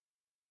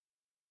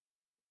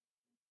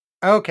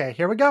Okay,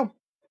 here we go.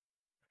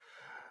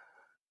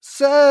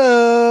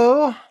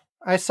 So,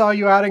 I saw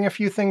you adding a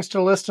few things to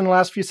the list in the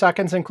last few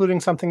seconds,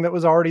 including something that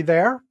was already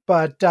there.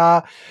 But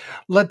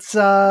let's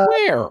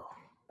Where?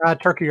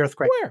 Turkey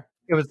earthquake. Where?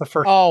 It was the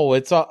first. Oh,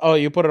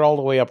 you put it all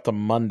the way up to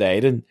Monday. I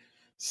didn't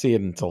see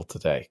it until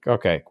today.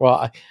 Okay.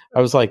 Well, I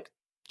was like,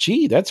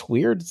 gee, that's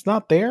weird. It's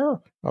not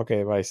there.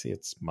 Okay, but I see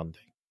it's Monday.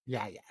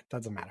 Yeah, it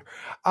doesn't matter.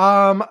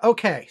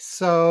 Okay,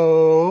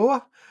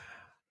 so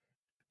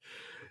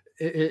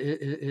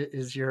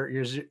is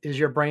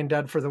your brain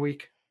dead for the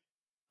week?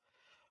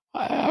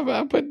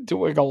 I've been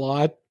doing a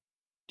lot.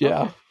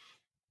 Yeah.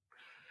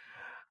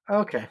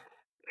 Okay.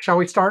 Shall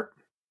we start?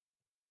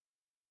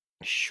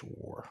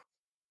 Sure.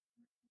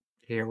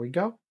 Here we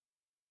go.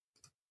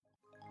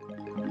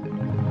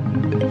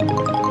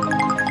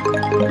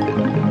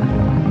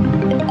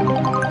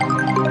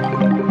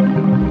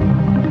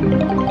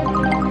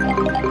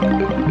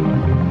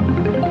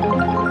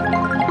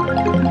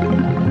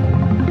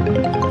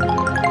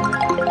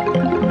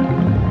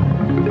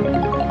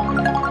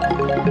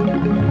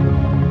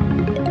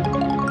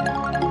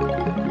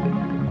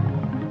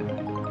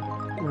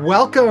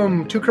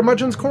 Welcome to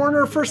Curmudgeon's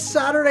Corner for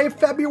Saturday,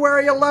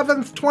 February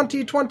 11th,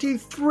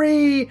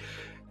 2023.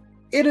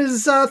 It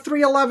is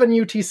 3:11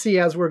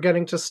 UTC as we're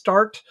getting to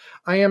start.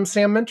 I am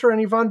Sam Minter, and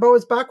Yvonne Bowe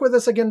is back with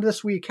us again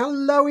this week.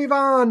 Hello,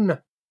 Yvonne!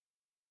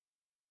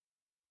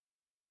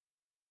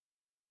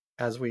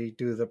 As we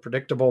do the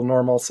predictable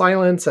normal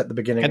silence at the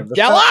beginning of the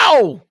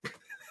show.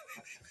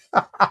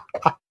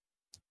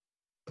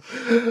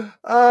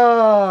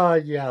 Hello!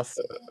 Yes.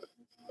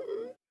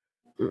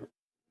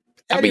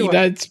 Anyway.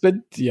 That's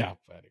been, yeah.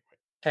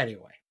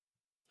 Anyway.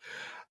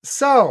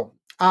 So,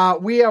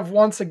 we have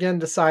once again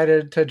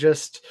decided to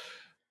just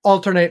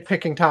alternate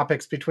picking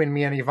topics between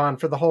me and Yvonne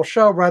for the whole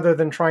show rather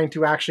than trying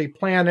to actually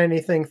plan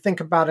anything, think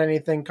about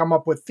anything, come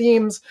up with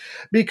themes,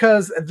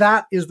 because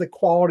that is the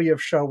quality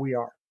of show we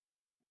are.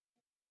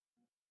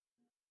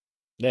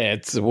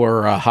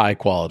 We're a high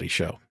quality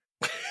show.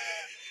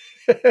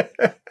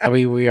 I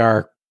mean, we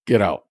are,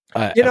 there's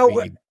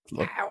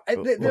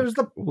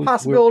the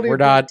possibility we're of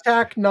not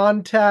tech,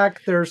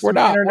 non-tech. We're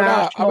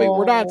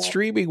not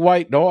streaming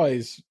white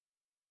noise.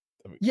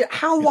 Yeah,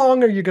 how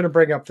long are you going to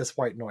bring up this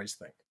white noise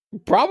thing?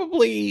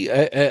 Probably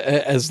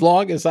as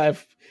long as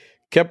I've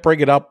kept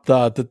bringing up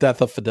the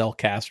death of Fidel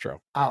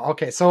Castro. Oh,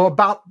 okay. So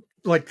about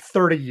like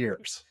 30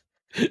 years.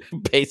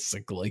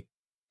 Basically.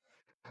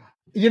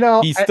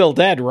 He's still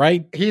dead,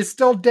 right? He's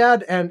still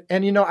dead. And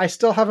I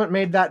still haven't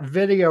made that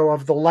video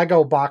of the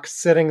Lego box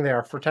sitting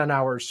there for 10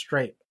 hours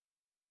straight.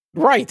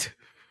 Right.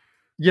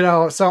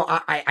 So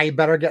I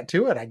better get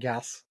to it, I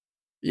guess.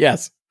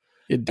 Yes.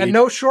 Indeed. And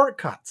no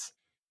shortcuts.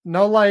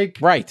 No,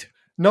 right.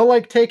 No,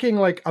 taking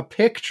a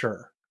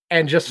picture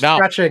and just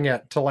stretching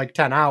it to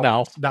 10 hours.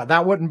 No,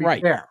 that wouldn't be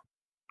fair.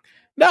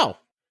 No.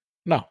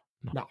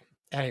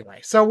 Anyway,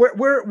 so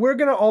we're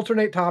going to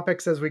alternate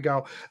topics as we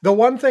go. The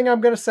one thing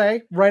I'm going to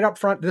say right up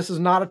front, this is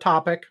not a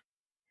topic,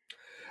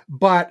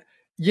 but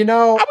I mean,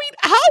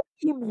 how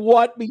do you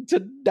want me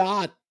to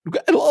not?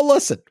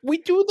 Listen, we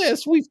do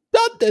this. We've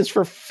done this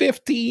for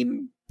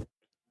 15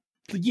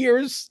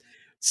 years,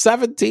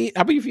 17.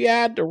 I mean, if you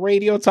add the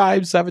radio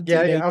time, 17.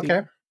 Yeah, 18.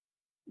 Okay.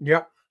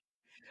 Yep.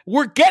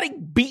 We're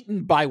getting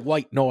beaten by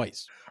white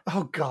noise.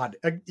 Oh, God.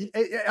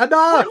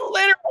 Enough.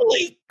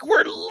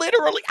 We're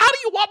literally, how do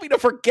you want me to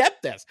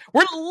forget this?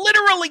 We're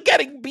literally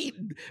getting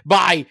beaten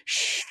by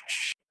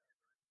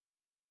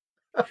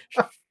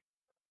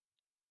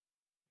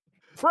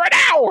for an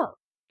hour.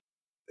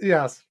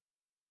 Yes.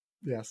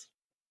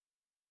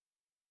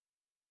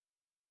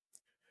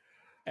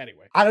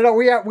 Anyway, I don't know.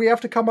 We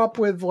have to come up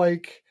with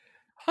a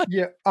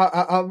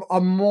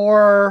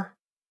more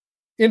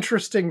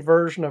interesting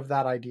version of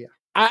that idea.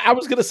 I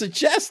was going to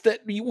suggest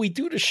that we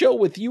do the show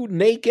with you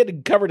naked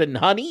and covered in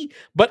honey,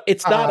 but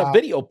it's not a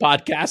video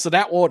podcast, so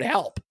that won't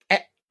help.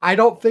 I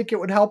don't think it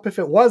would help if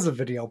it was a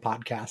video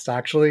podcast,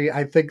 actually.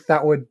 I think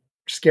that would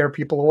scare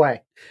people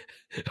away.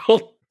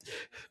 Well,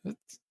 it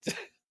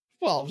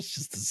was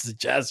just a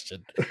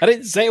suggestion. I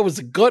didn't say it was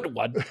a good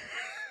one.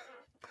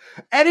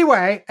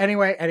 Anyway,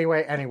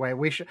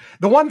 we should.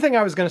 The one thing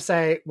I was going to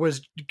say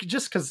was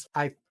just because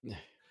I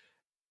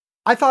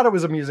thought it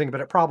was amusing,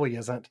 but it probably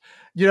isn't.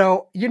 You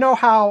know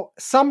how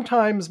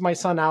sometimes my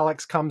son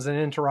Alex comes and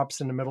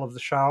interrupts in the middle of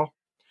the show.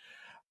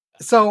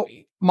 So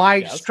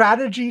my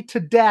strategy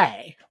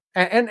today,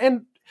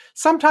 and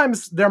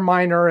sometimes they're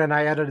minor and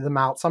I edited them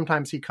out.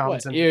 Sometimes he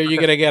comes and you're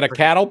going to get a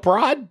cattle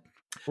prod.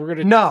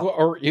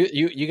 Or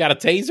you got a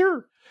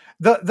taser.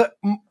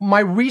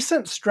 My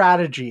recent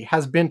strategy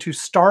has been to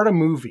start a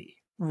movie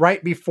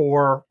right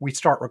before we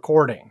start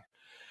recording.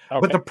 Okay.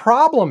 But the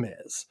problem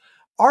is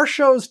our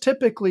shows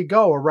typically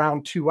go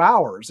around 2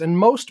 hours, and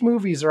most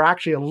movies are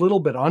actually a little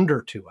bit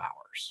under 2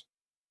 hours.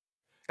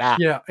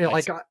 And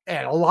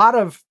a lot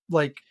of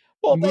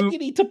then you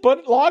need to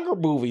put longer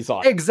movies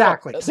on.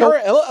 Exactly.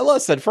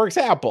 Listen, for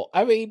example,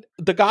 I mean,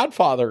 The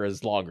Godfather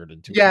is longer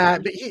than 2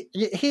 hours.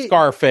 Yeah, he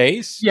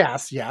Scarface.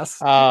 Yes.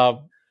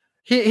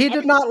 He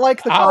did not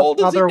like The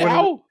Godfather.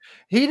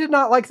 He did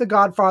not like The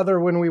Godfather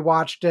when we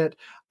watched it.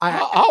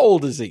 How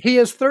old is he? He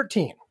is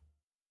 13.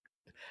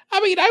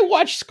 I mean, I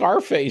watched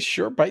Scarface,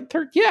 sure, but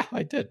yeah,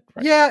 I did.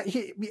 Right. Yeah,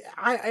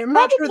 I'm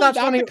not sure that's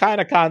not the kind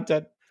of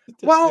content.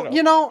 Well,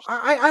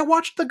 I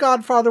watched The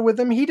Godfather with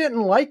him. He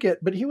didn't like it,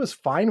 but he was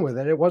fine with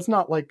it. It was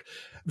not like...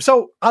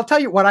 So I'll tell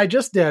you what I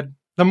just did.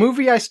 The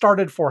movie I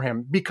started for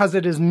him, because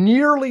it is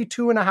nearly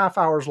 2.5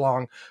 hours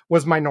long,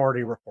 was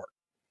Minority Report.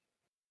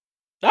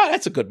 Oh,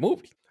 that's a good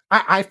movie.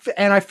 I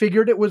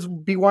figured it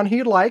would be one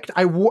he liked.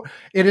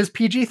 It is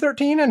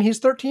PG-13 and he's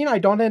 13. I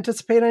don't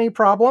anticipate any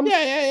problems.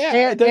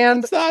 Yeah.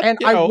 And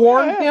I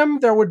warned him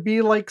there would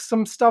be like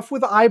some stuff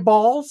with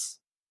eyeballs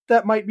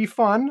that might be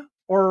fun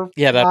or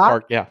that not.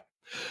 part. Yeah.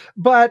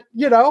 But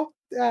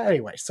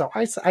anyway, so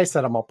I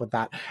set him up with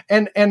that,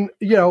 and I mean,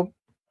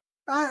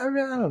 I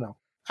don't know.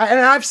 And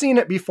I've seen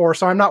it before,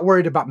 so I'm not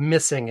worried about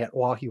missing it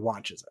while he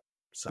watches it.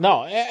 So.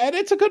 No, and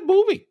it's a good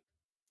movie.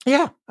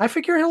 Yeah, I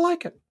figure he'll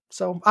like it.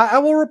 So I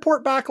will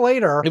report back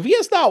later. If he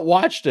has not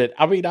watched it,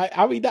 I mean,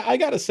 I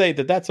got to say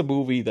that's a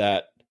movie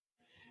that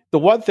the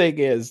one thing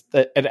is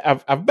that, and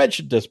I've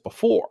mentioned this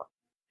before,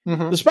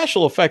 the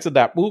special effects of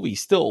that movie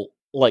still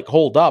like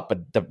hold up,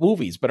 and the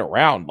movie's been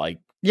around like.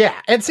 Yeah,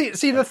 and see,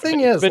 the thing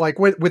is, like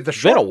with the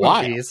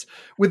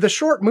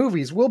short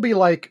movies, we'll be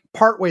like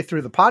partway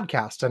through the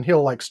podcast, and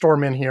he'll like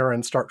storm in here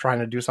and start trying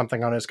to do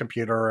something on his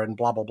computer and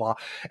blah blah blah.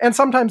 And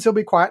sometimes he'll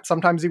be quiet,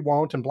 sometimes he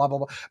won't, and blah blah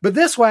blah. But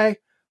this way,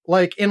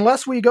 like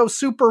unless we go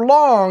super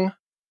long,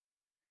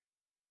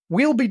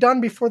 we'll be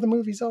done before the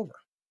movie's over.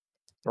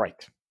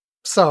 Right.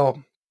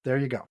 So there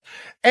you go.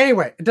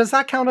 Anyway, does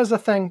that count as a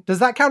thing? Does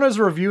that count as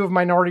a review of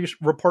Minority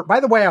Report?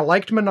 By the way, I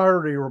liked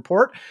Minority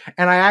Report,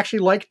 and I actually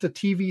liked the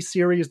TV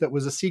series that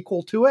was a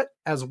sequel to it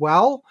as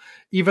well,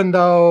 even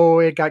though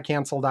it got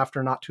canceled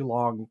after not too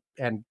long.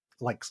 And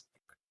like,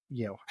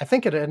 I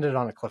think it ended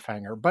on a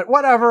cliffhanger, but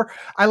whatever.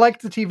 I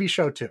liked the TV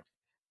show too.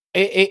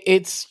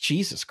 It's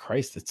Jesus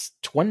Christ. It's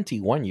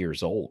 21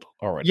 years old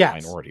already.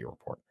 Yes. Minority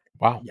Report.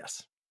 Wow.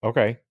 Yes.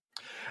 Okay.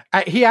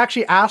 He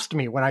actually asked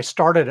me when I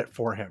started it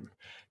for him.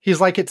 He's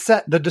like,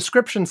 the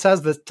description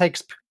says this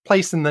takes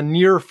place in the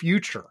near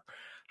future.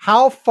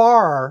 How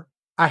far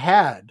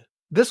ahead?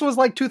 This was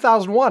like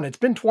 2001. It's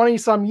been 20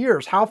 some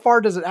years. How far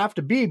does it have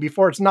to be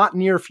before it's not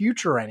near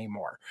future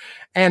anymore?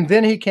 And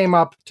then he came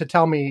up to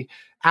tell me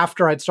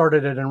after I'd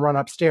started it and run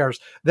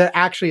upstairs that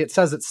actually it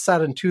says it's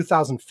set in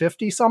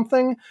 2050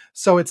 something.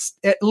 So it's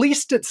at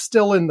least it's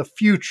still in the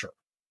future.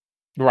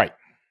 Right.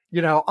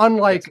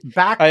 Unlike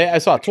back. I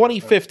saw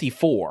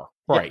 2054.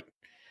 Right.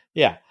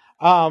 Yeah.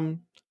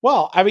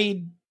 Well, I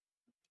mean,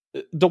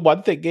 the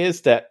one thing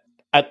is that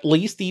at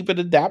least even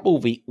in that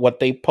movie, what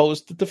they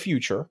posed to the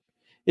future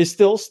is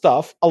still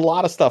a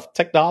lot of stuff,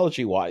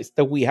 technology-wise,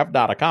 that we have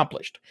not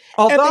accomplished.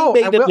 Although and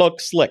they made it look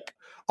slick.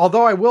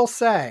 Although I will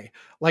say,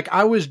 like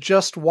I was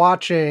just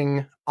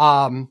watching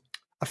a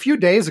few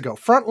days ago,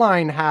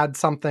 Frontline had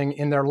something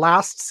in their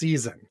last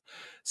season.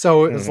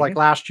 So it was like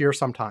last year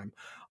sometime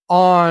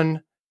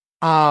on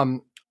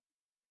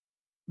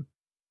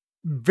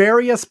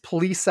various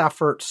police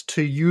efforts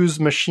to use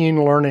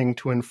machine learning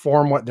to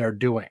inform what they're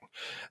doing.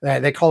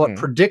 They call it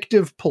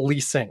predictive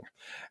policing.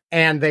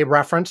 And they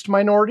referenced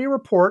Minority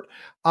Report.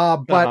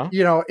 But,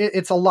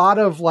 it's a lot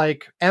of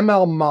like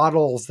ML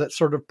models that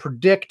sort of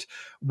predict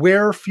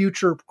where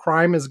future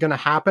crime is going to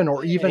happen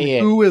or even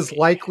who is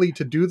likely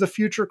to do the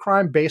future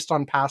crime based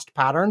on past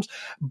patterns.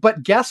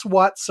 But guess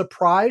what?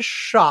 Surprise,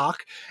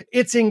 shock.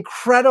 It's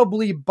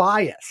incredibly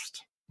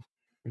biased.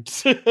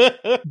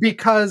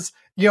 Because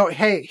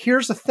hey,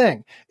 here's the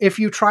thing. If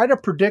you try to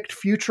predict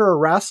future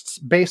arrests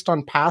based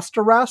on past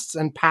arrests,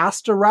 and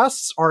past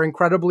arrests are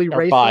incredibly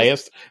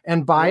racist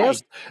and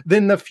biased,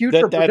 then the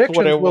future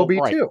predictions will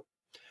be too.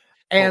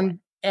 And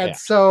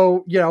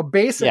so,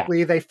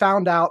 basically they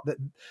found out that,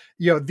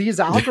 these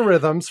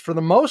algorithms for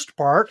the most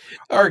part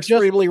are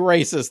extremely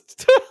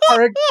racist.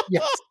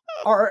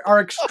 are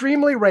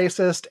extremely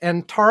racist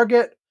and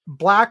target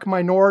Black,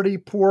 minority,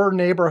 poor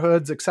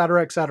neighborhoods, et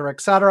cetera, et cetera,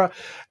 et cetera.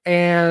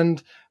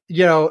 And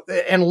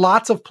and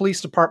lots of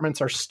police departments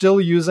are still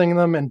using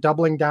them and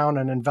doubling down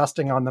and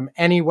investing on them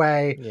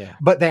anyway,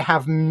 but they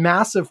have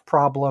massive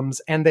problems,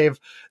 and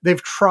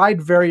they've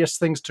tried various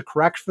things to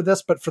correct for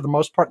this, but for the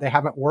most part, they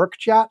haven't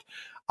worked yet.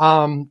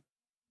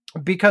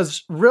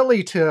 Because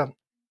really to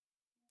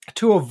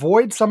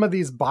avoid some of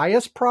these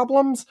bias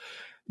problems,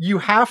 you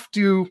have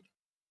to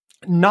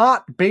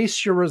not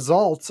base your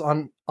results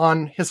on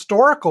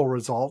historical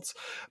results,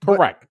 but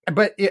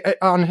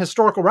on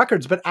historical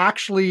records, but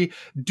actually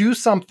do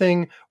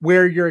something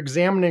where you're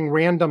examining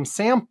random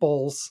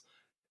samples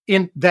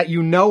that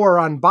are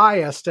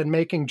unbiased and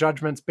making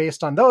judgments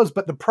based on those.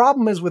 But the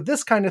problem is with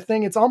this kind of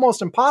thing, it's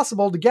almost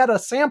impossible to get a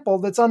sample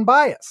that's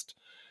unbiased,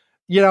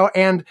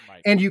 and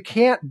you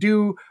can't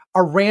do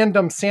a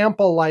random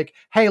sample like,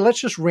 hey, let's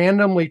just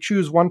randomly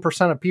choose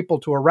 1% of people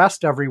to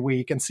arrest every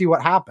week and see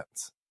what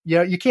happens.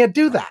 You can't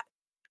do that.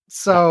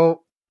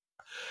 So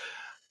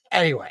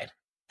anyway,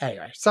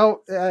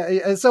 so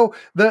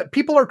the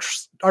people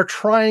are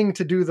trying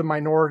to do the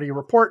Minority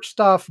Report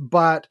stuff,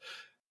 but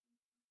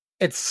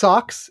it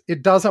sucks.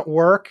 It doesn't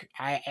work.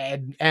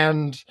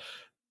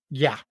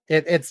 Yeah,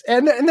 it's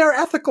and there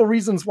are ethical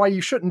reasons why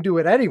you shouldn't do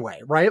it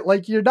anyway, right?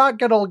 Like you're not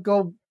gonna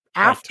go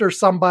after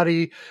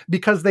somebody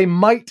because they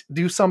might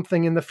do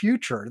something in the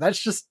future. That's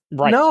just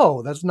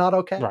no, that's not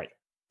okay. Right.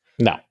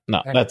 No,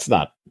 that's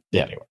not.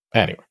 Anyway.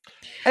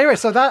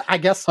 So that I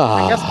guess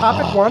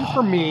topic one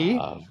for me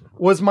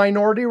was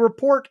Minority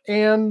Report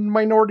and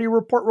Minority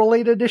Report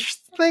related ish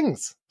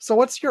things. So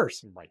what's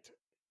yours? Right.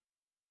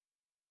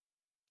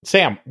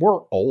 Sam, we're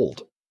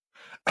old.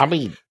 I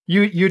mean,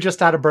 you just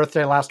had a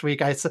birthday last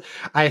week. I said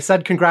I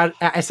said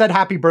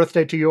happy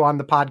birthday to you on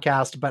the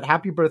podcast, but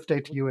happy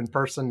birthday to you in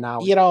person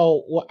now. You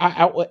know,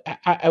 I'm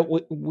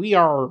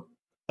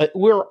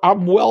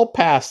well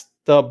past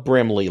the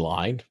Brimley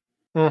line.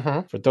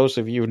 Mm-hmm. For those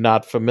of you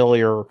not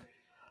familiar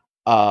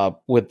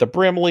with the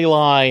Brimley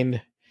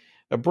line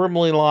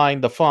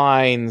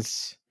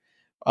defines,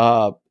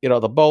 the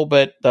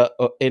Bobit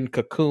in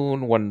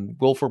Cocoon when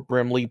Wilford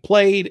Brimley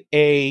played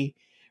a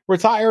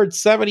retired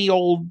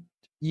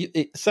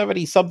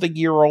 70-something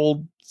year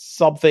old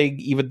something,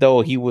 even though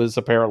he was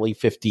apparently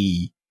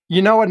 50.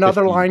 You know,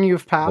 another line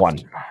you've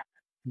passed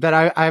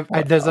that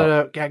there's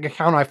an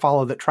account I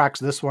follow that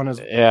tracks this one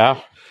as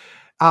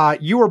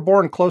you were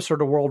born closer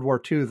to World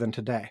War II than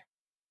today.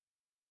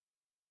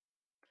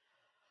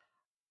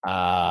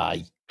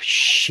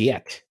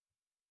 Shit.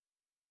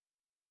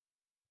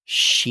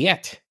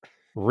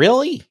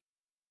 Really?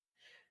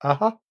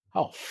 Uh-huh.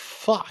 Oh,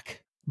 fuck.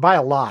 By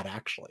a lot,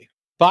 actually.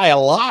 By a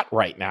lot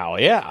right now,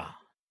 yeah.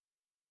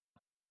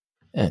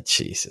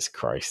 Jesus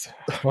Christ.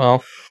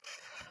 Well,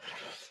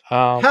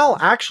 hell,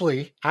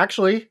 actually,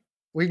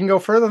 we can go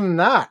further than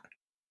that.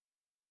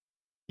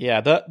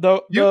 Yeah,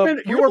 the you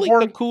were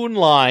born Cocoon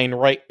line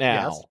right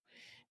now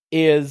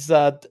is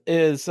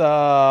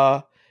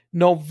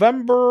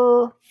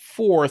November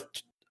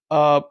 4th.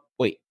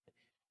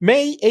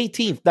 May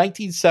 18th,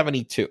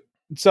 1972.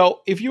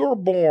 So if you were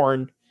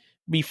born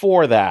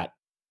before that,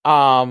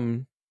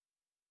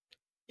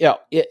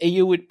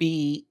 you would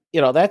be,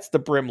 that's the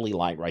Brimley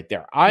line right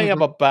there. I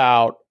am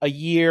about a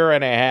year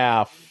and a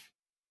half,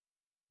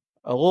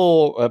 a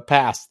little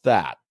past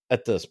that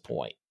at this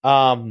point.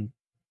 We're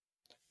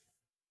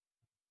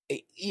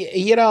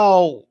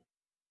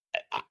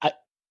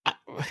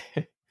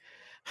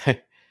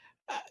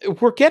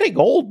getting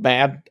old,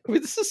 man. I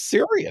mean, this is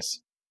serious.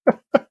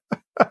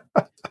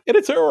 And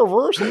it's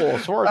irreversible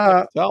as far as I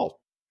can tell.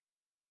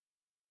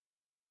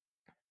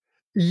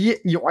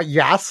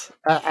 Yes,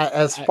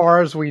 as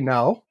far as we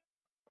know.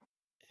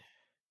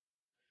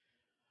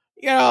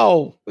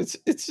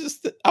 It's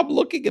just that I'm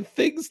looking at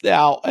things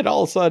now, and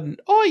all of a sudden,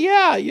 oh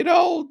yeah,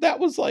 that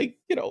was like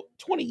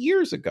 20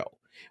 years ago.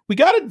 We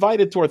got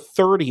invited to our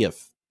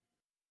 30th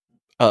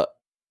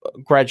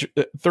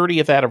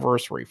 30th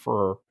anniversary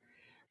for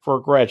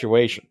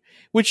graduation,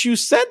 which you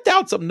sent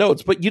out some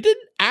notes, but you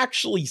didn't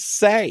actually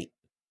say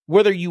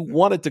whether you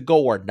wanted to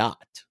go or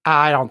not.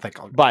 I don't think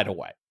I'll go. By the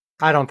way,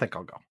 I don't think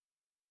I'll go.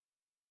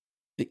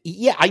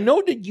 Yeah, I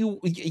know that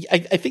you. I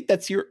think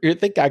that's your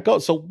think I go.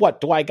 So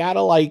what? Do I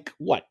gotta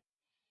what?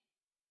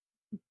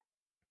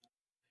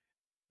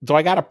 Do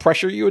I gotta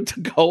pressure you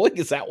into going?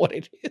 Is that what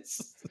it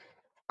is?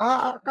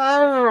 I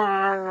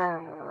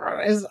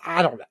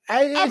don't know.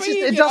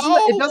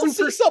 It doesn't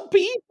see some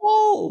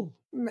people.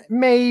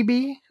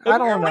 Maybe I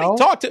don't know.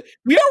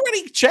 We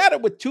already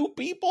chatted with two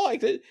people. I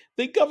think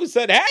of and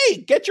said,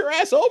 "Hey, get your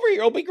ass over here.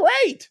 It'll be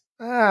great."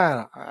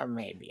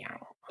 Maybe I don't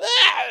know.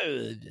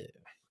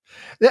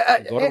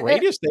 Go to a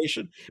radio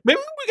station. Maybe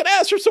we could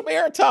ask for some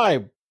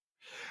airtime.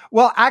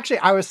 Well, actually,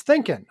 I was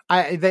thinking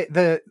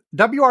the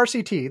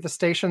WRCT, the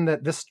station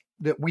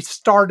that we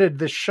started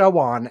this show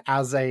on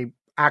as a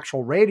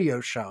actual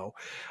radio show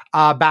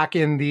back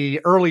in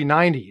the early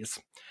 90s,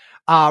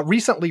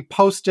 recently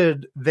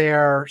posted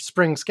their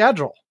spring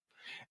schedule,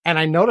 and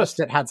I noticed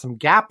it had some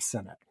gaps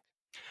in it.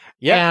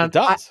 Yeah, and it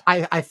does.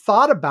 I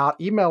thought about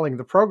emailing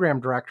the program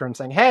director and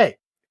saying, "Hey,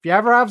 if you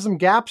ever have some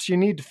gaps you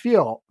need to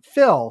fill,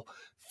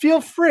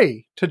 feel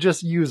free to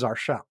just use our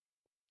show."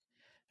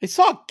 I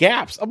saw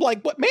gaps. I'm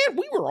like, "What, man?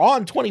 We were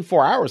on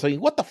 24 hours. I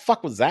mean, what the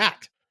fuck was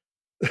that?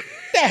 What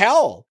the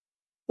hell?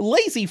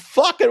 Lazy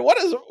fucking, what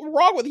is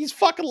wrong with these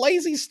fucking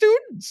lazy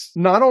students?"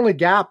 Not only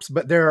gaps,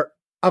 but there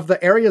of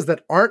the areas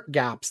that aren't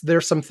gaps,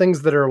 there's some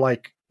things that are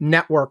like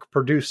network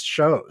produced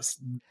shows.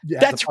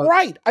 That's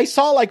right. I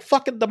saw like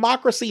fucking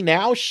Democracy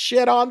Now!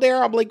 Shit on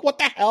there. I'm like, what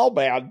the hell,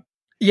 man?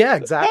 Yeah,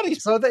 exactly.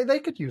 So they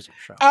could use our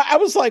show. I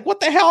was like, what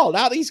the hell?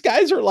 Now these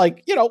guys are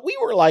like, we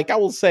were like, I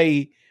will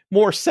say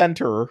more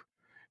center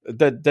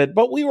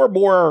but we were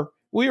more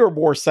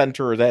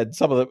center than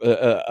some of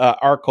the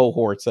our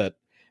cohorts at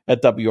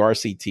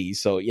WRCT.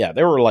 So yeah,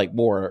 they were like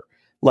more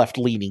left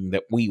leaning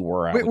than we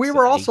were. We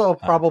were also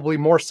probably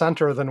more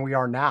center than we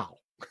are now.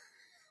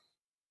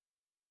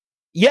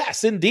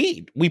 Yes,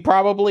 indeed. We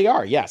probably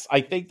are. Yes.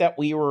 I think that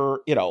we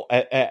were,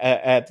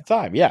 at the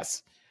time.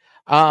 Yes.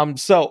 But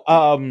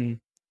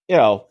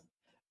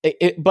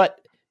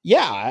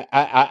yeah,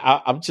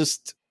 I'm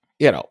just,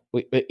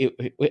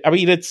 I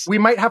mean, it's We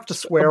might have to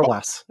swear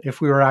less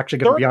if we were actually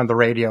going to be on the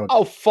radio.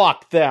 Oh,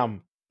 fuck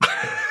them.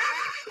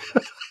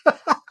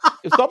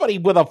 If somebody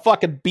with a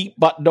fucking beep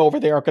button over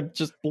there could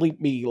just bleep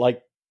me,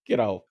 like,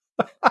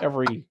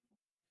 every.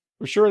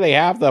 I'm sure they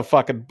have the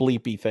fucking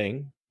bleepy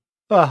thing.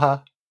 Uh-huh.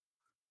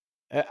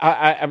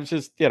 I'm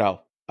just,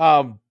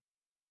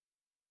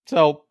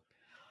 so,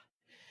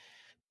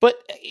 but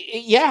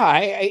yeah,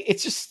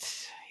 it's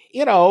just,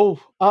 a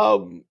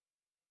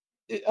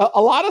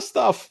lot of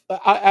stuff.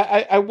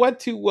 I went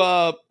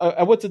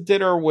to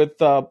dinner with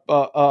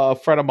a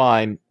friend of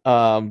mine.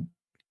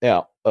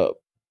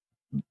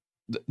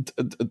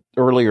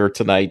 Earlier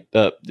tonight.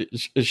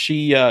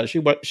 She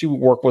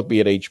worked with me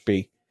at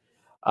HP.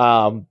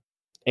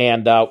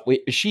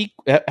 She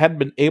had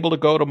been able to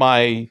go to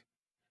my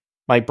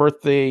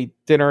birthday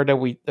dinner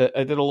that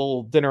I did a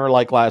little dinner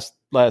like last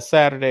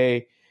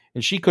Saturday,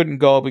 and she couldn't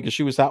go because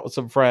she was out with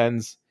some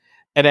friends.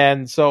 And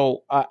then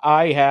so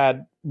I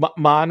had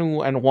Manu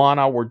and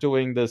Juana were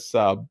doing this.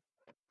 There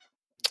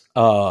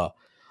was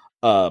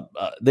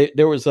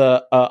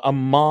a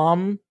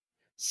mom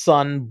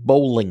son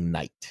bowling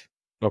night.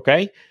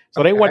 Okay,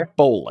 so they went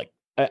bowling.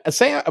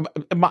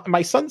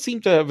 My son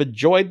seemed to have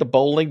enjoyed the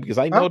bowling because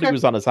I know he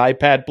was on his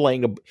iPad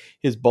playing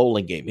his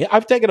bowling game.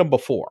 I've taken him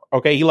before.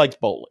 Okay, he likes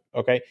bowling.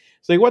 Okay,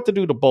 so he went to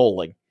do the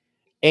bowling,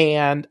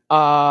 and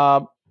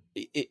her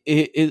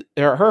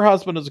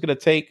husband was going to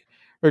take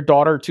her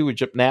daughter to a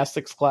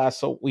gymnastics class,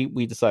 so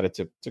we decided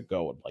to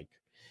go and like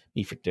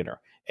meet for dinner.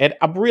 And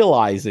I'm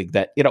realizing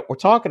that we're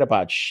talking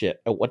about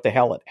shit and what the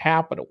hell had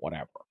happened or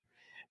whatever.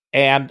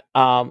 And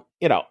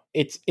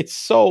it's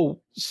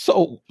so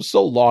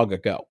long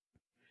ago.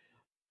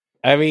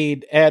 I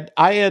mean, and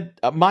I had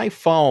my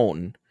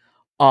phone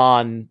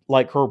on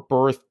like her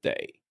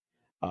birthday.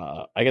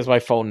 I guess my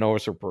phone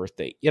knows her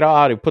birthday. You know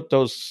how to put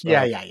those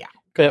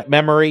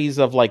memories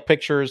of like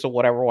pictures or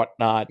whatever,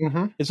 whatnot.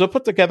 Mm-hmm. And so I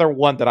put together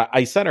one that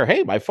I sent her.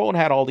 Hey, my phone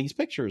had all these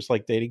pictures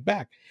like dating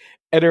back,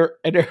 and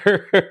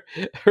her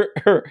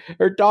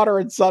daughter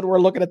and son were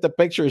looking at the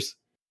pictures.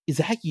 Is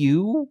that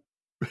you?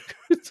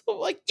 So I'm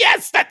like,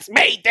 yes, that's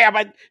me. Damn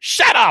it!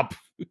 Shut up.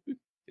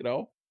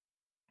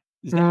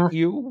 Is that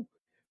you?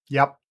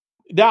 Yep.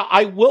 Now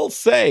I will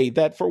say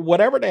that for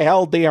whatever the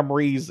hell damn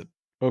reason,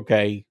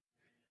 okay,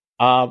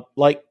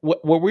 like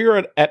when we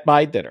were at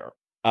my dinner,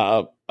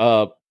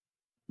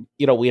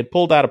 we had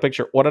pulled out a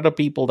picture. One of the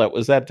people that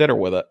was at dinner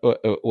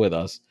with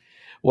us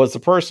was the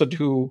person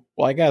who,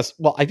 I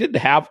didn't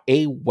have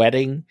a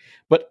wedding,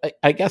 but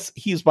I guess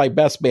he's my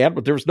best man.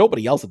 But there was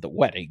nobody else at the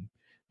wedding.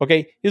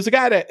 Okay, he was a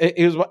guy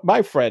he was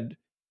my friend,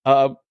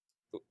 who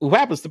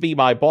happens to be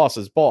my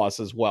boss's boss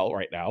as well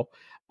right now.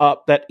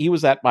 That he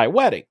was at my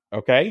wedding.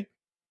 Okay,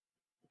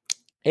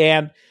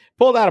 and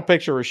pulled out a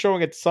picture, was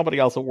showing it to somebody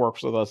else that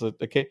works with us at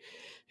the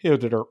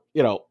dinner.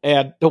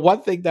 And the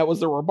one thing that was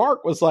the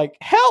remark was like,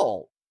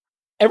 hell,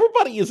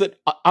 everybody isn't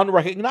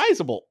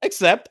unrecognizable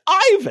except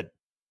Ivan,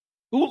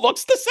 who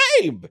looks the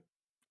same.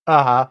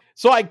 Uh-huh.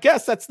 So I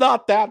guess that's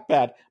not that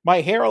bad.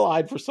 My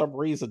hairline, for some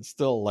reason,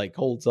 still like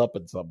holds up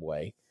in some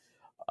way.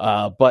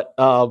 But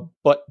I'm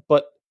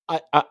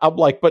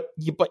like, but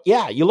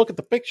yeah, you look at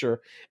the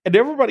picture and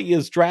everybody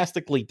is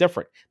drastically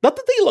different. Not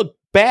that they look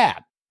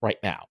bad right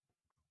now.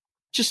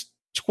 Just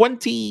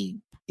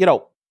 20,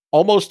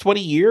 almost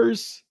 20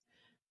 years,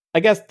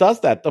 I guess,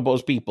 does that to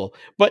most people.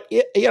 But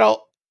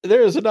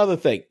there's another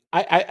thing.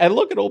 I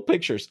look at old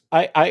pictures.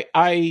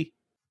 I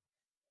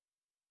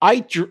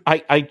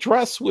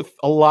dress with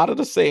a lot of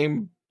the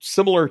same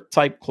similar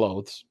type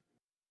clothes.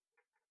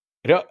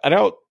 I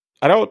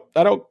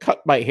don't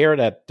cut my hair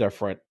that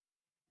different.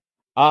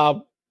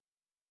 But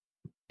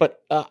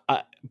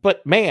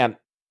man,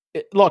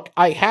 look,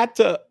 I had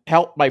to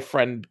help my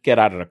friend get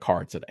out of the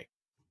car today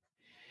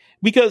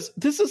because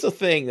this is a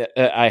thing that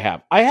I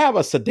have. I have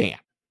a sedan.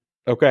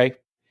 Okay,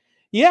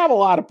 you have a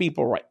lot of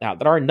people right now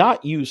that are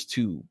not used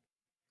to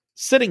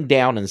sitting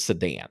down in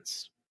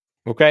sedans.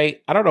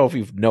 Okay, I don't know if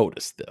you've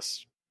noticed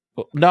this.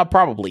 Well, no,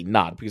 probably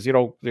not, because you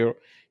don't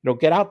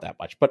get out that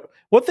much. But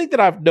one thing that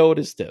I've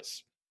noticed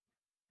is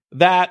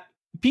that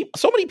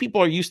so many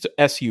people are used to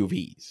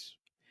SUVs,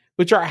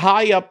 which are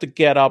high up to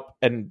get up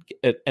and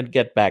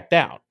get back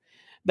down.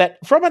 That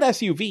from an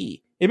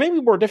SUV, it may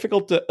be more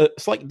difficult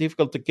slightly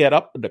difficult to get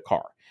up in the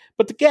car,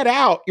 but to get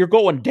out, you're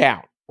going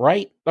down,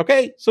 right?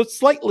 Okay, so it's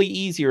slightly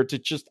easier to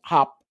just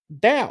hop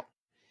down.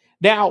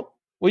 Now,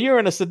 when you're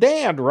in a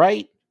sedan,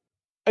 right,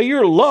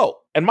 you're low,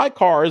 and my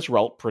car is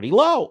pretty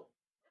low.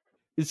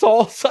 It's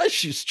all such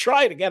she's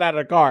trying to get out of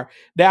the car.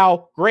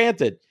 Now,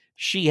 granted,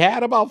 she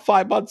had about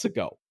 5 months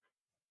ago.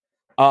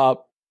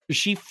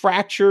 She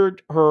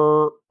fractured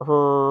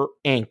her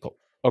ankle.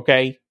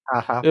 Okay,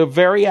 a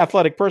very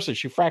athletic person.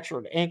 She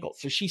fractured her ankle,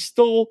 so she's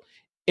still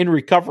in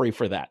recovery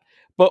for that.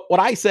 But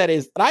what I said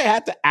is that I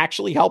had to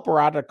actually help her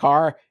out of the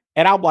car,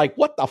 and I'm like,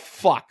 what the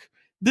fuck?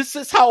 This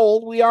is how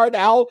old we are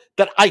now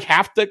that I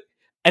have to,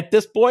 at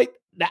this point,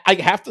 I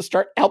have to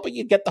start helping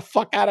you get the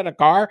fuck out of the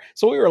car.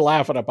 So we were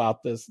laughing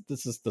about this.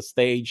 This is the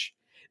stage.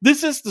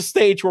 This is the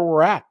stage where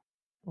we're at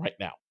right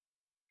now.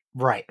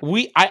 Right.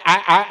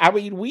 I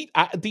mean,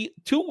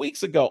 2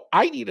 weeks ago,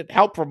 I needed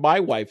help from my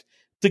wife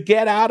to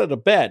get out of the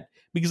bed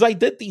because I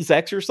did these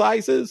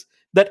exercises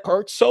that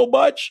hurt so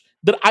much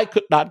that I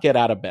could not get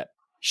out of bed.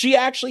 She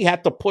actually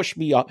had to push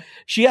me up.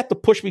 She had to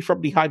push me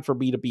from behind for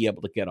me to be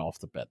able to get off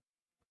the bed.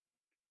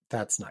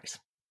 That's nice.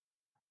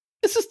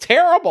 This is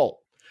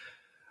terrible.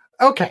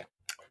 Okay.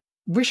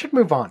 We should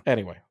move on.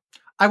 Anyway.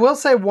 I will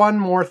say one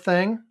more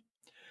thing.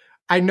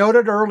 I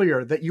noted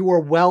earlier that you were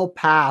well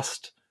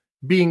past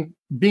being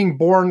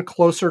born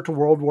closer to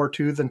World War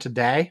II than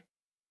today.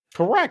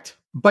 Correct.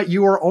 But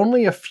you are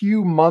only a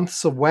few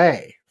months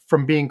away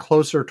from being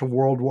closer to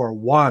World War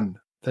I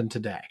than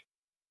today.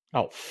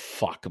 Oh,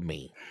 fuck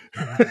me.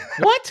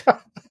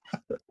 What?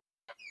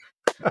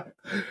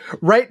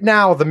 Right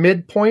now, the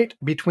midpoint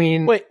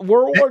between... Wait,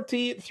 World War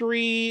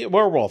III...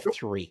 World War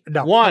III.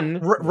 No. One.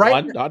 Right.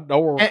 One, not,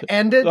 no,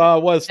 ended...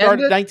 was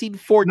started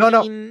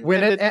 1914. No.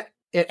 When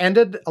it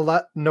ended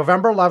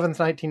November 11th,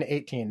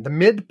 1918. The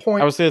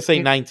midpoint... I was going to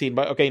say 19,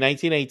 but okay,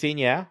 1918,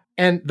 yeah.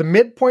 And the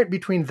midpoint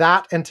between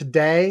that and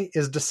today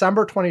is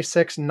December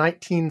 26,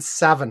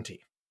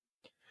 1970.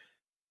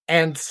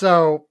 And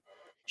so...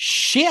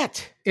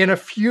 Shit! In a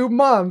few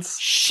months...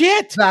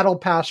 Shit! That'll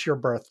pass your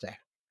birthday.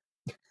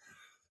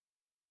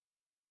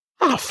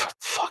 Oh, for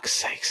fuck's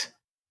sakes.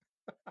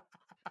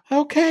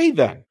 Okay,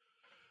 then.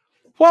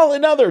 Well,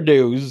 in other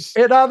news...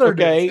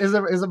 news,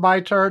 is it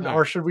my turn,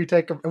 or should we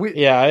take a...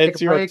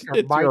 it's your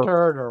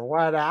turn, or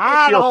what?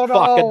 I don't know.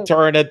 Fucking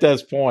turn at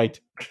this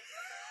point.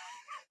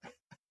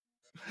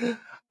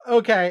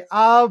 Okay,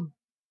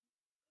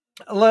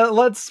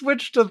 let's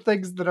switch to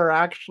things that are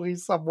actually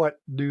somewhat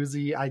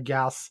newsy, I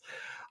guess.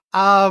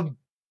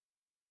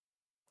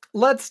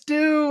 Let's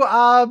do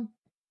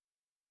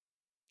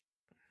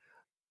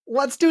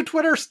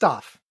Twitter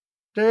stuff.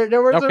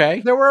 There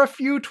were a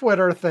few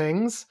Twitter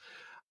things.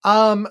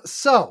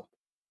 So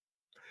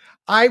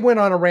I went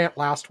on a rant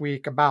last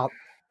week about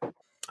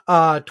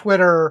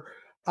Twitter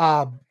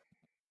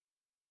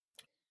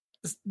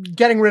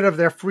getting rid of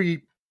their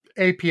free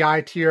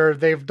API tier.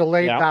 They've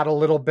delayed that a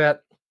little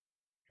bit.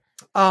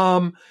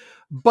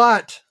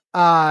 But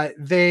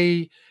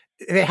they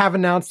have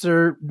announced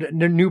their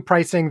new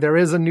pricing. There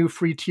is a new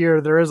free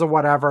tier. There is a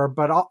whatever,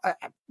 but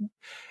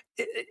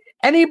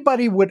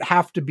anybody would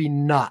have to be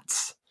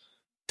nuts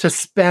to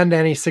spend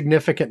any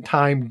significant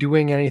time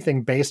doing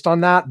anything based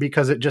on that,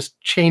 because it just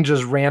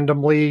changes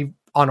randomly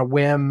on a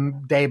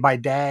whim day by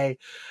day.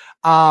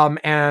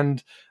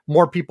 And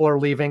more people are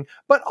leaving,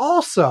 but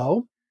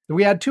also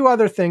we had two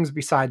other things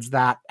besides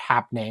that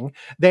happening.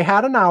 They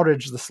had an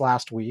outage this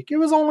last week. It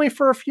was only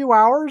for a few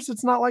hours.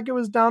 It's not like it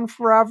was down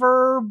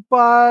forever,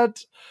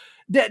 but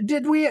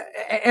did we,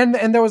 and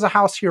there was a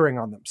House hearing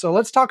on them. So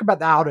let's talk about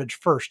the outage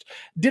first.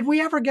 Did we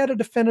ever get a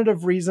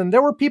definitive reason?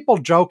 There were people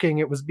joking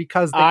it was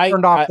because they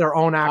turned off their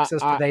own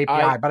access to the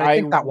API, but I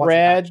think that wasn't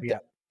actually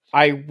it.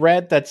 I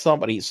read that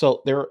somebody,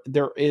 so there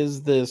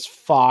is this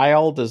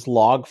file, this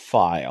log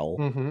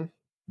file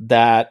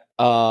that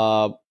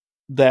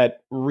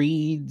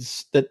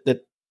reads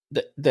that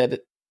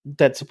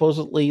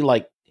supposedly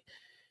like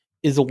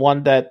is the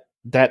one that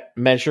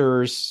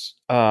measures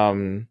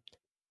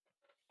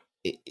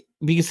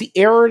because the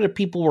error that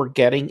people were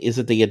getting is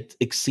that they had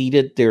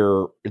exceeded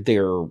their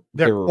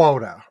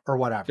quota or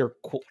whatever,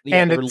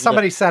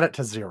 somebody set it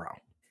to 0.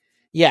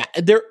 Yeah,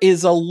 there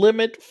is a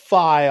limit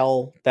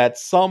file that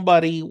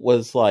somebody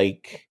was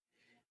like,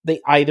 they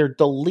either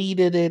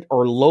deleted it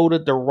or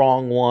loaded the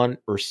wrong one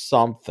or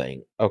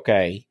something.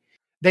 Okay.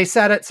 They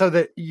set it so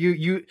that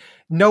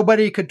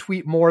nobody could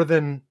tweet more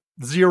than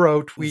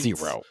 0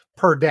 tweets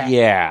per day.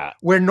 Yeah.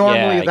 Where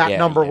normally that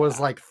number was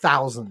like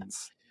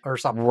thousands or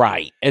something.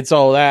 Right. And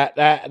so that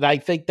I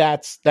think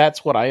that's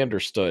what I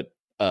understood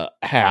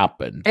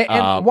happened.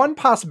 And one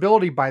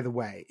possibility, by the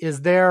way,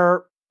 is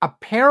there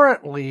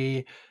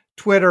apparently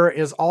Twitter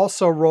is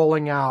also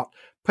rolling out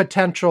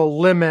potential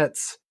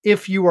limits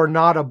if you are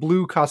not a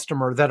blue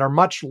customer that are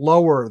much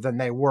lower than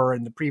they were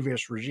in the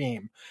previous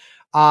regime.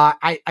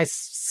 I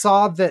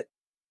saw that,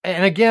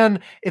 and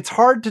again, it's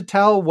hard to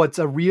tell what's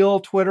a real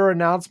Twitter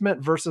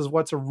announcement versus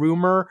what's a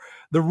rumor.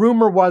 The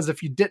rumor was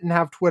if you didn't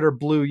have Twitter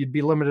Blue, you'd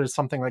be limited to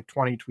something like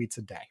 20 tweets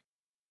a day.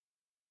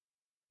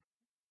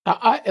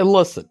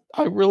 Listen,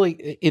 I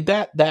really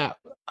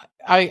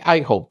I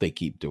hope they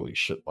keep doing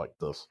shit like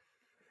this.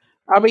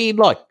 I mean,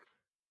 look,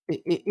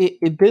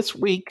 this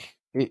week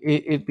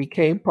it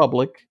became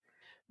public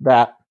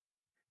that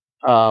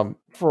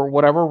for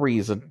whatever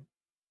reason,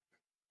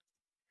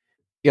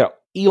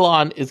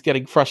 Elon is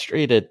getting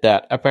frustrated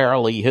that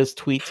apparently his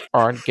tweets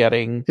aren't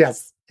getting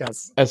yes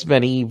as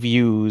many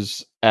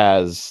views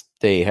as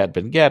they had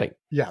been getting.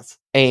 Yes.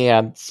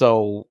 And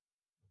so,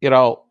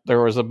 there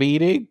was a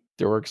meeting,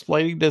 they were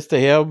explaining this to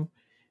him,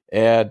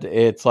 and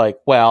it's like,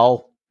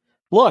 well,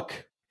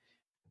 look,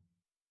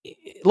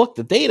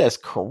 the data is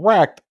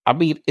correct. I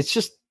mean, it's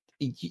just,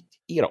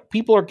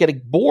 people are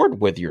getting bored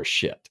with your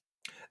shit.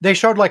 They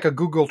showed like a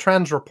Google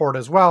Trends report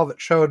as well that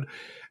showed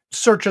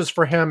searches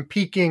for him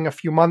peaking a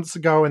few months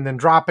ago and then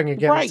dropping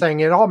again, saying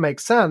it all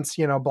makes sense,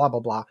 blah, blah,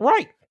 blah.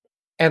 Right.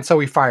 And so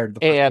he fired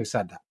the person who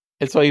said that.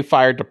 And so he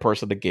fired the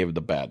person that gave him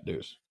the bad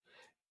news.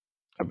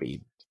 I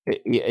mean,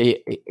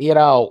 you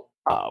know,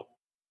 I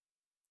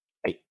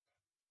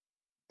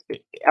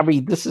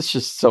mean, this is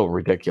just so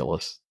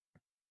ridiculous.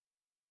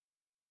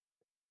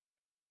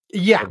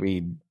 Yeah. I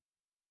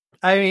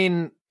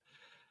mean,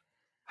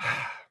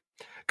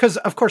 because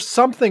of course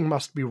something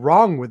must be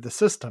wrong with the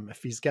system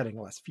if he's getting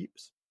less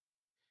views.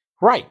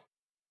 Right.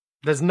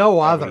 There's no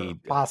other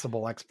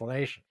possible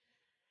explanation.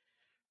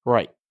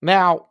 Right.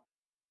 Now,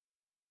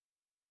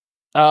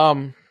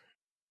 you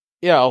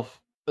know,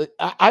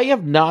 I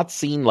have not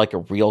seen like a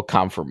real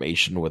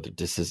confirmation whether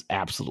this is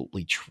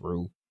absolutely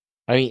true.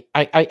 I mean,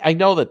 I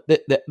know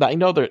that I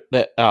know that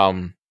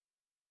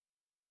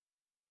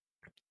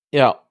you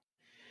know,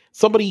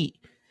 somebody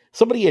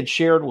had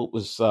shared what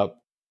was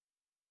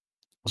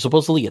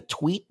supposedly a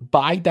tweet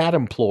by that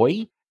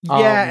employee.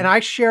 Yeah, and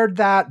I shared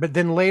that, but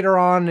then later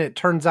on it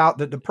turns out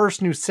that the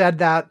person who said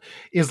that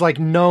is like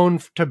known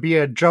to be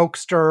a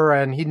jokester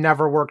and he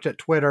never worked at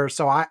Twitter.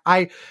 So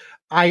I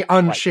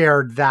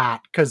unshared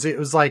that because it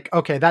was like,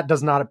 okay, that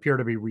does not appear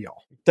to be real.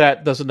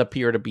 That doesn't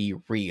appear to be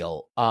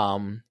real.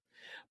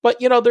 But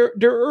you know, there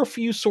are a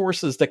few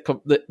sources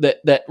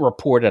that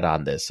reported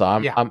on this. So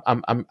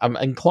I'm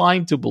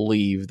inclined to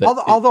believe that.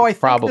 Although I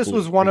think this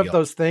was one of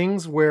those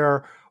things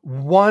where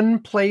one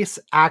place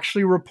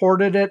actually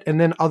reported it,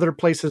 and then other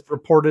places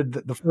reported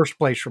that the first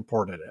place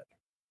reported it.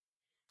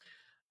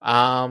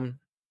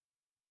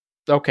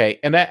 Okay,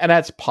 and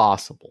that's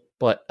possible,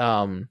 but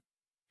you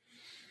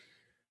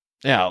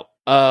know,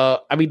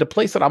 I mean, the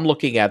place that I'm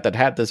looking at that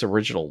had this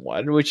original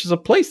one, which is a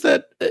place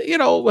that you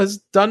know has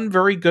done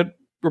very good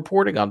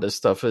reporting on this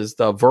stuff, is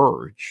The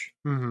Verge.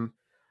 Mm-hmm.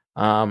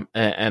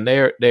 And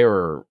they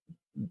were,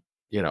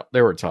 you know,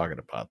 they were talking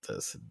about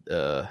this.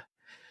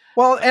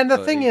 Well, and the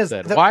thing is,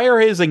 why are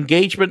his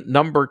engagement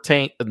numbers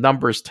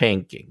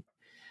tanking?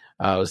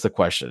 Was the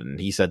question. And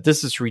he said,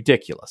 "This is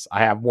ridiculous. I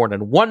have more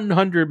than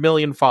 100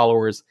 million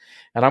followers,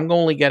 and I'm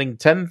only getting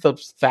tens of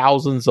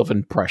thousands of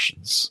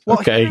impressions." Well,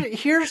 okay,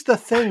 here's the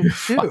thing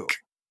too.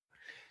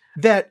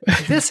 That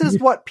this is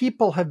what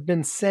people have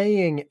been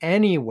saying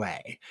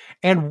anyway.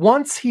 And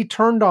once he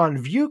turned on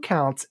view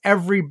counts,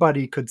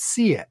 everybody could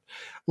see it.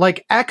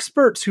 Like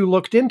experts who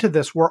looked into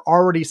this were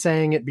already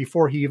saying it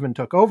before he even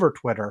took over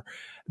Twitter,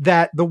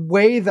 that the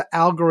way the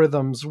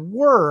algorithms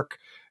work,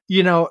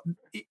 you know,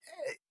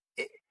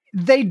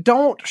 they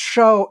don't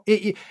show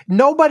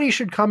nobody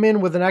should come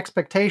in with an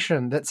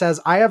expectation that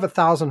says I have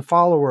 1,000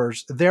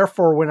 followers.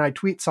 Therefore, when I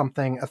tweet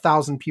something,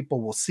 1,000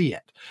 people will see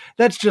it.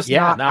 That's just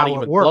not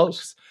how it works.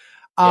 Close.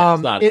 Yeah,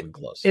 it's not even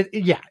close.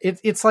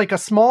 It's like a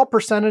small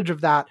percentage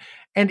of that.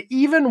 And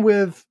even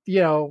with,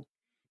 you know,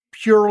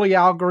 purely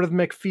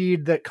algorithmic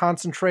feed that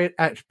concentrate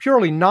at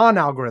purely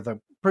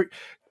non-algorithm,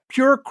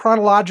 pure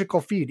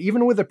chronological feed,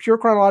 even with a pure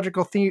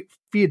chronological feed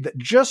that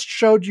just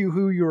showed you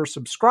who you were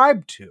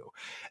subscribed to,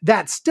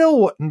 that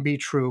still wouldn't be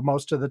true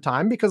most of the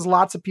time because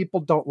lots of people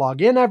don't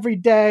log in every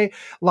day.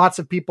 Lots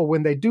of people,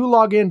 when they do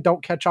log in,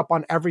 don't catch up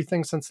on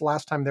everything since the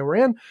last time they were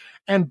in.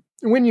 And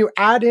when you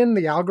add in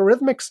the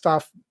algorithmic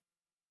stuff,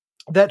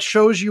 that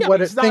shows you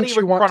what it thinks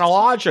you want.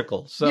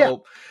 Chronological.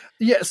 So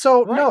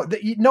So right. No,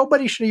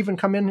 nobody should even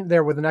come in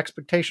there with an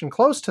expectation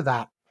close to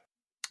that.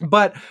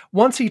 But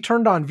once he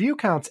turned on view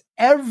counts,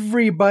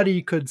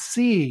 everybody could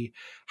see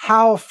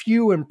how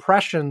few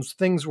impressions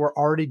things were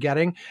already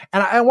getting.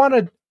 And I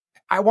want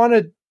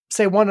to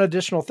say one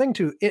additional thing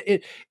too.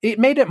 It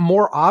made it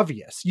more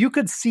obvious. You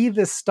could see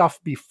this stuff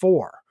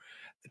before.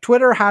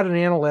 Twitter had an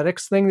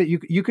analytics thing that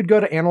you could go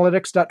to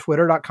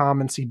analytics.twitter.com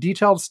and see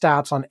detailed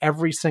stats on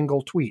every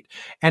single tweet.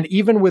 And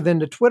even within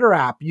the Twitter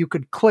app, you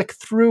could click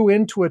through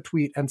into a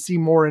tweet and see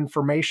more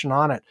information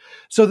on it.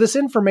 So this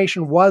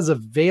information was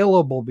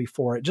available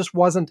before. It just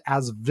wasn't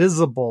as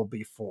visible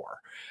before.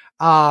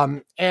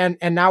 And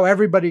now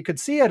everybody could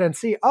see it and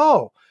see,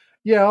 oh,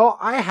 you know,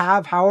 I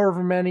have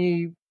however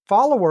many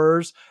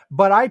followers,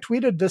 but I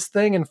tweeted this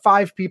thing and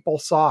 5 people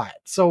saw it.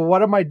 So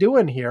what am I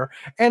doing here?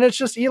 And it's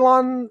just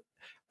Elon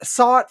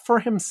saw it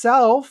for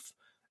himself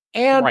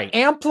and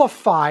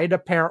amplified,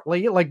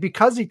 apparently, like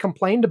because he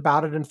complained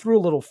about it and threw a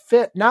little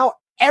fit. Now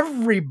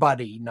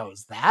everybody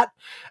knows that.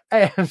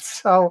 And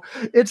so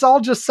it's all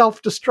just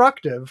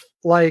self-destructive.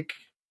 Like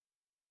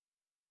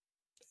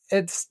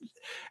yes.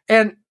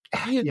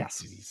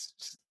 He's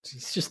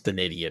just an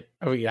idiot.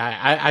 I mean,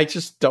 I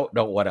just don't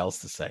know what else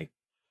to say.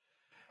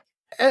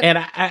 And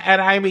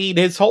I mean,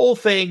 his whole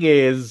thing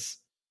is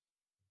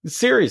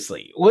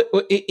seriously,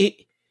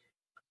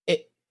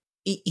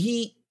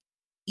 he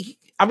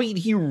I mean,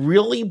 he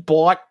really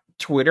bought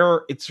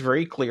Twitter. It's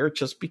very clear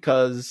just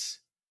because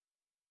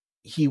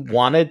he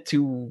wanted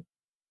to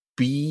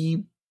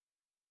be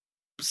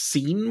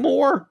seen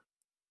more.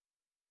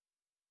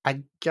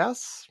 I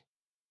guess.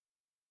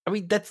 I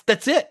mean,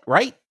 that's it,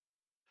 right?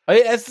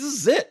 This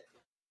is it.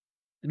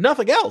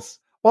 Nothing else.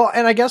 Well,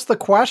 and I guess the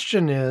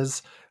question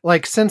is,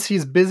 like, since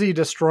he's busy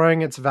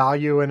destroying its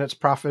value and its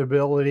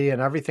profitability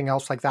and everything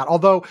else like that,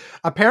 although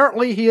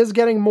apparently he is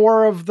getting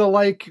more of the,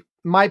 like,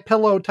 my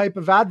pillow type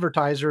of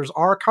advertisers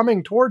are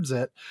coming towards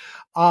it,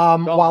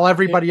 while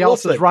everybody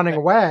else is running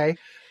away.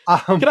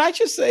 Can I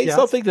just say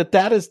something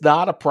that is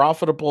not a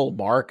profitable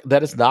mark?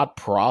 That is not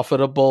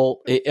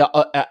profitable.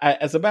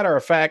 As a matter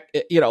of fact,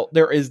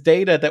 there is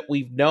data that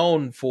we've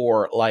known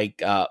for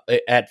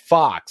at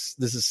Fox.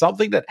 This is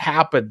something that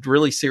happened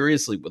really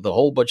seriously with a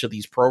whole bunch of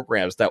these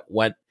programs that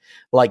went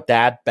like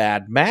that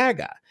bad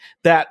MAGA.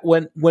 That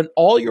when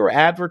all your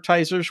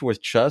advertisers were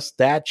just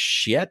that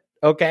shit,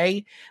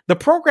 okay, the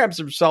programs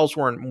themselves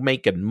weren't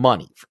making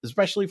money,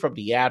 especially from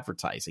the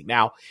advertising.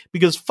 Now,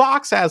 because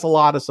Fox has a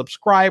lot of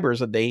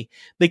subscribers and they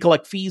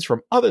collect fees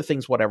from other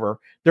things, whatever,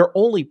 their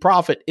only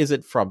profit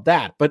isn't from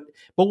that. But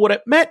what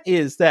it meant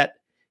is that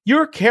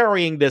you're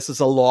carrying this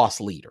as a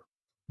loss leader,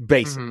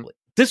 basically. Mm-hmm.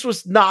 This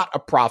was not a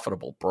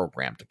profitable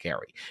program to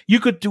carry. You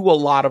could do a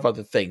lot of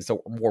other things that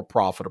were more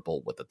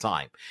profitable with the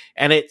time.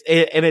 And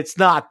it's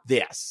not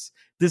this.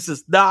 This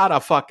is not a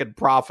fucking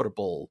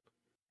profitable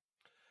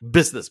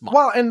business model.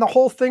 Well, and the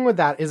whole thing with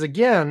that is,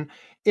 again,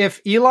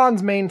 if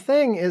Elon's main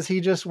thing is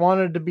he just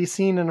wanted to be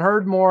seen and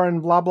heard more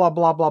and blah, blah,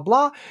 blah, blah,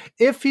 blah,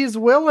 if he's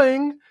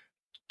willing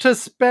to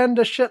spend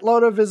a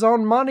shitload of his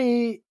own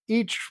money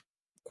each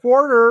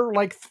quarter,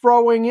 like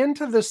throwing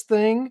into this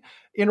thing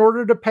in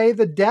order to pay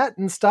the debt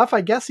and stuff,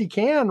 I guess he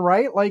can,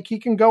 right? Like he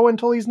can go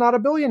until he's not a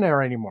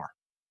billionaire anymore.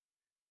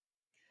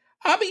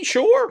 I mean,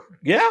 sure.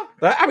 Yeah.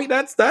 I mean,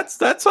 that's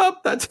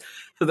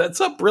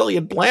a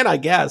brilliant plan, I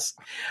guess.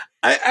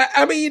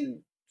 I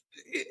mean,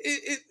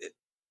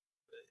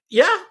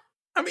 yeah.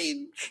 I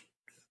mean,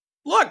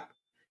 look,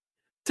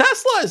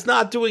 Tesla is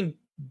not doing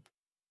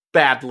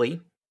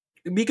badly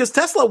because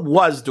Tesla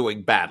was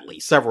doing badly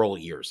several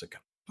years ago.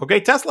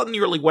 Okay. Tesla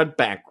nearly went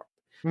bankrupt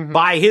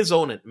by his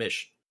own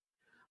admission.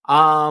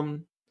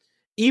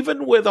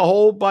 Even with a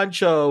whole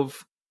bunch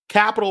of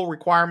capital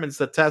requirements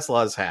that Tesla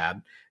has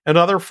had and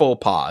other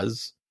faux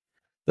pas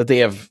that they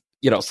have,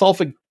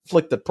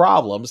 self-inflicted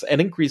problems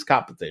and increased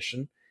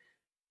competition,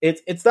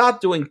 it's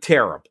not doing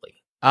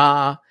terribly.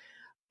 I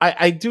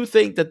do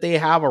think that they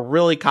have a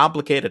really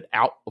complicated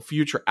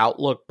future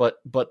outlook, but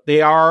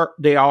they are.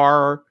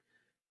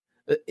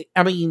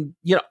 I mean,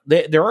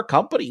 they're a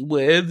company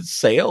with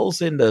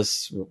sales in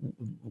this,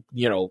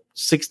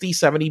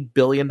 $60-70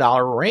 billion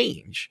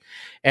range,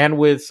 and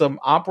with some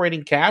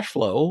operating cash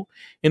flow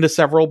in the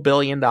several $1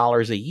 billion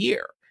a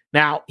year.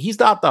 Now, he's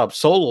not the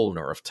sole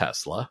owner of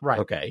Tesla, right?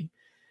 Okay.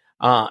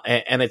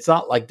 And it's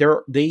not like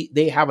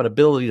they have an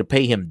ability to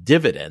pay him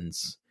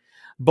dividends,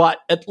 but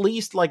at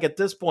least like at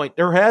this point,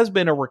 there has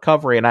been a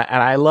recovery. And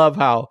I love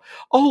how,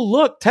 oh,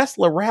 look,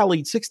 Tesla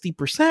rallied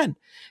 60%.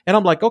 And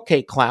I'm like,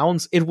 okay,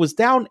 clowns, it was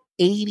down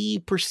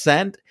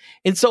 80%.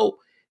 And so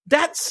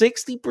that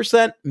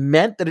 60%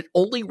 meant that it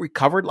only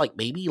recovered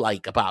maybe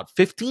about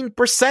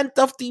 15%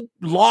 of the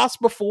loss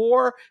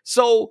before.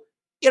 So,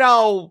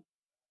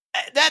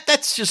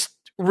 that's just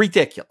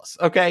ridiculous.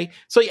 Okay.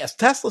 So yes,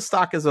 Tesla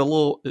stock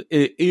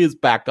is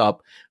back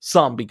up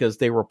some because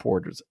they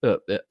reported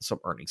some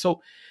earnings.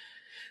 So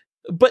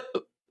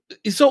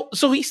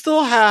he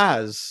still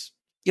has,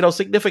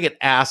 significant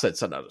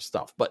assets and other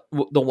stuff. But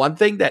the one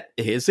thing that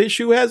his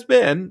issue has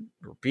been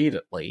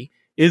repeatedly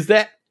is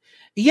that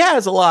he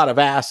has a lot of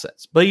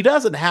assets, but he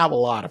doesn't have a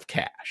lot of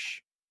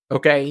cash.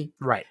 Okay.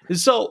 Right.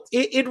 So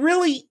it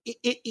really,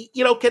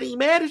 can he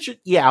manage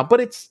it? Yeah, but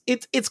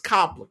it's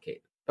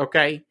complicated.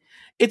 Okay.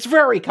 It's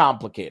very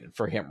complicated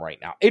for him right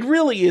now. It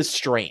really is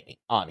straining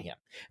on him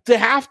to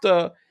have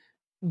to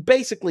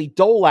basically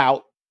dole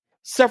out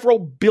several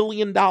 $1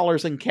 billion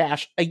in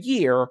cash a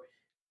year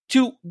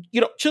to,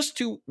 just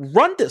to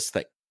run this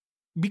thing,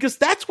 because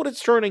that's what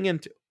it's turning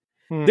into.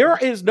 There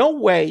is no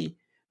way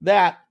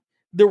that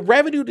the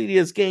revenue that he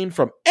has gained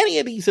from any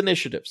of these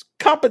initiatives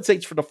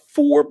compensates for the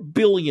 $4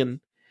 billion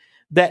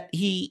that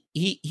he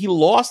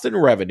lost in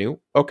revenue,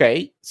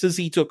 okay, since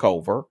he took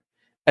over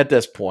at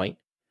this point.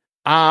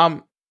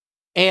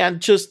 And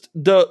just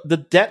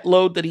the debt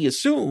load that he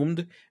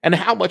assumed and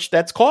how much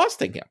that's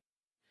costing him.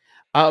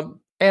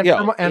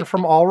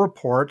 From all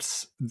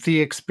reports,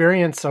 the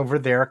experience over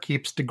there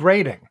keeps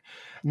degrading.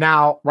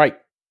 Now, right.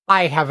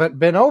 I haven't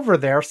been over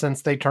there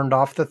since they turned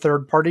off the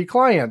third-party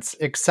clients,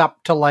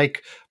 except to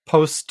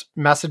post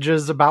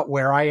messages about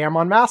where I am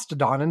on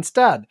Mastodon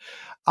instead.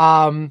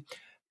 But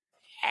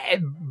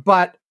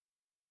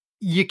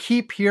you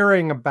keep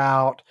hearing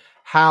about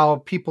how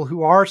people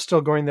who are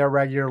still going there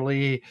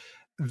regularly,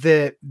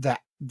 the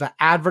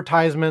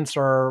advertisements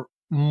are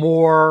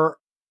more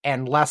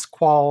and less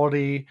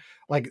quality,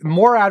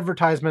 more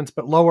advertisements,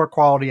 but lower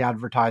quality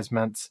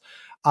advertisements.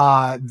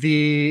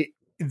 There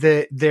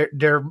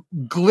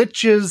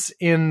glitches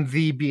in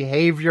the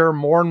behavior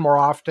more and more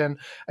often.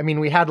 I mean,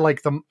 we had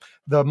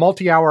the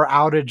multi-hour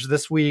outage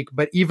this week,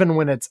 but even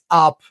when it's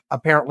up,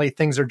 apparently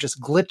things are just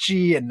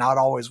glitchy and not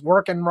always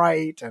working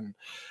right and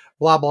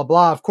blah, blah,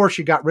 blah. Of course,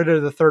 you got rid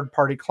of the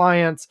third-party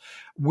clients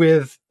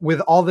with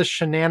all the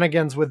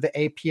shenanigans with the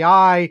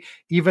API,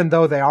 even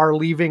though they are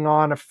leaving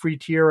on a free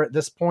tier at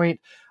this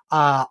point.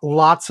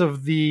 Lots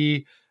of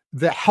the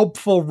the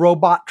helpful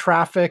robot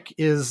traffic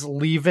is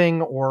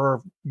leaving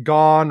or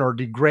gone or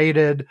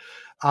degraded.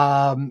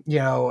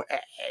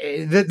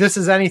 This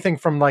is anything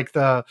from like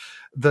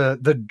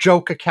the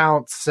joke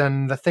accounts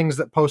and the things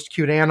that post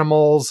cute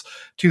animals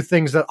to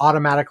things that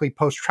automatically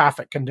post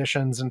traffic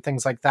conditions and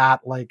things like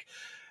that. Like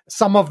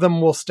some of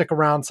them will stick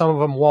around, some of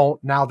them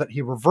won't, now that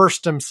he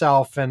reversed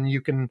himself. And you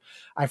can,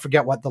 I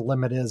forget what the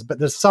limit is, but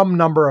there's some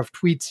number of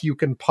tweets you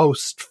can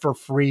post for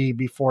free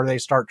before they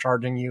start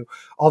charging you.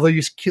 Although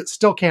you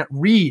still can't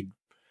read.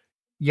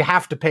 You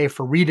have to pay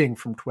for reading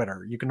from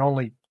Twitter. You can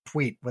only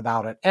tweet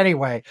without it.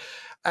 Anyway,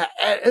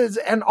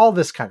 and all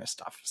this kind of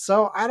stuff.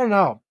 So I don't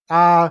know.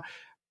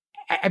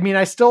 I mean,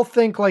 I still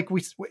think like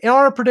in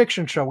our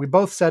prediction show, we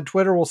both said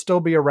Twitter will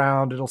still be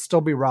around. It'll still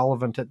be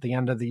relevant at the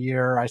end of the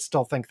year. I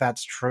still think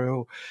that's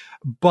true,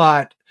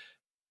 but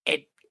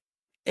it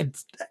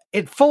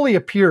fully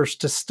appears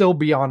to still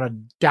be on a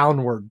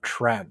downward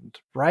trend,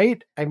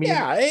 right? I mean,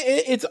 yeah,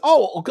 it's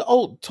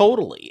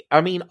totally.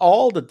 I mean,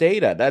 all the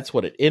data, that's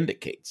what it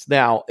indicates.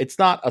 Now, it's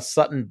not a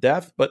sudden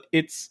death, but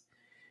it's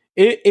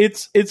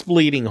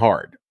bleeding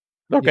hard.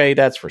 Okay, yeah.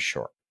 That's for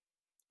sure.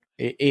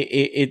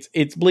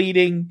 It's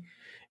bleeding.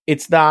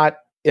 It's not,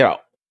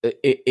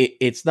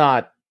 it's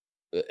not,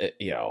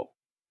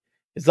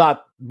 it's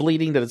not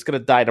bleeding that it's going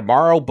to die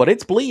tomorrow, but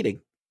it's bleeding,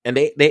 and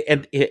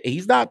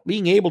he's not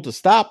being able to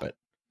stop it,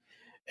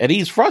 and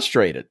he's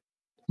frustrated.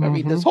 I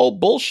mean, this whole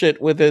bullshit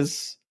with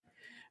his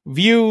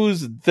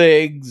views and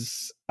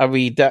things. I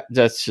mean,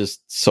 that's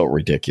just so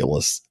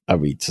ridiculous. I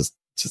mean, just.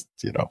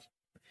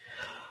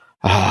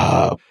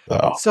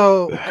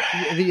 So,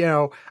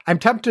 I'm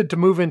tempted to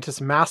move into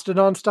some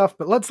Mastodon stuff,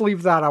 but let's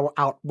leave that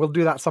out. We'll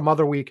do that some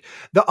other week.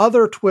 The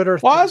other Twitter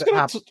thing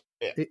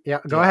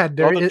go ahead.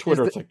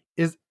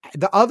 Is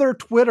the other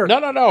Twitter?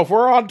 No. If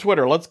we're on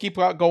Twitter, let's keep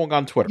going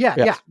on Twitter. Yeah,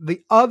 yes. Yeah.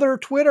 The other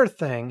Twitter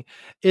thing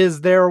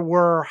is there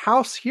were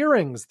House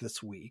hearings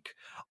this week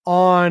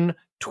on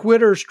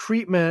Twitter's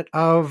treatment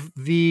of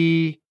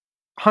the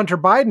Hunter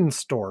Biden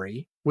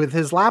story with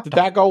his laptop.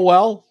 Did that go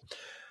well?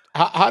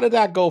 How did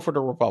that go for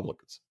the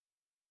Republicans?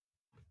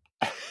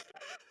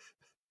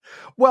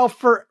 Well,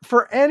 for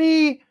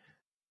any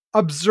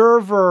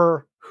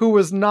observer who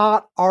was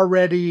not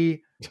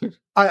already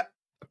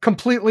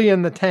completely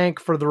in the tank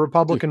for the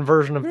Republican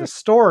version of this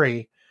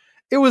story,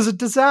 it was a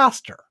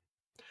disaster.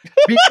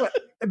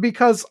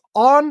 Because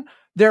on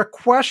their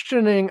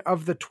questioning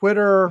of the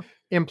Twitter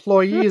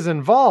employees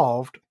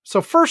involved,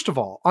 so first of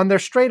all, on their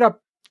straight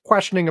up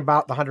questioning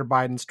about the Hunter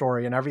Biden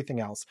story and everything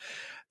else,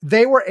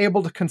 they were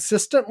able to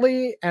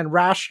consistently and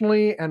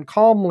rationally and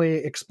calmly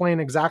explain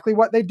exactly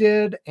what they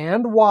did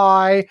and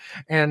why,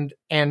 and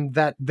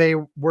that they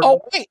were.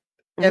 Oh, wait,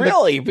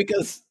 really?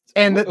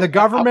 And that the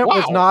government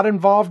was not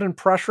involved in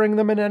pressuring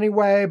them in any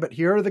way, but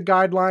here are the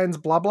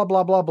guidelines, blah, blah,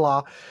 blah, blah,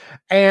 blah.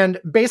 And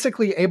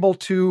basically able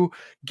to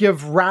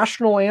give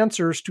rational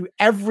answers to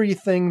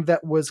everything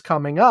that was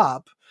coming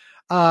up.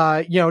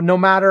 No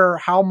matter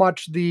how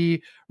much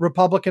the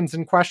Republicans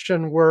in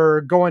question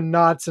were going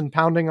nuts and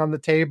pounding on the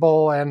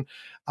table, and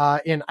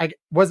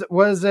was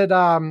it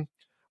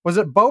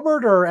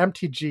Boebert or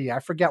MTG? I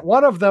forget.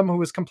 One of them who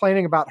was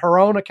complaining about her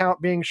own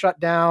account being shut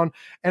down,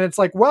 and it's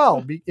like,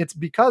 well, it's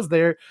because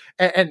they're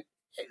and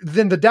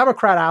then the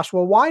Democrat asked,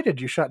 well, why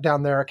did you shut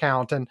down their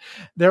account? And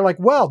they're like,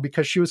 well,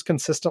 because she was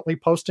consistently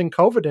posting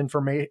COVID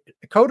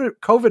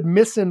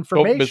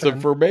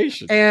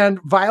misinformation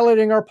and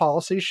violating our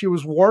policy. She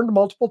was warned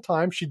multiple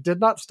times. She did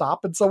not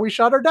stop. And so we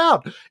shut her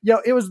down.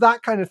 It was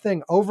that kind of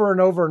thing over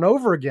and over and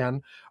over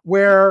again,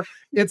 where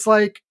it's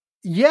like,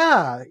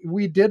 yeah,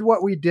 we did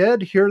what we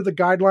did. Here are the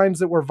guidelines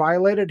that were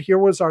violated. Here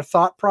was our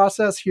thought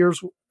process.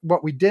 Here's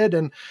what we did.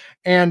 And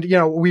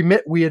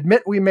we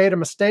admit we made a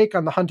mistake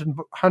on the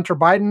Hunter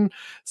Biden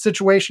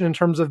situation in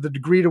terms of the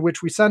degree to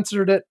which we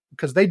censored it,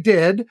 because they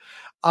did.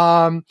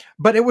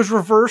 But it was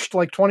reversed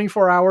like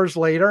 24 hours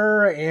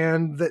later,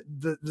 and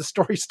the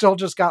story still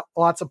just got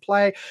lots of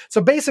play.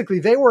 So basically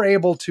they were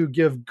able to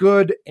give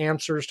good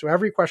answers to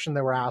every question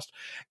they were asked.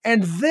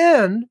 And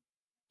then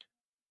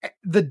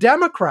the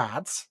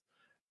Democrats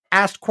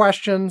asked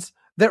questions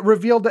that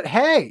revealed that,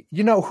 hey,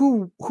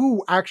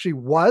 who actually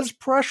was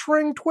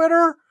pressuring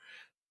Twitter?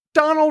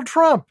 Donald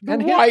Trump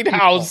and the White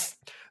House.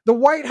 The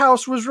White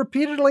House was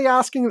repeatedly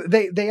asking.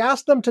 They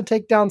asked them to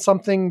take down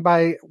something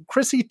by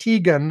Chrissy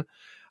Teigen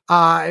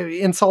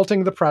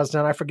insulting the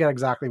president. I forget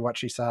exactly what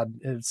she said.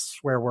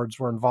 Swear words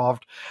were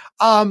involved.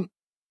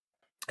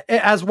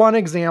 As one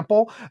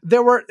example,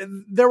 there were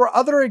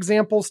other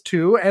examples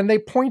too, and they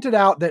pointed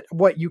out that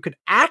what you could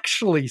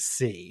actually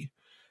see,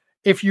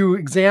 if you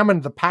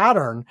examine the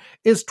pattern,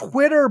 is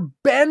Twitter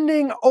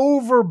bending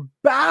over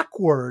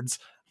backwards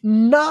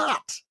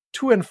not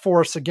to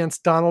enforce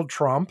against Donald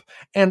Trump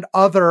and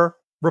other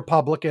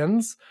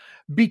Republicans,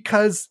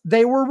 because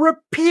they were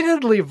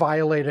repeatedly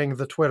violating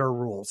the Twitter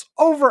rules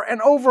over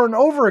and over and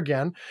over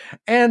again.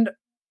 And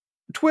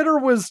Twitter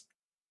was,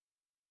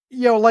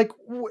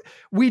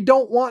 we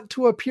don't want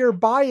to appear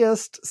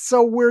biased,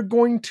 so we're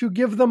going to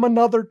give them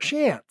another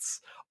chance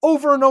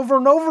over and over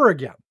and over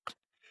again.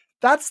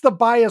 That's the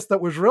bias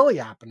that was really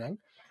happening.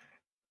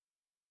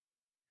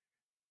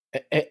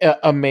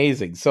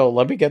 Amazing. So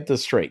let me get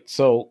this straight.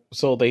 So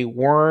they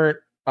weren't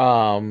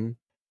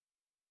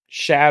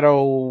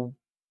shadow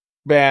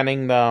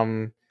banning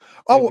them.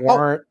 No,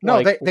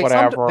 like,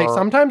 they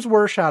sometimes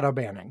were shadow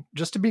banning.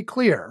 Just to be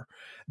clear,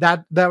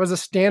 that was a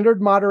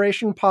standard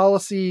moderation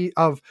policy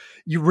of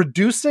you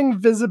reducing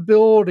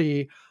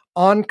visibility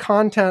on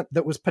content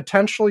that was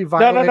potentially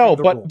violating no.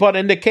 the rule. But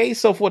in the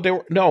case of what they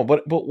were, no,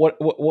 but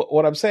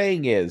what I'm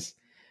saying is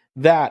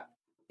that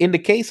in the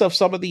case of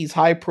some of these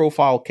high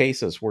profile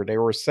cases where they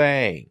were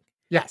saying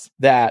yes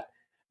that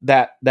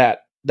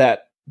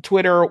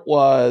Twitter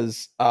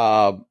was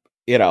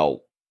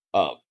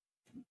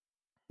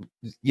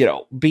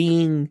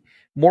being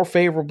more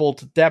favorable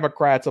to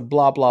Democrats and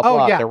blah blah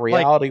blah. Yeah. The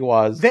reality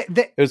was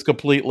it was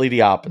completely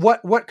the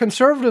opposite. What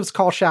conservatives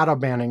call shadow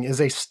banning is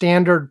a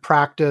standard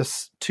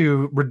practice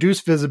to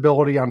reduce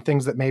visibility on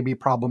things that may be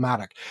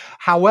problematic.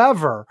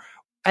 However,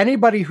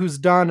 anybody who's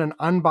done an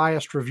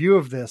unbiased review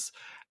of this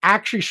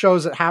actually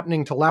shows it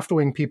happening to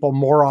left-wing people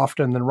more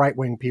often than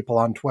right-wing people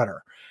on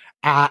Twitter.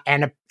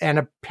 And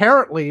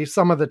apparently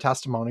some of the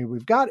testimony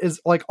we've got is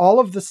like all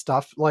of this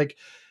stuff, like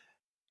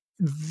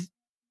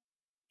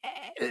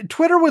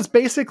Twitter was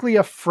basically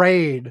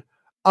afraid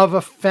of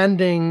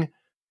offending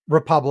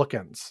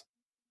Republicans.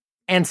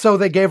 And so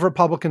they gave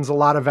Republicans a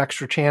lot of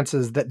extra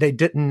chances that they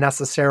didn't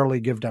necessarily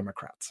give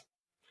Democrats.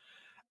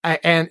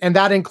 And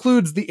that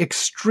includes the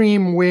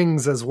extreme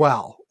wings as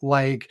well,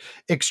 like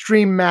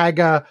extreme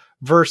MAGA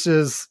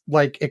versus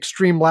like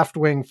extreme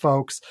left-wing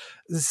folks.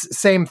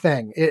 Same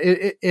thing.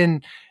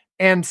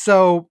 And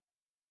so,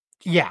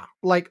 yeah,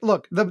 like,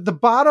 look, the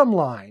bottom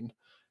line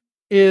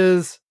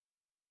is,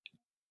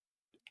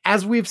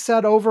 as we've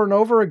said over and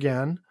over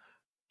again,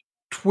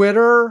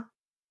 Twitter,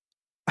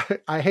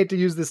 I hate to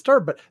use this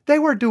term, but they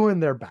were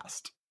doing their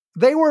best.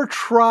 They were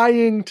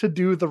trying to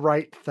do the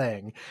right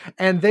thing,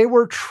 and they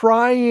were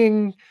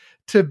trying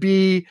to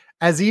be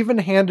as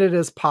even-handed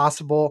as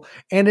possible.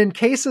 And in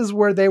cases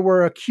where they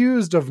were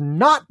accused of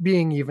not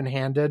being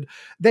even-handed,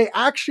 they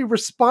actually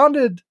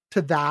responded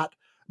to that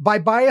by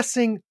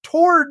biasing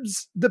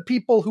towards the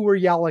people who were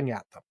yelling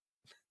at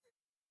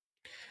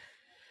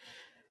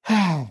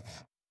them.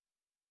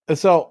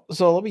 So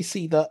let me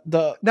see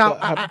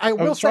I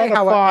will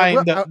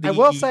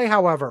say,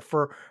 however,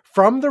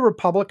 from the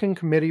Republican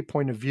committee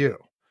point of view,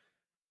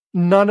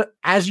 none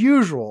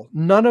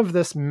of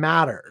this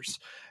matters,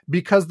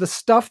 because the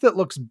stuff that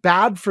looks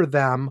bad for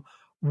them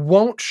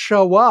won't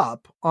show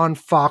up on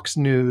Fox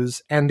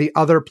News and the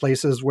other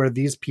places where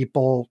these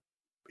people,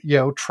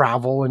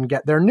 travel and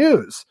get their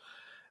news.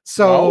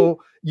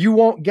 So you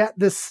won't get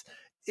this.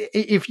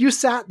 If you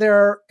sat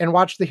there and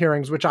watched the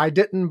hearings, which I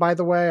didn't, by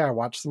the way, I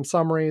watched some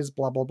summaries,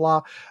 blah, blah,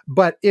 blah.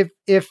 But if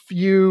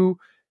you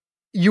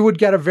would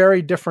get a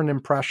very different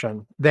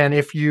impression than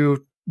if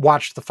you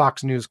watched the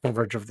Fox News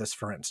coverage of this,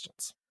 for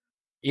instance.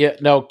 Yeah,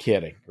 no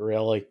kidding.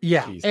 Really?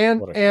 Yeah.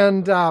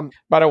 Jeez,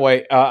 by the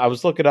way, I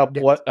was looking up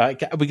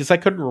because I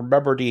couldn't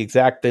remember the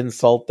exact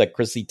insult that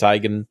Chrissy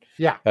Teigen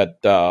had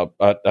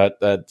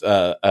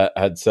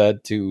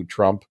said to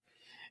Trump.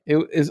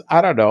 It is,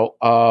 I don't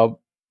know,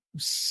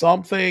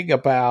 something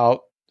about,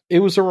 it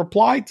was a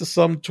reply to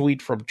some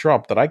tweet from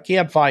Trump that I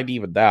can't find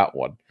even that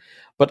one.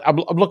 But I'm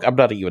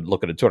not even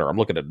looking at Twitter. I'm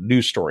looking at a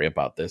news story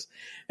about this.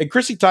 And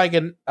Chrissy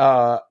Teigen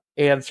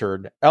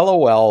answered,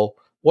 "LOL,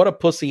 what a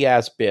pussy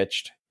ass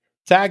bitch.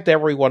 Tagged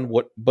everyone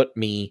but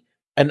me.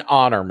 An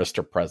honor,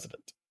 Mr.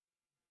 President."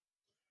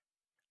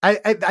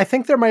 I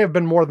think there may have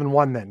been more than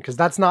one then, because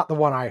that's not the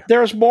one I heard.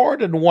 There's more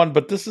than one,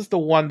 but this is the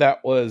one that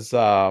was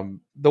the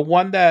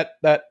one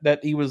that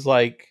he was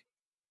like,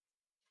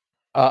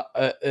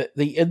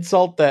 the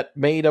insult that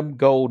made him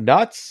go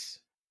nuts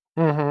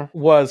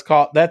was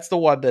called. That's the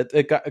one that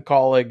it got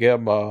calling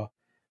him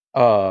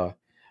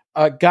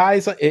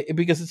guys,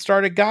 because it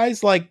started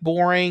guys like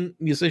boring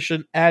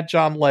musician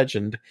John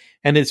Legend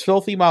and his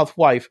filthy mouth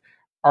wife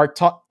are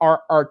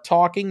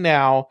talking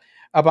now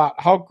about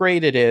how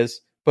great it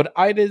is, but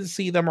I didn't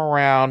see them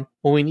around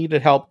when we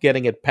needed help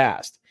getting it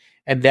passed.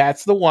 And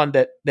that's the one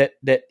that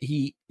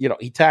he,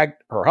 he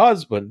tagged her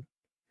husband,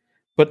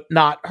 but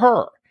not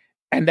her.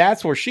 And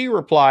that's where she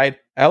replied,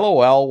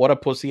 "LOL, what a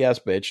pussy ass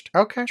bitch.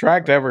 Okay.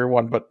 Tracked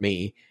everyone but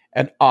me,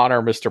 and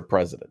honor, Mr.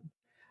 President."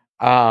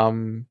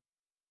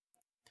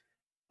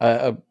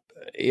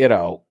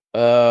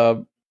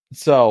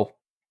 So,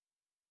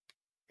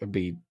 I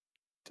mean,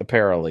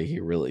 apparently he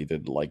really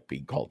didn't like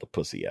being called a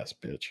pussy ass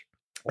bitch.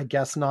 I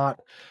guess not.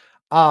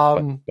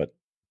 But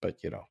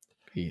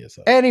he is.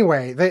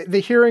 Anyway, the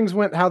hearings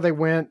went how they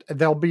went.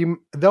 There'll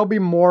be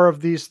more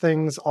of these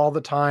things all the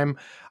time.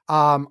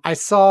 I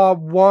saw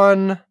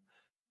one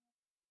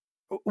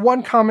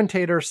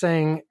commentator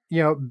saying,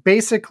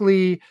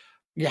 basically,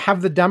 you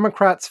have the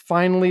Democrats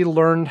finally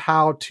learned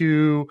how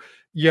to,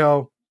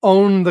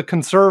 own the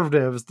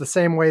conservatives the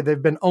same way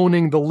they've been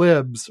owning the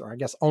libs, or I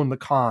guess own the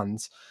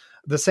cons,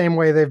 the same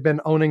way they've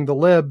been owning the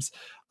libs.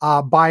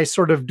 by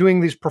sort of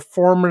doing these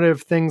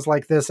performative things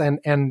like this.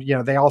 And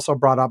they also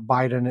brought up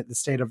Biden at the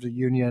State of the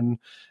Union,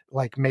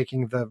 like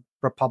making the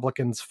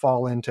Republicans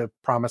fall into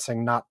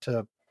promising not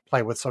to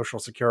play with Social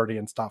Security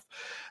and stuff.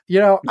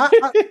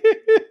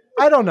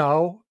 I don't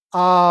know.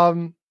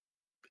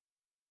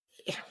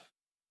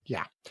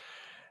 Yeah.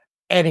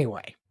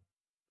 Anyway,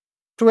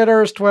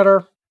 Twitter is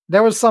Twitter.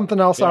 There was something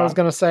else I was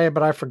going to say,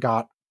 but I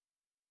forgot.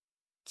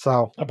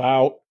 So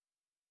about,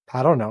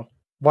 I don't know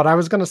what I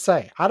was going to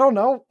say. I don't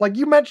know. Like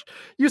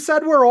you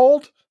said we're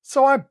old,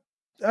 so I'm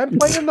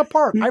playing the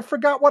part. I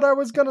forgot what I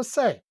was going to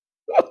say.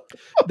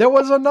 There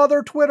was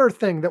another Twitter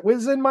thing that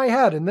was in my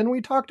head, and then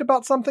we talked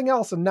about something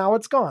else, and now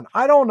it's gone.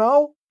 I don't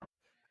know.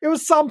 It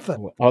was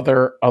something.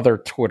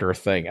 Other Twitter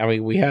thing. I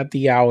mean, we had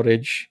the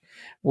outage.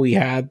 We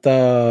had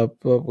the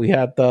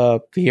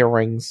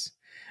hearings.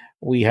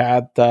 We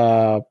had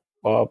the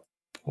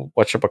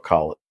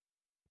whatchamacallit.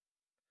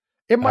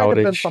 It might have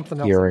been something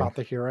else about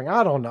the hearing.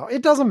 I don't know.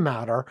 It doesn't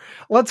matter.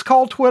 Let's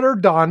call Twitter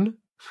done.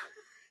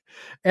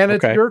 And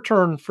it's your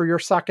turn for your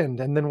second,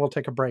 and then we'll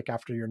take a break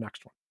after your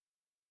next one.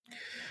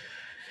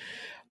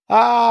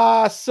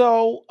 I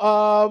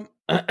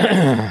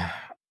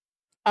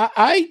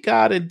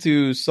got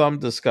into some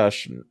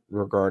discussion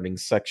regarding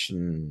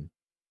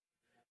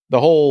the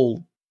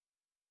whole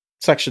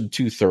Section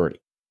 230.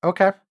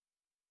 Okay.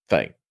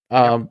 Thing.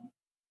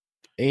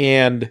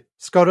 And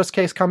SCOTUS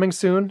case coming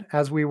soon,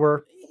 as we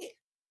were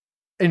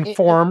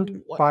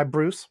informed by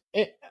Bruce,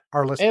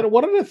 our listener. And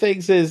one of the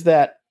things is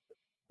that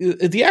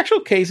the actual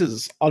case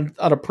is on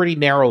a pretty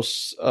narrow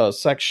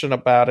section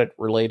about it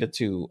related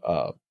to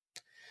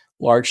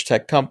large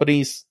tech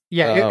companies.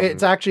 Yeah,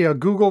 it's actually a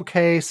Google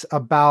case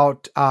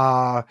about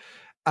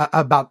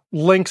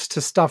links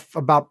to stuff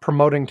about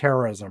promoting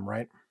terrorism,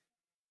 right?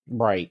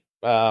 Right.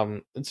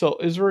 And so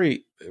it's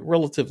very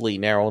relatively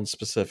narrow and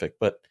specific,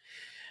 but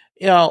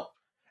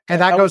and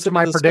that goes to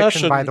my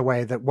prediction, by the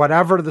way, that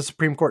whatever the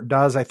Supreme Court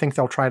does, I think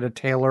they'll try to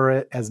tailor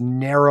it as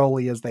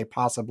narrowly as they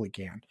possibly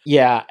can.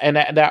 Yeah, and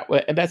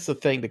that's the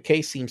thing. The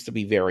case seems to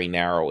be very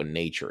narrow in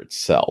nature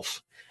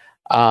itself.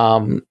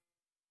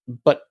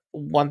 But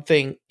one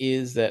thing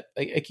is that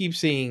I keep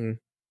seeing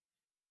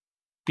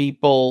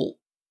people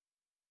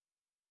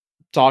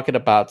talking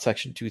about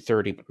Section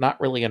 230, but not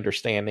really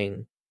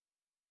understanding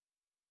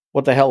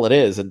what the hell it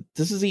is. And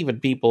this is even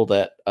people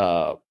that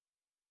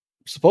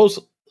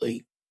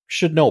supposedly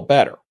should know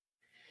better.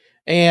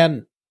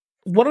 And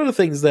one of the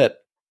things that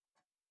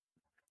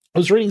I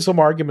was reading some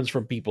arguments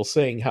from people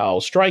saying how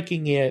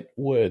striking it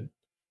would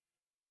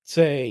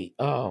say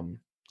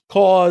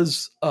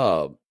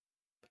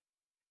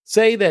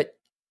say that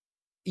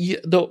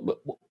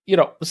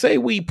say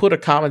we put a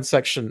comment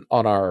section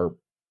on our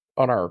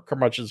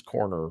Curmudgeon's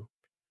Corner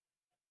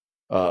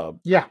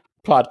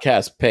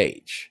podcast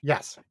page.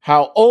 Yes.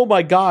 How, oh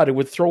my God, it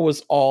would throw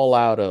us all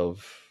out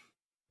of,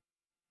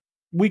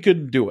 we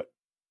couldn't do it.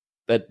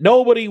 That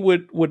nobody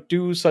would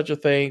do such a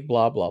thing,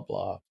 blah, blah,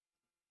 blah.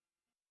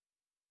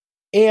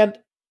 And,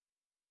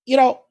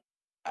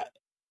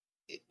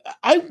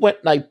 I went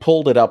and I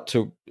pulled it up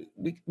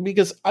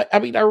because I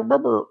mean, I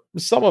remember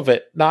some of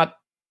it, but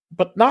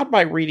not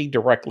by reading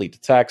directly to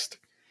text.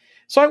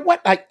 So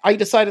I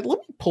decided, let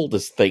me pull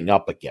this thing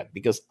up again,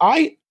 because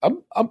I'm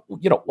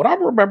what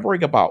I'm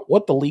remembering about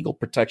what the legal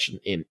protection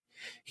in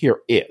here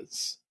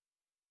is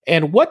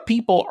and what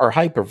people are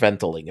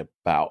hyperventilating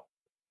about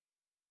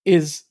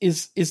is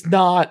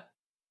not,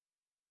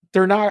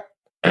 they're not,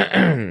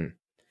 they're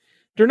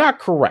not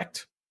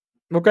correct.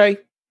 Okay.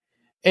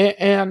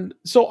 And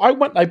so I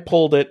went and I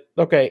pulled it.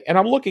 Okay. And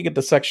I'm looking at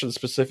the section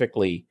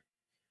specifically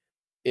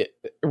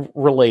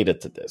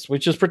related to this,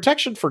 which is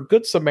protection for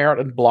Good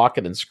Samaritan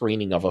blocking and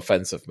screening of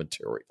offensive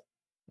material.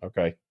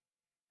 Okay.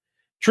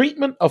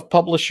 Treatment of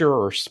publisher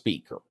or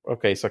speaker.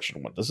 Okay.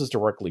 Section 1. This is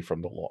directly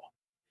from the law.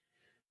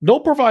 No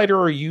provider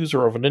or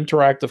user of an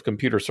interactive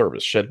computer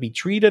service should be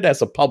treated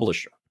as a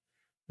publisher.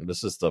 And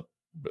this is the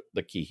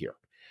key here.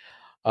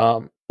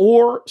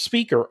 Or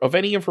speaker of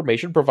any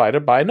information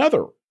provided by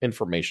another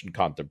information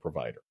content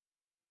provider.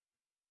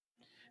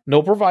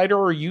 No provider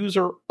or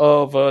user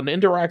of an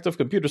interactive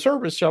computer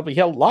service shall be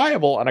held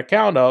liable on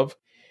account of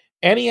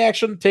any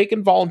action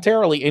taken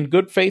voluntarily in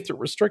good faith to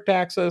restrict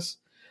access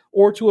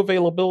or to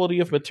availability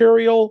of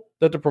material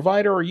that the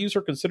provider or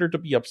user considered to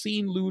be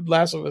obscene, lewd,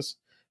 lascivious,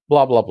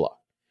 blah, blah, blah.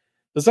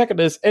 The second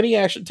is any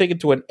action taken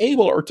to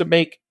enable or to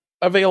make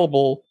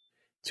available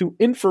to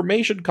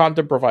information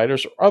content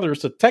providers or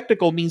others the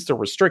technical means to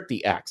restrict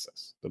the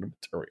access to the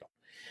material.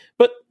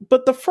 But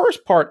the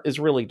first part is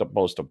really the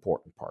most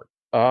important part,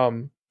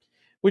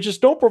 which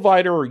is no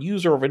provider or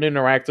user of an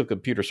interactive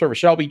computer service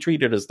shall be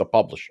treated as the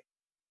publisher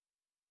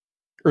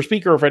or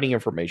speaker of any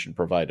information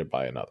provided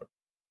by another.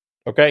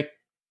 Okay?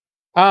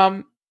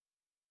 And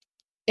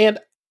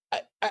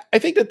I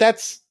think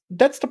that's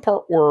the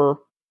part where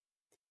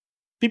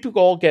people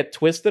all get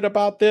twisted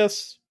about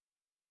this.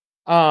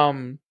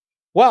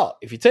 Well,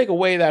 if you take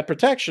away that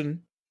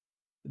protection,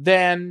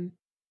 then,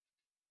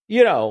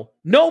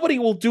 nobody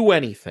will do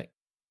anything.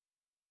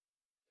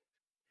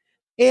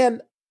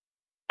 And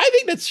I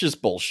think that's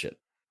just bullshit.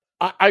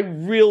 I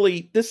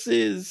really, this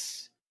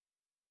is,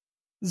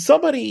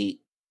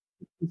 somebody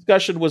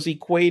discussion was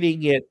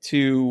equating it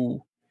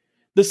to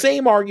the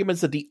same arguments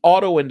that the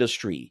auto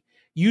industry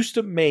used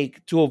to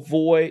make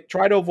to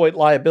try to avoid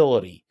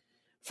liability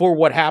for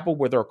what happened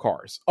with their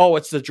cars. Oh,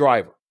 it's the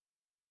driver.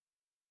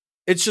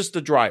 It's just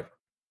the driver.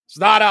 It's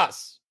not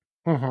us.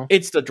 Mm-hmm.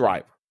 It's the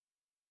driver.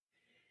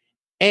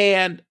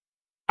 And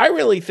I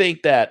really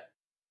think that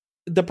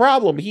the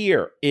problem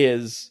here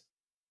is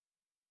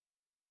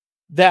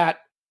that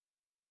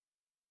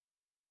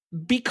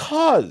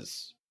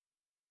because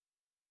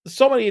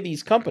so many of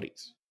these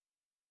companies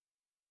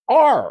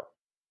are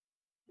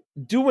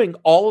doing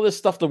all of this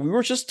stuff that we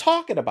were just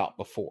talking about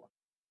before,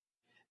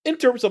 in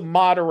terms of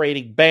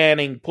moderating,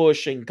 banning,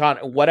 pushing,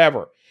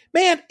 whatever,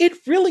 man, it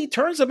really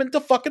turns them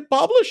into fucking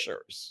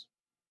publishers.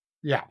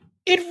 Yeah.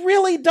 It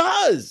really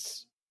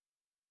does.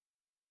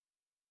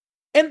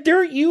 And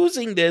they're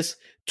using this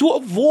to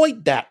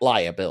avoid that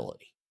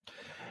liability.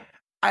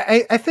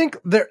 I think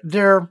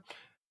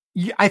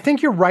I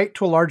think you're right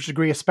to a large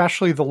degree,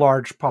 especially the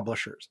large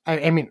publishers.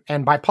 I mean,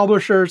 and by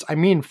publishers, I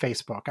mean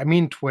Facebook, I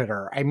mean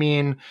Twitter, I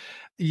mean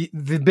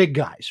the big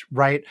guys,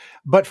 right?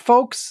 But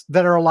folks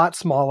that are a lot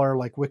smaller,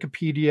 like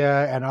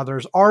Wikipedia and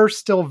others, are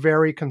still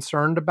very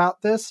concerned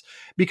about this,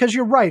 because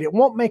you're right, it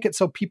won't make it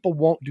so people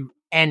won't do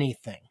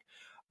anything.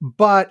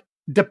 But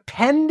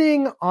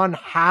depending on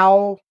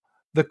how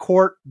the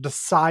court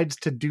decides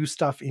to do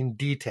stuff in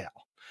detail,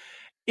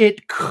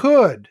 it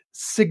could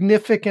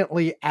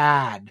significantly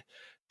add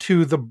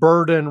to the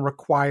burden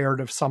required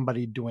of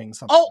somebody doing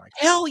something. Oh, like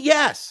hell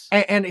yes.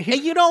 And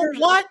you know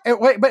what?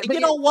 But you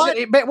know what?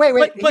 Wait. But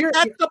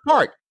that's the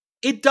part.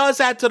 It does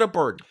add to the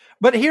burden.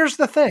 But here's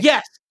the thing.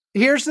 Yes.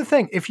 Here's the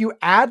thing. If you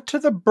add to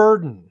the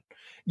burden,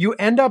 you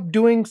end up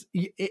doing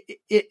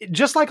it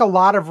just like a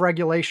lot of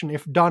regulation,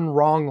 if done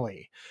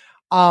wrongly,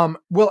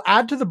 will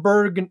add to the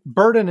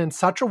burden in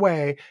such a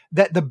way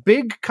that the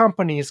big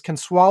companies can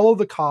swallow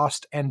the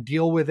cost and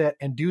deal with it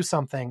and do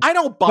something. I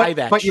don't buy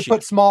that but shit. you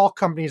put small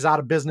companies out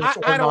of business.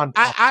 I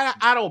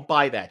don't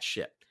buy that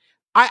shit.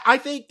 I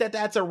think that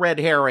that's a red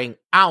herring.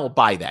 I don't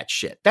buy that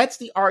shit. That's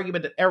the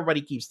argument that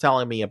everybody keeps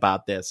telling me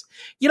about this.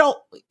 You know,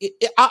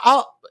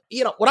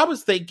 what I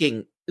was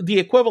thinking, the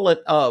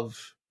equivalent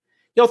of,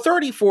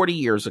 30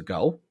 years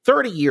ago,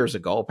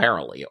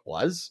 apparently it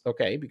was,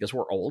 okay, because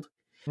we're old.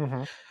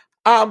 Mm-hmm.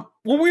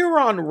 When we were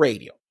on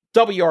radio,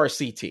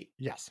 WRCT,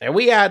 yes, and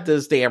we had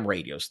this damn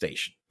radio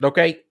station,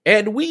 okay,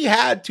 and we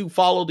had to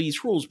follow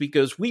these rules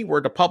because we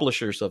were the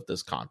publishers of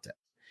this content.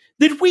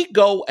 Did we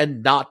go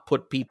and not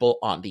put people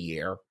on the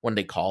air when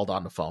they called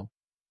on the phone?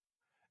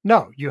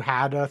 No, you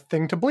had a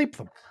thing to bleep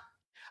them.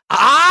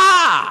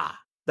 Ah,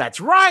 that's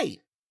right.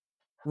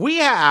 We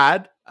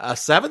had a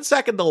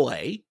 7-second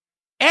delay,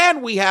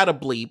 and we had a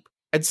bleep,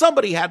 and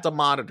somebody had to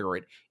monitor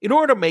it in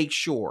order to make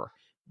sure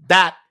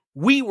that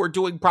we were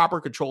doing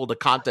proper control of the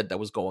content that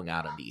was going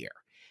out in the air.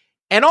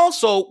 And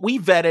also, we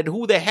vetted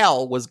who the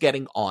hell was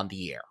getting on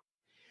the air.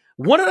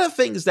 One of the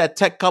things that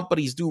tech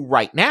companies do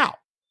right now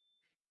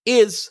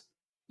is,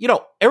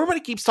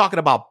 everybody keeps talking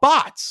about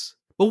bots,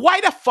 but why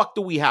the fuck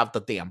do we have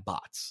the damn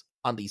bots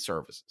on these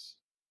services?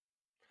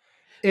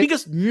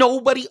 Because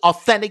nobody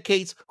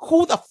authenticates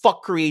who the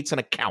fuck creates an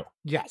account.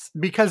 Yes,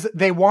 because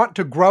they want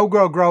to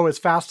grow as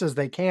fast as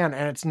they can,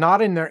 and it's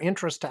not in their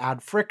interest to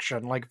add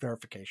friction like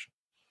verification.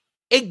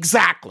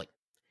 Exactly.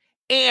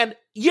 And,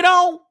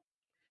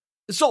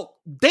 so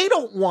they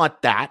don't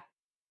want that.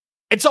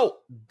 And so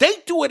they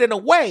do it in a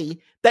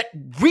way that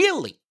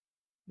really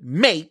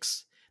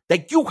makes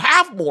that you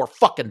have more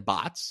fucking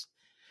bots.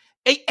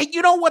 And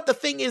you know what the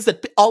thing is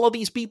that all of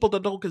these people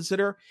that don't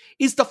consider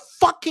is the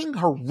fucking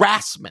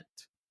harassment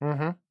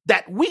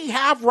that we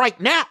have right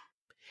now.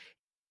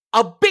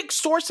 A big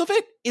source of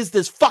it is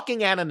this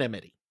fucking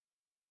anonymity.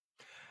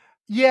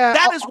 Yeah,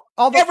 that is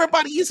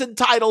everybody is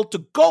entitled to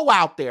go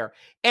out there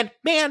and,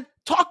 man,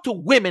 talk to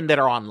women that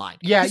are online.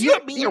 Yeah, you're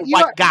a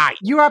white guy.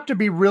 You have to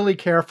be really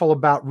careful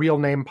about real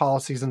name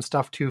policies and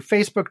stuff too.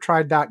 Facebook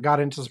tried that,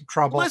 got into some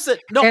trouble. Listen,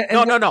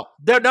 no.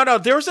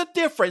 There's a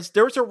difference.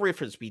 There's a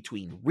difference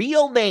between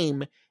real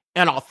name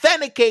and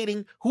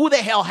authenticating who the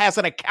hell has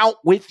an account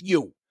with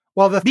you.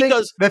 Well, the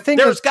thing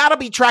there's got to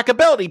be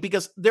trackability,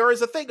 because there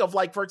is a thing of,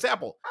 like, for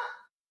example,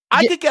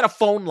 I could get a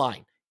phone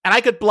line and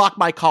I could block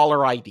my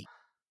caller ID.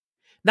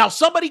 Now,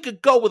 somebody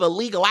could go with a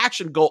legal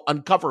action, go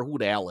uncover who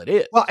the hell it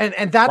is. Well,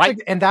 and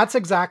that's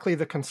exactly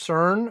the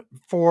concern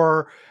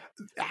for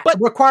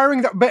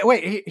requiring that. But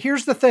wait,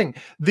 here's the thing: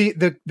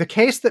 the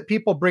case that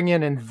people bring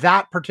in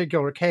that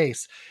particular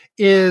case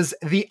is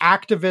the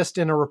activist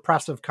in a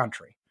repressive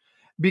country,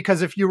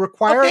 because if you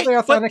require the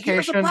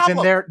authentication, then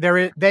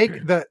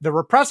the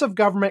repressive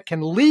government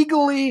can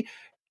legally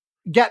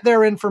get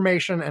their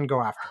information and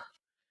go after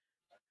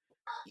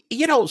it.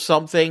 You know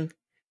something?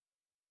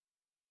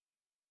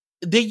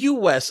 The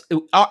U.S.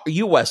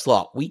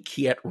 law, we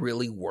can't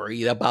really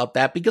worry about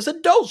that, because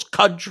in those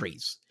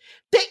countries,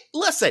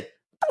 listen,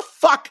 the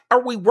fuck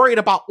are we worried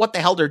about what the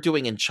hell they're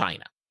doing in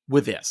China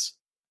with this?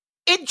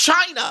 In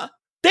China,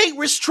 They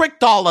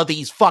restrict all of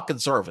these fucking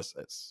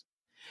services.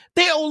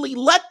 They only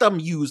let them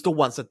use the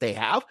ones that they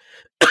have.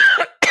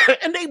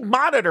 And they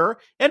monitor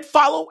and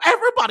follow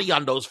everybody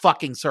on those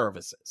fucking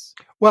services.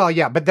 Well,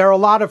 yeah, but there are a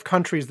lot of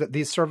countries that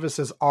these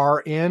services are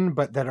in,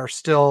 but that are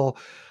still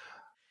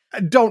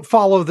don't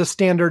follow the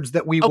standards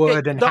that we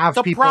would and have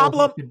the people.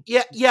 Problem,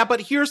 yeah, but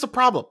here's the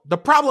problem. The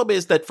problem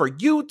is that for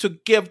you to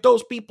give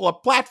those people a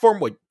platform,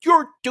 what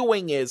you're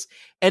doing is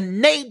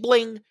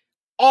enabling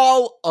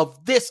all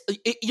of this.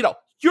 You know,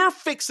 you're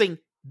fixing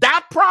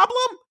that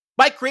problem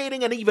by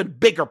creating an even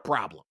bigger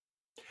problem.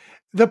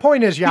 The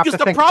point is, you have to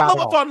think about it all. Because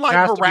the problem of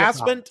online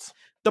harassment,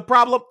 the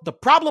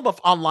problem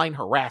of online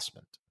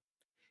harassment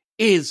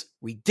is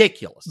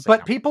ridiculous. But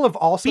Sam. People have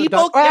also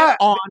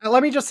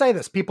let me just say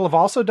this. People have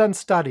also done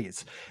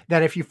studies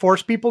that if you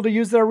force people to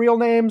use their real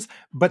names,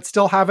 but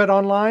still have it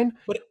online,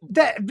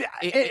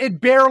 it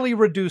barely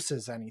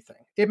reduces anything.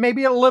 It may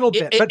be a little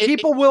bit, but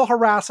people will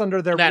harass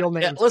under their real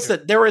names. Listen,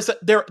 too. there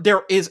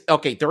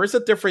is a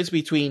difference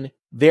between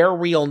their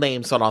real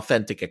names on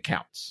authentic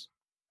accounts.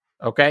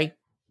 Okay?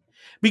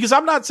 Because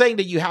I'm not saying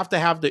that you have to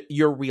have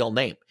your real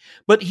name.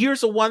 But here's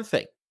the one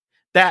thing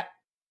that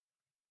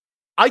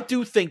I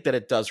do think that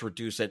it does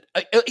reduce it.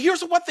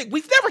 Here's the one thing.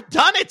 We've never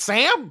done it,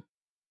 Sam.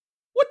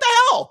 What the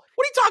hell?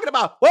 What are you talking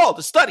about? Well,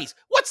 the studies.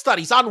 What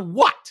studies? On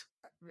what?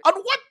 On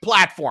what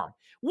platform?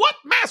 What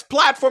mass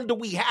platform do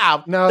we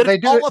have? No, they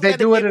do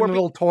it in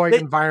little toy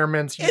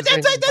environments. That's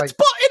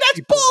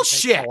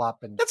bullshit.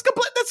 That's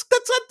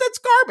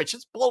garbage.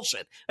 It's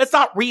bullshit. That's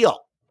not real.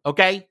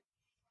 Okay?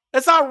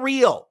 That's not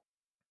real.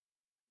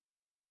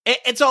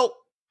 And so,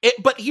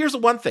 but here's the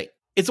one thing.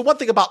 It's the one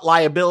thing about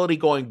liability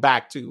going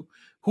back to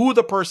who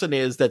the person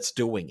is that's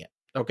doing it,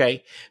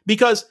 okay?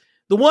 Because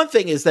the one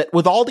thing is that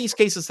with all these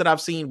cases that I've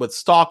seen with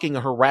stalking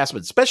and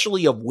harassment,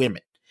 especially of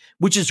women,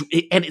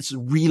 and it's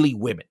really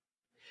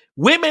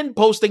women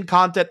posting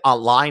content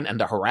online and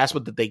the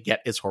harassment that they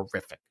get is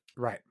horrific.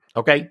 Right.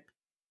 Okay?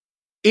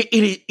 It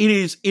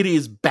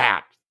is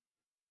bad.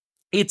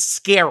 It's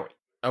scary,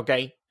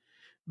 okay?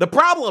 The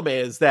problem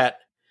is that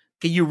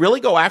can you really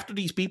go after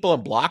these people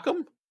and block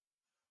them?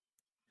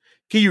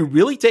 Can you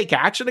really take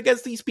action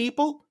against these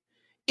people?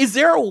 Is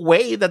there a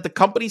way that the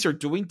companies are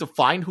doing to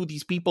find who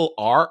these people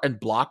are and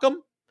block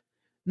them?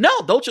 No,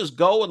 they'll just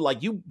go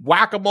and you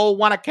whack them all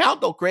one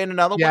account, they'll create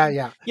another one.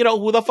 Yeah. You know,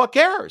 who the fuck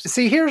cares?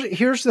 See,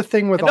 here's the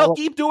thing with they'll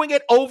keep doing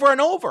it over and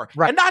over.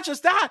 Right. And not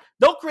just that,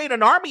 they'll create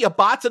an army of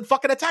bots and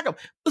fucking attack them.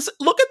 Listen,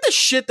 look at the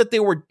shit that they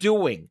were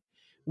doing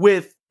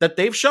that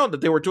they've shown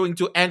that they were doing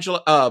to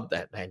Angela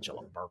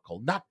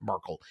Merkel, not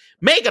Merkel,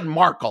 Meghan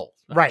Markle.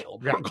 Right.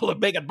 Merkel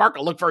and Meghan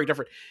Markle look very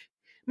different.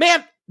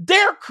 Man,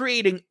 they're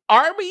creating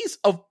armies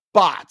of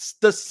bots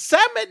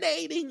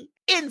disseminating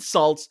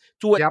insults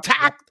to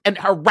attack and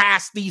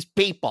harass these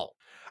people.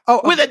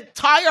 With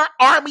entire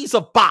armies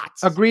of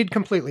bots. Agreed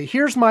completely.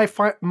 Here's my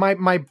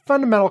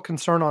fundamental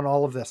concern on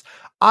all of this.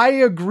 I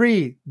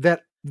agree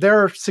that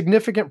there are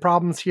significant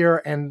problems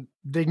here and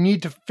they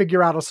need to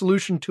figure out a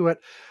solution to it.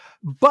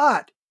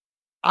 But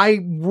I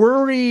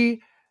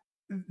worry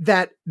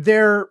that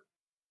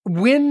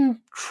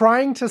when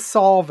trying to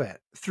solve it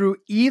through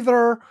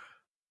either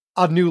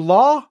a new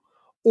law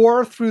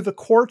or through the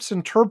courts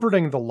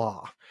interpreting the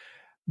law,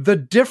 the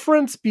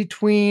difference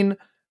between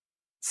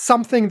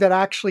something that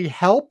actually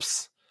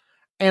helps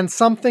and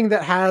something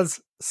that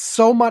has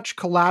so much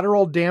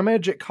collateral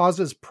damage it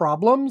causes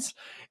problems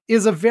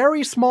is a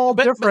very small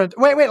difference.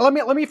 Wait,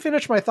 let me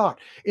finish my thought.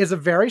 Is a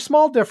very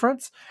small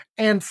difference,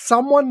 and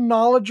someone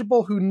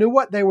knowledgeable who knew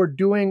what they were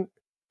doing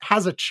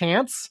has a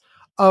chance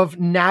of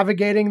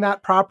navigating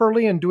that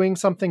properly and doing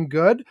something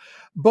good.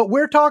 But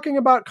we're talking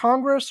about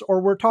Congress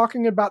or we're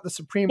talking about the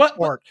Supreme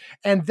Court,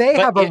 and they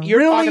have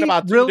you're talking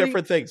about two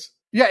different things.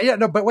 Yeah,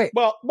 no, but wait.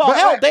 Well,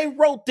 hell, they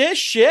wrote this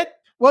shit.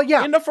 Well,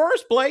 yeah, in the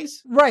first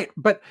place, right?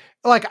 But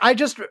I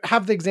just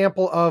have the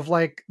example of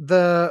what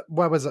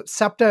was it,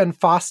 SEPTA and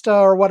FOSTA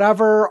or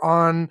whatever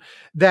on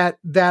that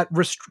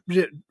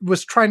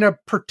was trying to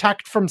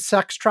protect from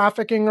sex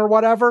trafficking or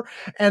whatever,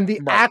 and the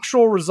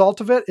actual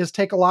result of it is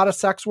take a lot of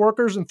sex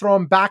workers and throw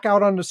them back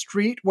out on the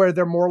street where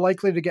they're more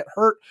likely to get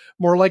hurt,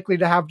 more likely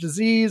to have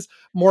disease,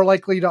 more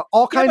likely to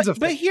all kinds of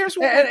things. But here's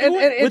what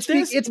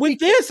with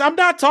this, I'm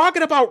not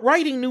talking about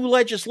writing new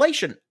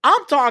legislation.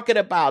 I'm talking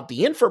about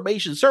the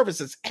information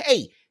services.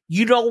 Hey,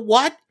 you know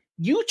what?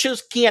 You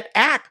just can't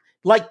act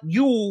like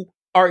you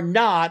are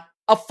not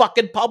a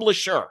fucking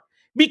publisher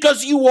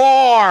because you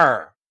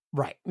are.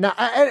 Right. Now,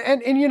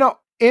 and you know,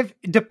 if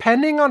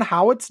depending on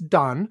how it's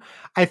done,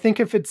 I think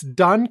if it's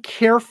done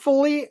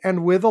carefully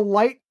and with a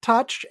light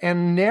touch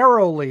and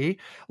narrowly,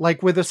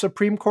 like with a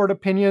Supreme Court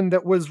opinion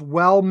that was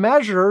well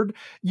measured,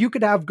 you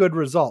could have good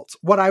results.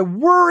 What I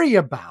worry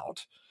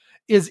about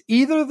is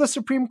either the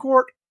Supreme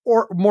Court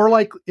or more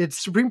like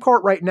it's Supreme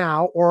Court right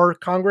now or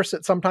Congress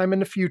at some time in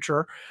the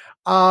future,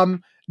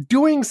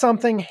 doing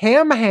something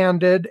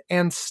ham-handed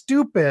and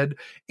stupid,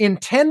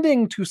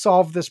 intending to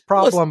solve this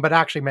problem, but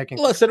actually making.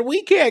 Listen,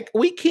 we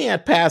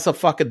can't pass a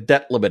fucking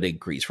debt limit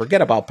increase.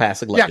 Forget about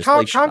passing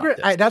legislation. Congress.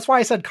 That's why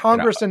I said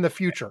Congress in the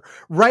future.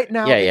 Right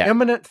now, the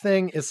imminent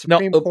thing is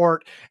Supreme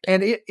Court,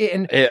 and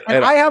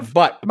I have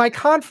my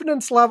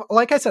confidence level.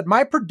 Like I said,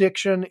 my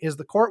prediction is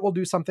the court will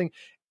do something.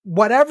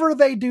 Whatever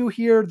they do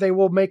here, they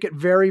will make it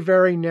very,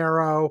 very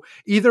narrow.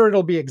 Either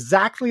it'll be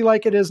exactly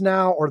like it is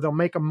now, or they'll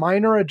make a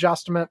minor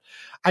adjustment.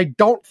 I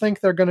don't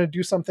think they're going to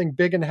do something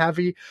big and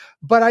heavy,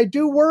 but I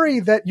do worry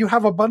that you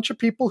have a bunch of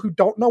people who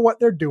don't know what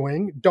they're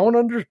doing, don't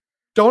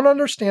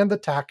understand the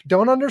tech,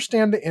 don't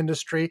understand the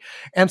industry.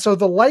 And so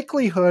the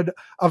likelihood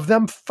of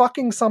them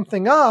fucking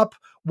something up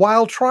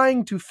while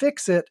trying to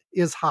fix it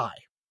is high.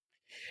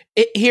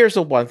 Here's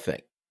the one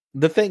thing.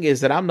 The thing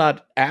is that I'm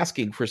not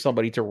asking for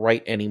somebody to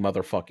write any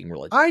motherfucking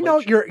religion. I know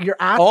you're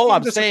asking. All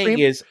I'm saying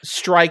is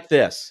strike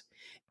this.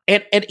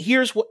 And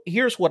here's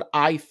what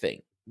I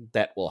think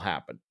that will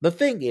happen. The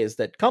thing is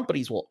that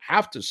companies will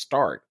have to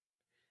start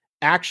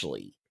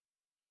actually,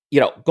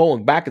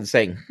 going back and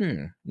saying,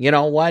 you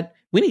know what?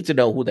 We need to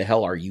know who the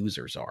hell our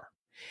users are.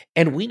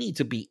 And we need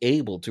to be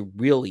able to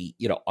really,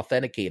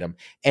 authenticate them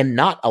and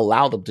not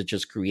allow them to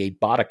just create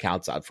bot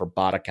accounts for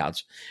bot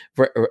accounts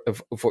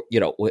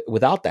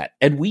without that.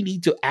 And we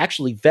need to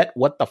actually vet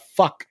what the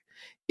fuck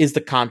is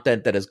the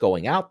content that is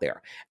going out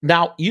there.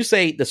 Now, you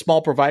say the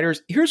small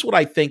providers. Here's what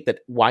I think that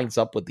winds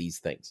up with these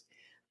things.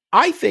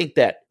 I think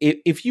that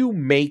if you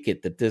make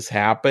it that this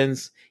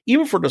happens,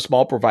 even for the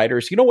small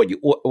providers, you know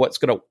what's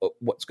going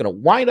to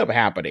wind up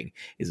happening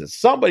is that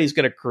somebody's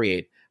going to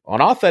create an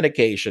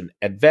authentication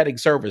and vetting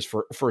service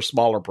for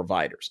smaller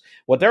providers.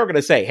 What they're going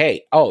to say,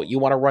 hey, you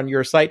want to run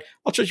your site?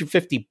 I'll charge you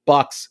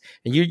 $50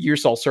 and your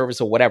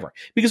self-service or whatever,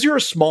 because you're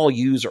a small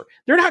user.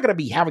 They're not going to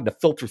be having to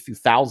filter through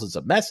thousands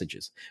of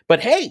messages. But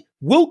hey,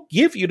 we'll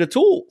give you the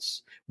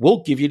tools.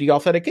 We'll give you the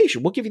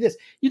authentication. We'll give you this.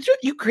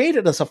 You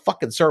created us a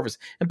fucking service,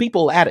 and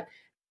people will add it.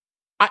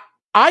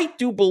 I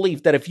do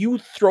believe that if you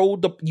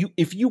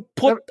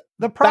put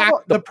the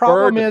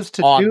problem is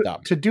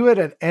to do it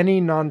at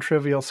any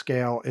non-trivial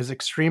scale is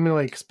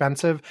extremely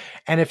expensive.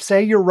 And if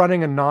say you're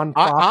running a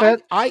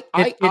nonprofit,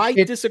 I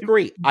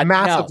disagree.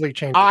 Massively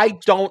changes. I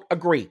don't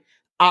agree.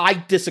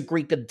 I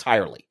disagree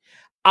entirely.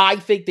 I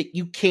think that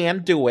you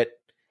can do it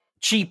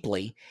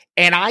cheaply,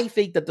 and I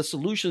think that the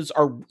solutions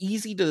are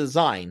easy to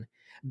design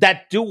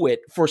that do it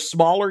for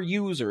smaller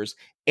users.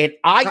 And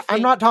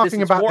I'm not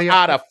talking about the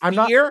out of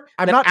fear.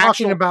 I'm not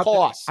talking about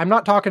cost. I'm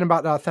not talking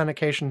about the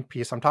authentication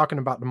piece. I'm talking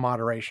about the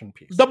moderation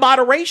piece. The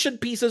moderation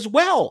piece as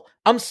well.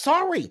 I'm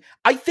sorry.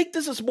 I think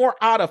this is more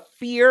out of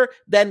fear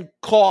than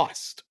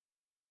cost.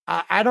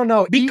 I don't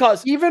know,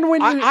 because even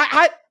when you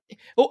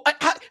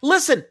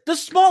listen, the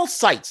small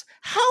sites,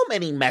 how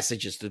many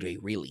messages do they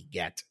really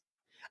get?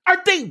 Are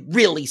they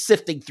really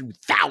sifting through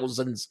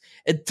thousands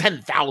and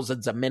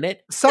 10,000s a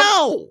minute?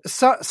 No.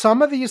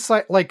 Some of these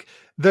sites, like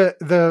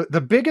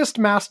the biggest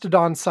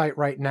Mastodon site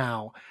right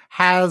now,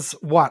 has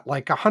what,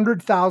 like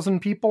 100,000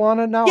 people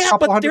on it now? Yeah,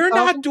 but they're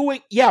not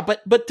doing. Yeah,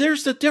 but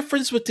there's the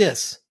difference with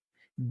this.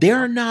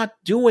 They're not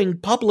doing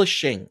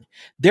publishing.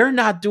 They're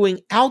not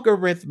doing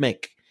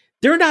algorithmic.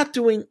 They're not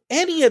doing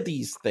any of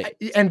these things.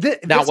 And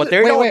what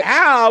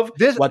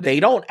they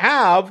don't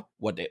have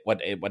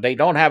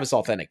is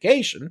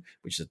authentication,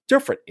 which is a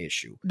different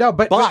issue. No,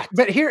 but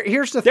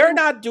here's the thing. They're thing.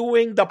 not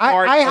doing the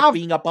part of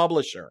being a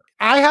publisher.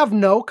 I have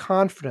no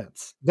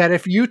confidence that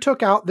if you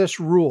took out this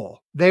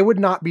rule, they would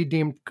not be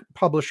deemed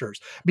publishers,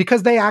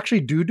 because they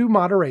actually do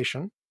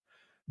moderation.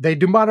 They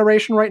do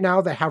moderation right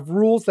now. They have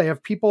rules. They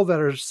have people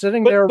that are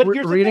sitting there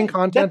reading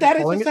content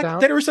and pulling it down.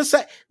 There's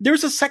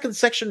a second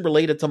section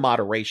related to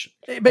moderation.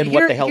 But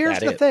what the hell here's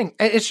the thing.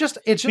 It's just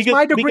because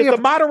my degree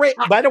of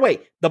by the way,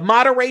 the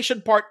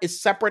moderation part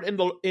is separate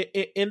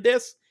in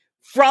this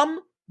from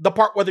the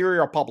part whether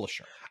you're a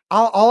publisher.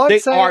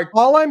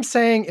 All I'm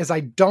saying is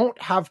I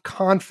don't have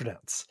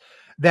confidence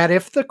that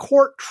if the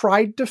court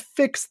tried to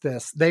fix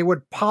this, they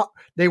would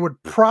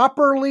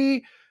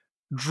properly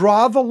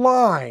draw the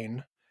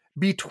line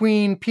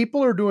between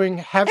people who are doing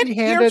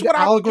heavy-handed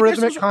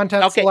algorithmic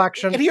content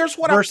selection. And here's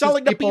what I'm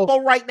telling the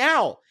people right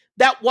now,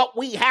 that what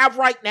we have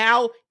right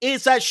now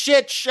is a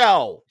shit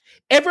show.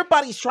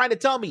 Everybody's trying to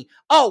tell me,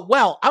 oh,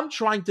 well, I'm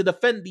trying to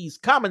defend these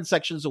comment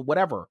sections or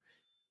whatever.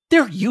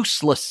 They're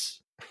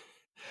useless.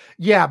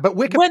 Yeah, but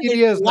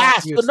Wikipedia is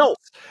not useless.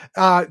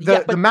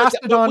 The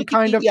Mastodon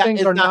kind of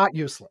things are not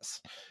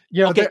useless.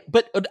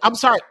 But I'm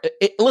sorry.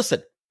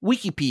 Listen,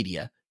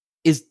 Wikipedia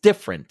is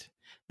different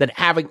than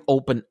having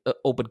open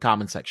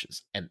comment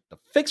sections, and the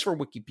fix for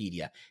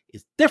Wikipedia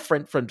is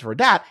different for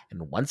that.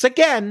 And once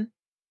again,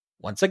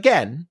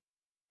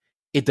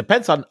 it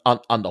depends on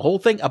the whole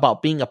thing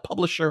about being a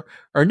publisher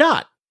or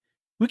not.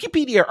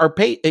 Wikipedia are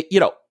paid.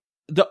 The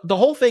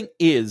whole thing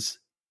is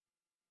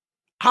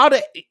how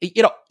to.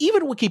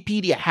 Even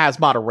Wikipedia has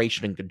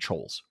moderation and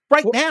controls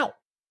right now.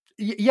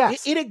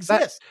 Yes, it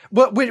exists.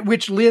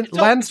 Which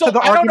lends to the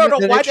argument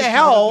that it should be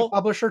a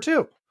publisher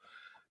too.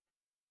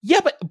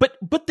 Yeah,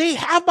 but they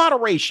have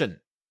moderation.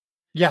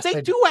 Yes,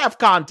 They do have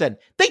content.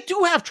 They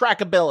do have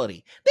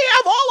trackability. They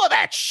have all of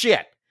that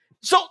shit.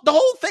 So the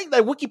whole thing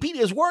that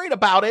Wikipedia is worried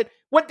about it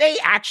when they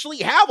actually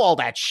have all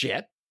that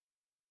shit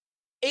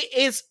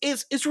is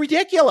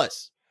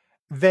ridiculous.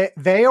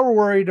 They are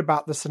worried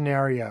about the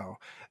scenario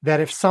that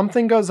if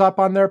something goes up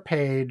on their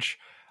page,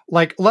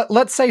 like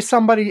let's say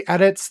somebody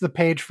edits the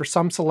page for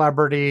some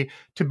celebrity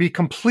to be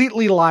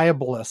completely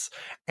libelous,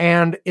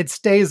 and it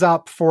stays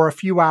up for a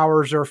few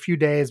hours or a few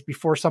days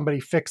before somebody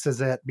fixes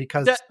it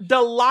because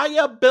the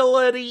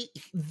liability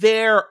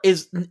there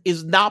is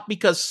not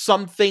because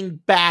something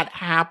bad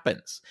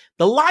happens.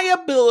 The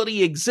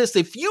liability exists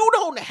if you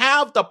don't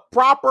have the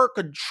proper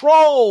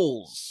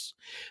controls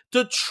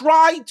to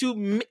try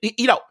to,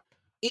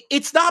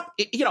 it's not,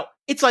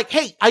 it's like,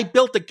 hey, I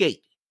built a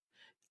gate.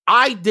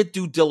 I did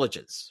due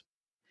diligence.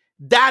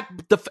 That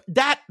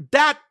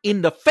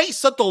in the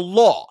face of the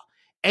law,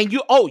 and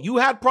you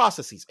had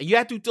processes and you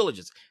had due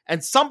diligence,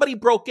 and somebody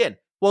broke in.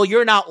 Well,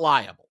 you're not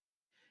liable.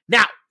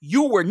 Now,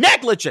 you were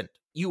negligent.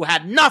 You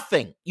had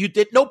nothing. You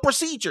did no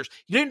procedures.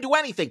 You didn't do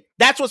anything.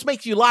 That's what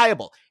makes you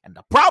liable. And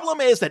the problem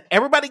is that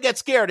everybody gets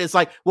scared. It's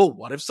like, well,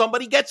 what if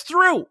somebody gets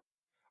through?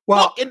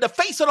 Well, look, in the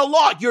face of the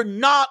law, you're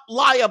not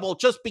liable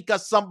just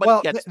because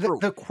somebody gets through.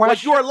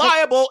 What you're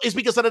liable is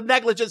because of the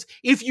negligence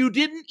if you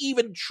didn't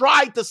even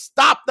try to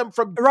stop them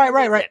from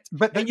doing it.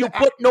 But you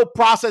put no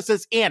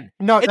processes in.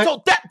 No,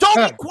 don't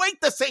equate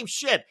the same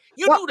shit.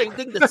 You do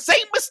the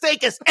same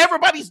mistake as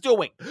everybody's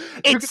doing.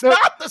 It's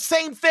not the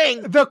same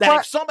thing that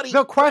if somebody...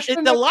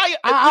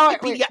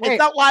 Wikipedia is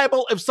not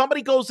liable if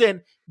somebody goes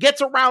in,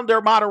 gets around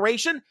their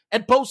moderation,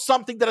 and posts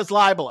something that is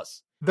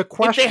libelous.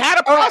 If they had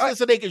a process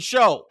that they could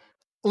show...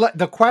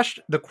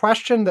 The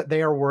question that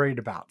they are worried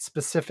about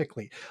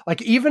specifically,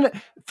 like even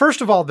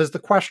first of all, there's the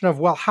question of,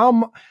 well,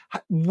 how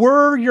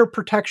were your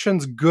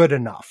protections good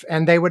enough?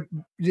 And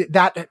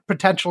that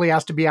potentially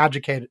has to be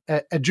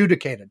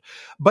adjudicated.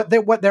 But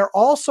what they're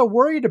also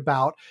worried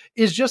about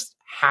is just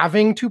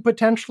having to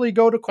potentially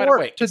go to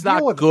court. It's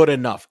not good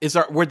enough.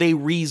 Were they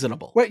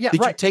reasonable? Well, yeah,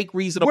 did you take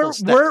reasonable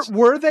steps?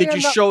 Were they? Did you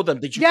show them?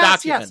 Did you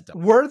document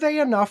them? Were they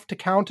enough to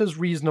count as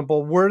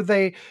reasonable? Were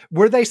they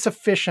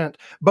sufficient?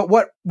 But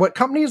what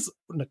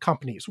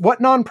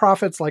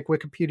nonprofits like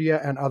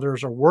Wikipedia and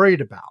others are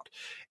worried about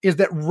is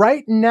that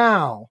right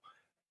now,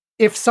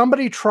 if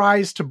somebody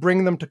tries to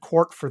bring them to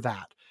court for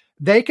that,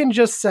 they can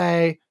just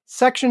say,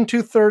 Section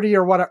 230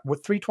 or what,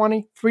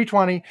 320?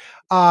 320.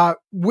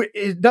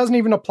 It doesn't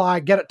even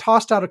apply. Get it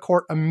tossed out of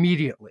court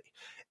immediately.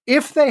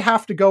 If they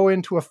have to go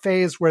into a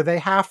phase where they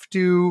have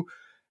to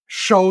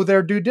show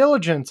their due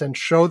diligence and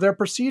show their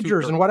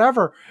procedures and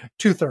whatever,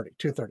 230.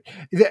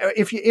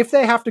 If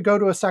they have to go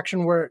to a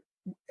section where,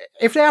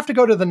 if they have to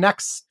go to the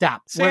next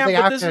step,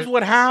 this is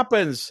what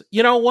happens.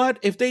 You know what?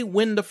 If they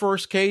win the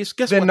first case,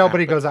 then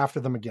nobody goes after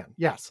them again.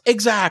 Yes,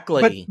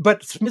 exactly.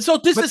 But so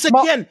this is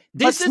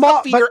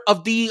the fear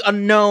of the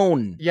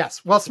unknown.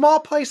 Yes. Well,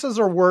 small places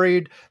are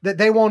worried that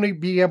they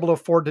won't be able to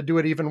afford to do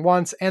it even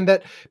once, and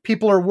that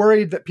people are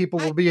worried that people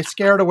will be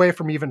scared away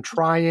from even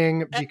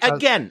trying. Because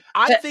again,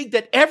 I think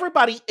that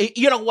everybody,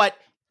 you know what?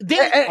 They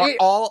are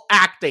all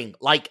acting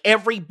like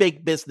every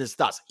big business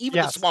does,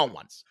 even the small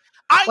ones.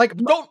 I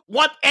don't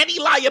want any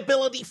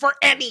liability for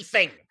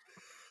anything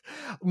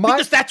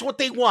because that's what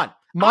they want.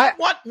 I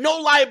want no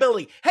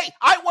liability. Hey,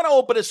 I want to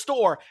open a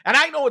store and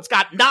I know it's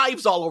got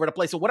knives all over the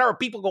place or whatever.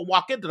 People go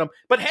walk into them.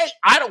 But hey,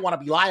 I don't want to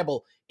be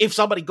liable if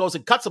somebody goes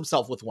and cuts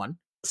himself with one.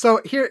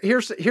 So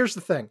here's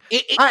the thing.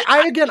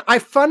 I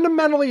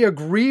fundamentally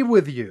agree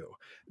with you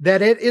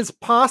that it is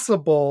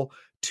possible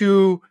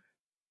to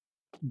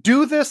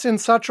do this in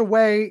such a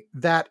way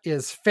that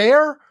is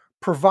fair,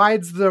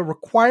 provides the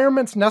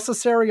requirements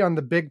necessary on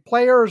the big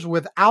players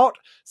without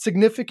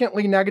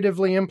significantly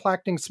negatively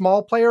impacting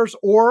small players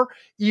or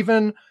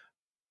even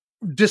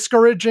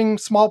discouraging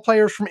small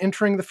players from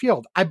entering the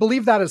field. I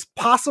believe that is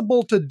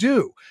possible to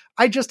do.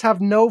 I just have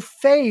no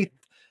faith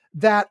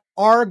that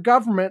our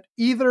government,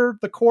 either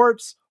the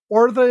courts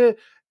or the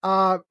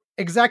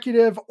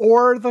executive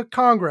or the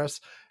Congress,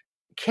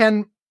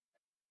 can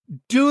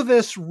do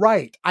this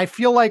right. I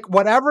feel like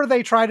whatever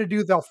they try to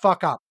do, they'll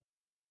fuck up.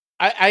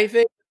 I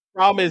think the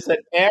problem is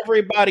that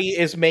everybody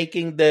is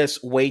making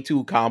this way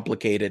too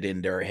complicated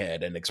in their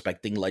head and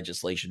expecting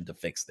legislation to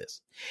fix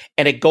this.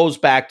 And it goes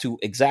back to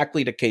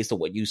exactly the case of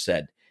what you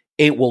said.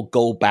 It will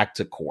go back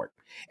to court.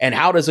 And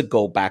how does it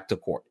go back to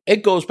court?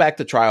 It goes back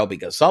to trial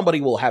because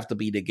somebody will have to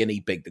be the guinea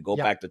pig to go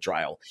back to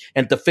trial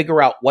and to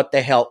figure out what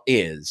the hell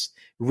is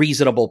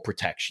reasonable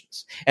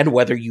protections and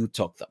whether you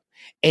took them.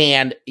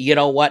 And you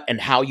know what? And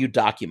how you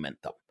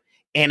document them.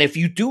 And if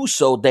you do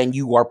so, then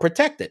you are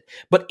protected.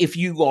 But if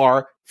you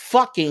are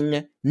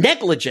fucking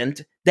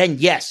negligent, then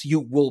yes, you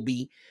will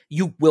be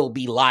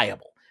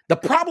liable. The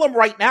problem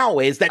right now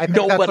is that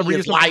nobody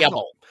is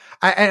liable.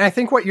 And I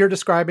think what you're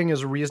describing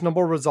is a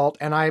reasonable result.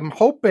 And I'm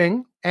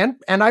hoping, and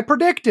I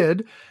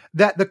predicted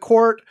that the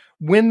court,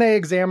 when they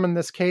examine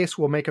this case,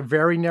 will make a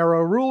very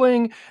narrow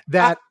ruling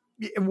that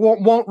it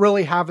won't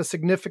really have a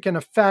significant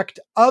effect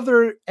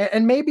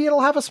and maybe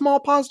it'll have a small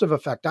positive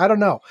effect. I don't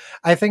know.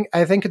 I think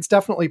it's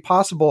definitely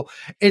possible.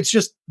 It's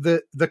just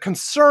the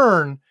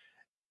concern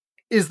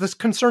is this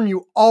concern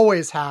you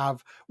always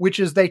have, which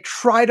is they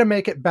try to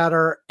make it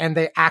better and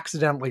they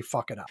accidentally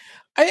fuck it up.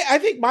 I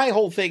think my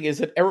whole thing is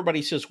that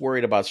everybody's just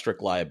worried about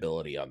strict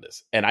liability on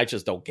this. And I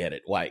just don't get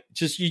it. Why?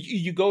 Just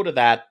you go to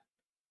that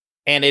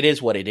and it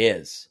is what it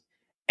is.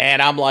 And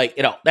I'm like,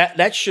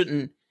 that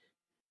shouldn't,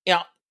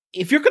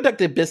 if you're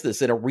conducting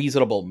business in a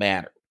reasonable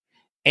manner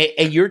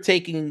and you're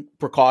taking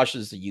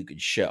precautions that you can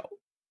show,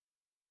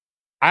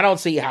 I don't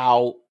see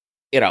how,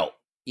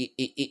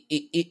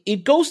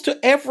 it goes to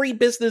every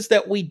business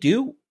that we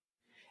do.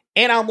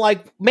 And I'm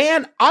like,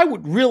 man, I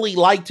would really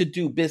like to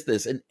do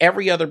business in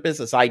every other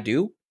business I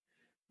do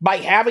by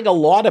having a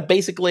law that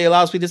basically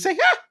allows me to say,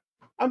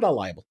 I'm not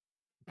liable.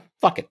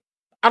 Fuck it.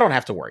 I don't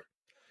have to worry.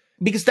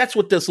 Because that's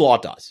what this law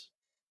does.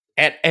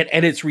 And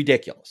it's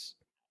ridiculous.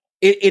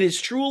 It is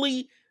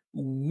truly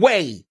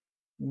way,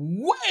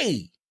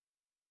 way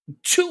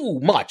too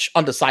much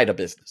on the side of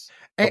business.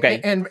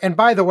 Okay. And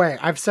by the way,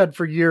 I've said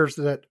for years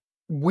that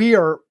we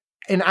are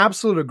in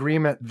absolute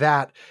agreement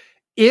that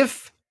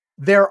if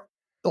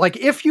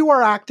you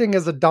are acting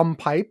as a dumb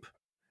pipe,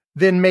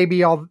 then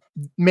maybe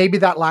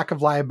that lack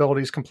of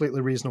liability is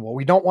completely reasonable.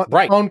 We don't want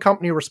the phone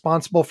company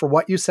responsible for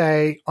what you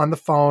say on the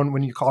phone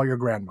when you call your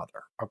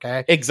grandmother.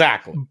 Okay.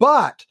 Exactly.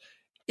 But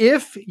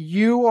if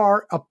you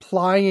are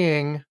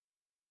applying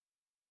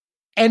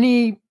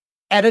any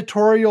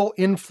editorial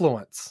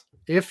influence,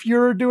 if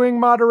you're doing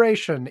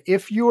moderation,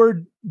 if you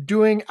are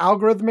doing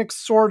algorithmic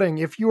sorting,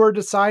 if you are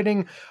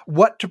deciding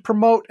what to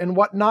promote and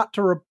what not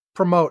to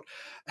promote,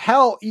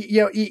 hell,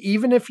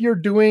 even if you're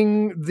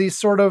doing the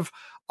sort of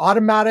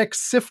automatic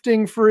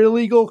sifting for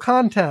illegal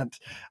content,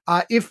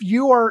 if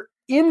you are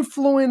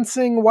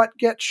influencing what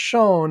gets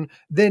shown,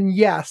 then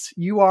yes,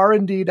 you are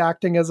indeed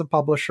acting as a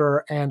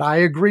publisher. And I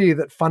agree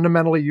that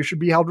fundamentally you should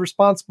be held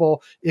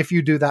responsible if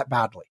you do that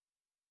badly.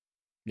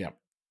 Yeah.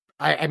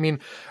 I mean,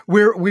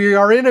 we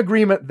are in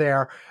agreement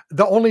there.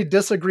 The only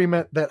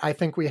disagreement that I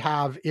think we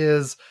have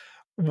is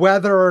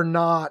whether or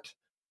not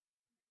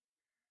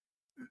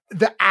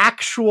the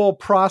actual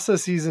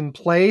processes in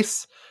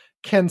place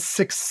can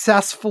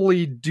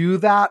successfully do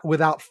that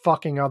without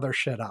fucking other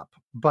shit up.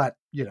 But,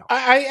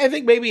 I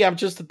think maybe I'm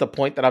just at the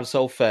point that I'm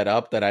so fed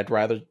up that I'd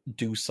rather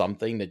do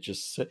something than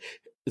just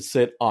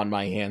sit on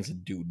my hands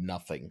and do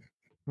nothing.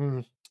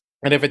 Mm.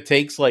 And if it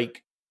takes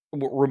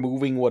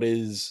removing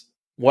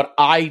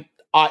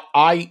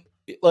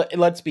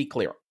let's be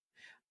clear.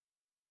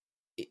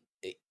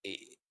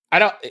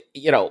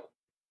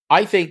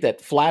 I think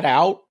that flat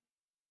out,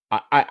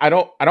 I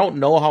don't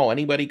know how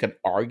anybody can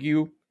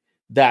argue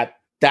that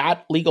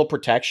legal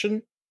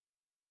protection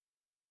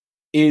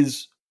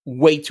is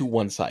way too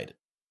one-sided.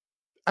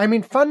 I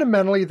mean,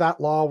 fundamentally,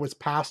 that law was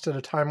passed at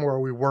a time where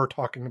we were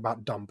talking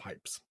about dumb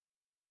pipes.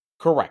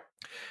 Correct.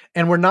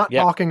 And we're not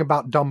talking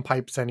about dumb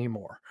pipes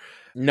anymore.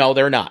 No,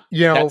 they're not.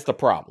 That's the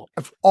problem.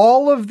 Of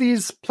all of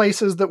these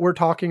places that we're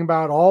talking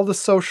about, all the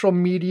social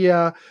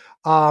media,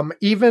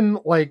 even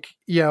when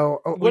they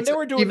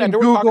were doing that, they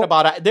were talking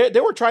about it.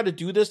 They were trying to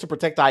do this to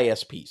protect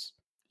ISPs.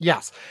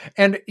 Yes.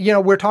 And,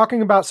 we're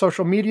talking about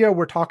social media.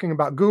 We're talking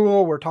about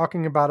Google. We're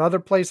talking about other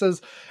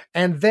places.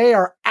 And they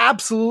are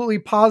absolutely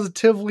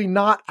positively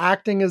not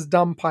acting as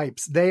dumb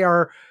pipes. They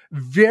are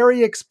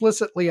very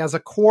explicitly, as a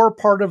core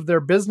part of their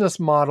business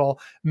model,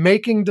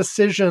 making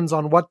decisions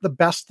on what the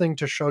best thing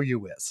to show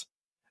you is.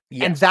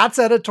 Yes. And that's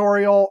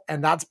editorial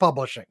and that's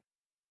publishing.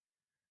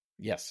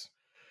 Yes.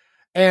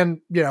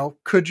 And,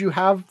 could you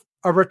have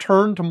a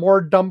return to more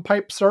dumb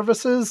pipe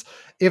services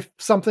if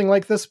something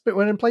like this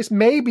went in place?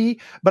 Maybe,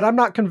 but I'm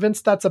not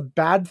convinced that's a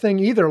bad thing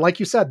either.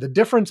 Like you said, the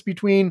difference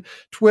between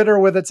Twitter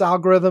with its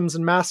algorithms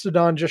and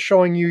Mastodon just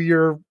showing you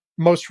your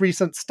most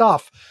recent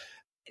stuff,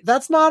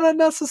 that's not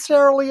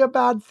necessarily a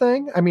bad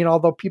thing. I mean,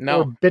 although people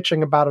are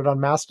bitching about it on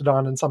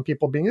Mastodon and some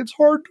people being, it's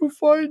hard to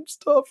find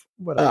stuff.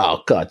 Whatever.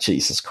 Oh God,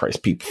 Jesus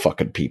Christ,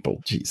 people,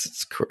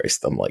 Jesus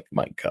Christ. I'm like,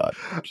 my God.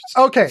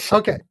 Okay.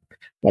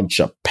 Bunch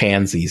of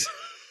pansies.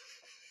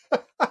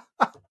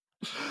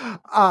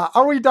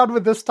 Are we done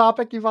with this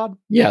topic, Yvonne?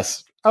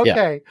 Yes.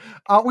 Okay.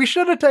 Yeah. We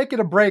should have taken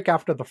a break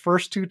after the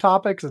first two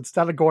topics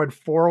instead of going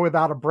 4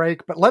 without a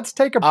break, but let's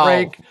take a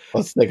break.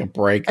 Let's take a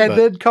break. And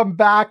then come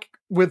back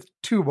with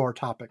 2 more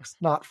topics,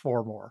 not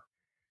 4 more.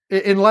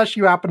 Unless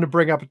you happen to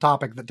bring up a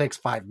topic that takes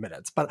 5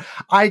 minutes, but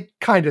I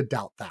kind of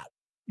doubt that,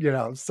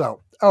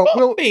 so.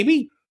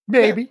 Maybe.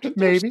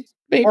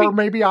 Or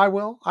maybe I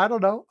will. I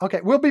don't know. Okay.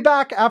 We'll be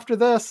back after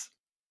this.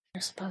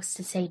 You're supposed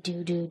to say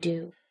do, do,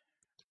 do.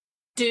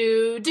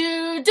 Do,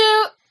 do,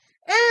 do.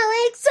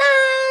 Alex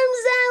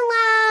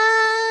Emsella!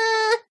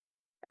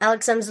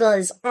 Alex Emsella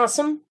is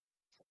awesome.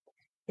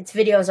 Its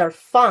videos are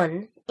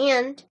fun.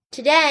 And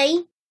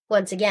today,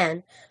 once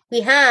again,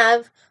 we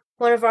have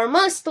one of our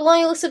most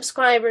loyal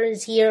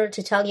subscribers here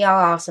to tell you how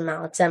awesome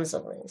Alex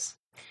Emsella is.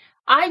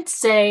 I'd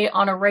say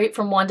on a rate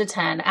from 1 to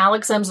 10,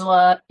 Alex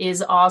Emsella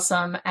is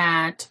awesome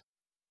at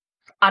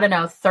I don't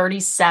know,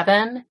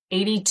 37,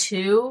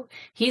 82.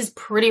 He's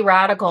pretty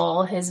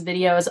radical. His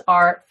videos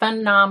are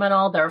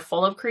phenomenal. They're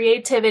full of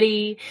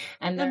creativity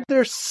and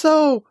they're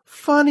so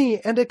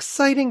funny and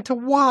exciting to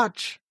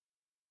watch.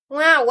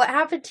 Wow, what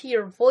happened to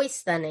your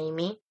voice then,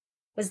 Amy?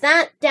 Was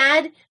that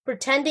Dad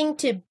pretending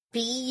to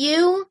be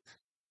you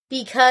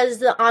because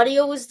the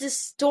audio was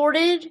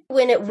distorted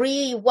when it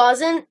really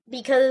wasn't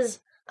because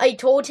I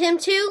told him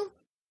to?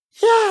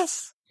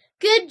 Yes!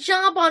 Good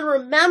job on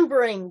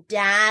remembering,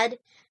 Dad.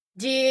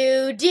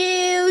 Do.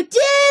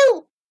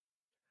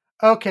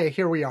 Okay,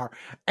 here we are.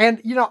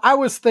 And, I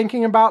was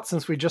thinking about,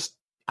 since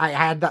I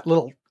had that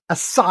little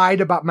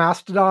aside about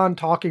Mastodon,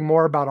 talking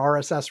more about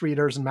RSS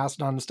readers and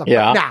Mastodon and stuff.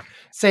 Yeah. Nah,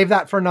 save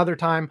that for another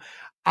time.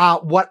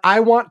 What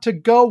I want to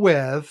go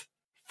with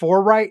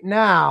for right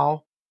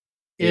now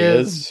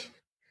is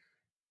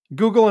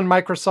Google and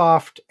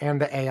Microsoft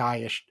and the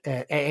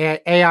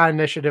AI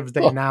initiatives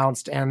they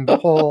announced and the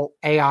whole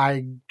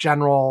AI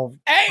general.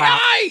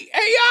 AI!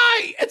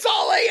 It's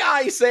all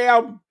AI,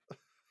 Sam.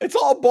 It's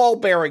all ball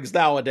bearings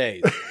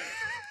nowadays.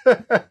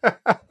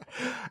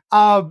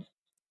 I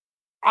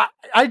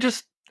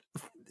just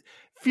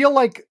feel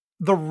like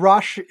the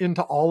rush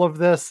into all of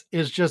this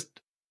is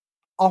just,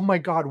 oh my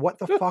God, what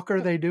the fuck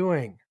are they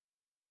doing?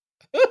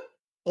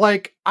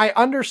 Like, I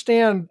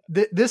understand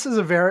that this is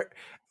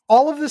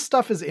all of this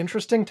stuff is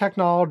interesting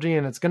technology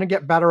and it's going to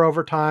get better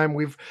over time.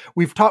 We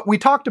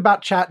talked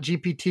about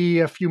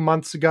ChatGPT a few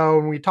months ago,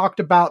 and we talked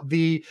about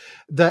the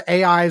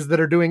AIs that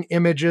are doing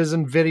images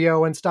and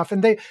video and stuff.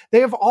 And they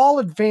have all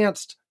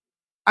advanced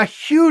a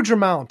huge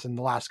amount in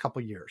the last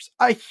couple of years,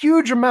 a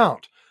huge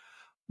amount,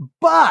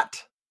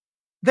 but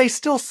they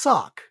still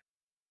suck.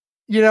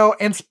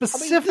 And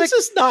specific. This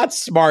is not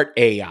smart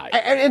AI.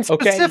 And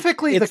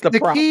specifically,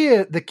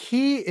 okay? the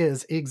key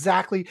is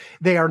exactly,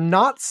 they are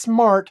not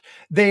smart.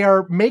 They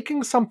are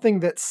making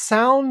something that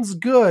sounds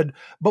good,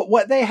 but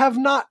what they have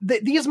not,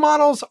 these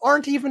models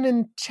aren't even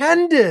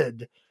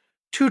intended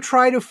to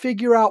try to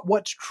figure out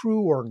what's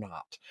true or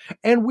not.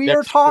 And we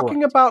are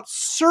talking about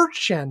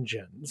search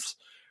engines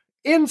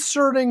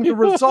inserting the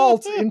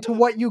results into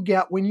what you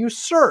get when you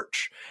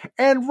search.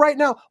 And right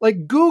now,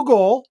 like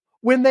Google,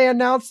 when they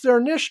announced their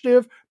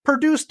initiative,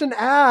 produced an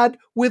ad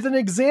with an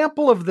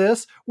example of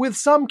this, with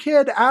some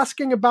kid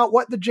asking about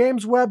what the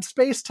James Webb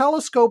Space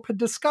Telescope had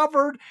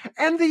discovered,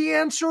 and the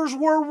answers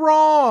were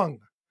wrong.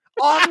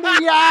 On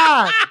the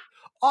ad.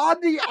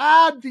 On the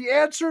ad, the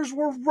answers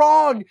were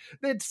wrong.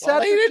 They'd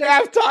said they didn't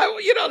have time.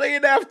 They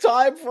didn't have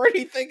time for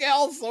anything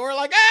else. So we're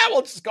like,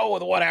 we'll just go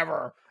with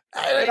whatever.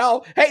 Hey,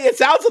 it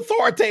sounds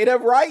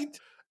authoritative, right?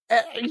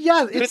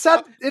 Yeah,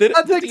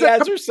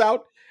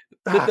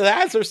 Did the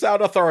answer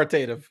sound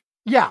authoritative?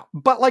 Yeah,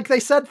 but like they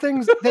said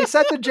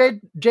the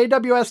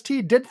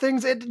JWST did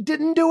things it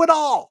didn't do at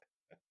all.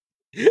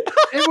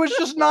 It was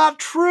just not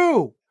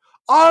true.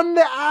 On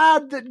the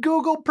ad that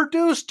Google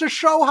produced to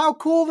show how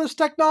cool this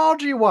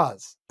technology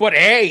was. But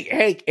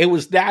hey, it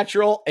was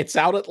natural. It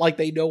sounded like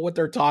they know what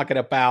they're talking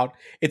about.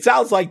 It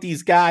sounds like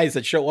these guys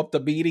that show up to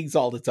meetings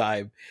all the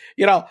time.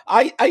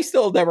 I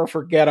still never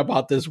forget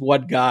about this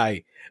one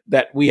guy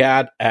that we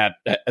had at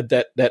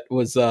that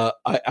was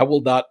I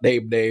will not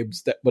name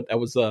names, but that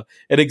was an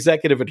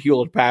executive at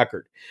Hewlett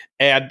Packard,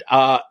 and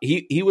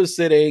he was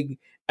sitting.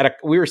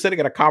 We were sitting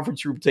at a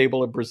conference room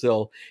table in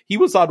Brazil. He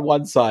was on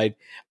one side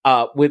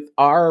with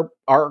our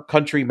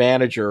country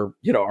manager,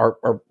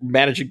 our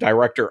managing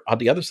director on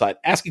the other side,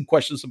 asking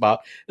questions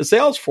about the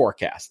sales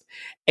forecast.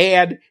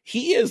 And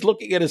he is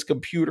looking at his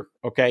computer,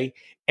 okay?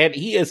 And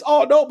he is,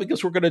 oh no,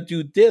 because we're going to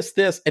do this,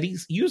 and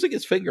he's using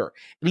his finger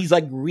and he's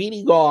like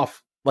reading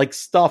off like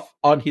stuff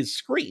on his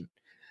screen.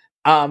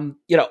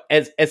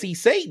 As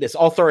he's saying this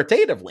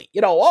authoritatively,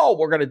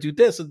 we're going to do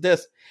this and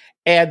this.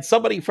 And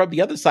somebody from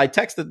the other side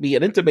texted me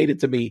and intimated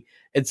to me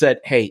and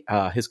said, hey,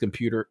 his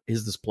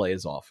display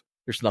is off.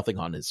 There's nothing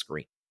on his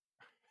screen.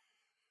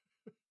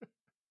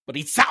 But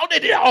he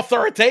sounded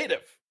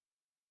authoritative.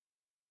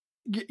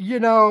 He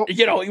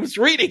was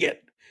reading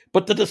it,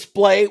 but the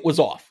display was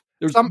off.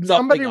 There's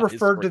somebody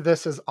referred to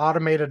this as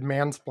automated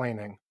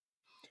mansplaining.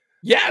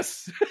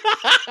 Yes.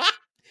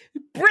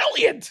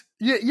 Brilliant.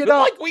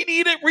 Like we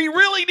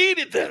really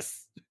needed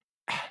this.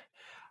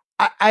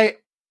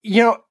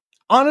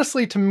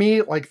 Honestly, to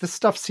me, like, this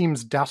stuff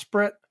seems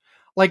desperate.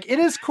 Like, it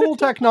is cool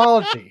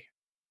technology,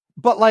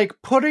 but like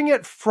putting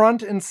it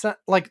front and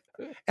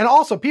and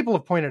also people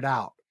have pointed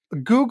out,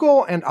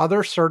 Google and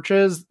other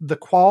searches, the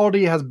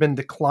quality has been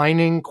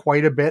declining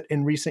quite a bit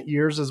in recent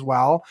years as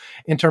well,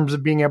 in terms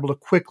of being able to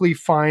quickly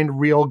find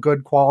real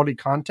good quality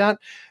content,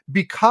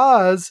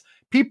 because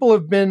people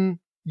have been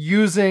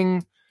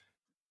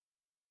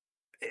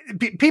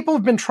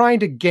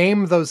trying to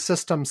game those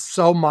systems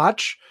so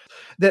much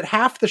that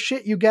half the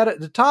shit you get at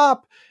the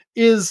top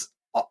is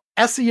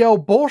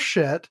SEO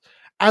bullshit,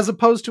 as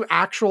opposed to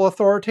actual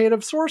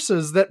authoritative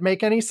sources that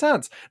make any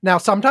sense. Now,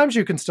 sometimes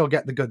you can still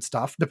get the good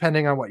stuff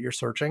depending on what you're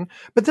searching,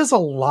 but there's a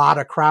lot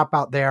of crap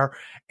out there.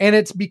 And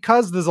it's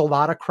because there's a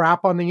lot of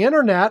crap on the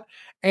internet.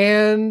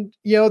 And,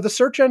 the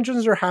search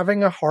engines are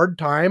having a hard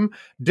time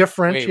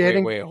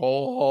differentiating. Wait.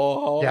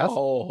 Hold Yes?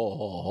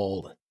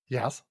 hold it.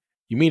 Yes.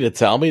 You mean to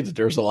tell me that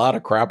there's a lot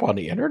of crap on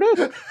the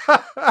internet?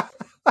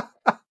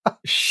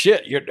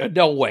 Shit,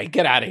 no way.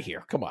 Get out of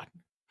here. Come on.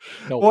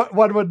 No way.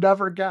 One would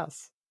never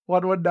guess.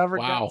 One would never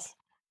Wow.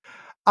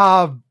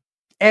 guess.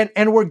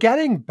 And we're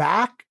getting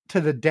back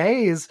to the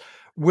days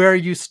where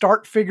you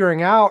start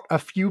figuring out a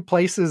few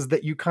places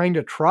that you kind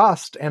of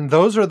trust, and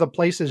those are the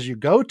places you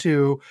go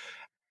to,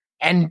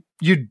 and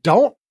you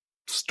don't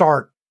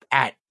start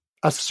at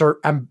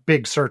a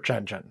big search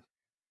engine.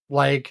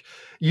 Like,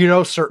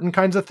 certain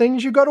kinds of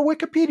things you go to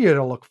Wikipedia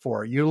to look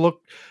for. You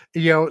look,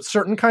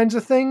 certain kinds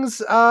of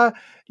things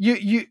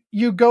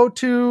you go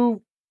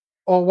to,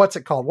 what's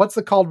it called? What's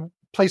the called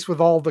place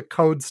with all the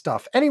code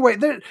stuff? Anyway,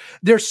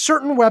 there's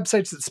certain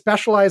websites that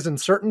specialize in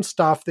certain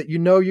stuff that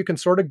you can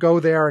sort of go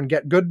there and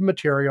get good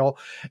material.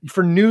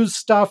 For news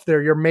stuff,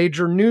 they're your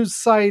major news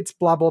sites,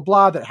 blah, blah,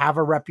 blah, that have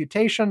a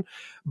reputation.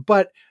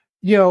 But,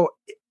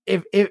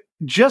 if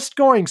just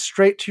going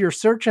straight to your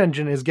search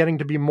engine is getting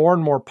to be more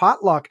and more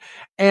potluck.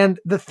 And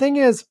the thing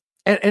is,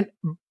 and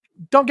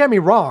don't get me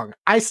wrong,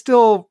 I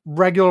still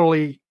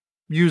regularly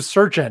use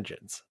search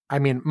engines. I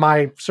mean,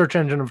 my search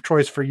engine of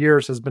choice for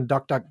years has been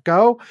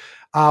DuckDuckGo,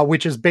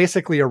 which is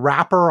basically a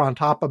wrapper on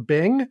top of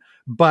Bing,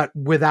 but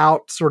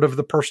without sort of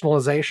the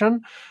personalization.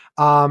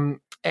 But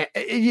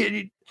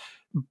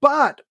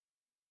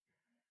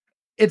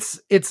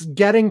it's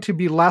getting to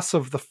be less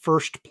of the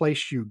first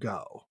place you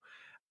go.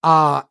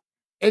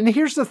 And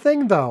here's the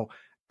thing, though,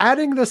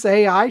 adding this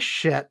AI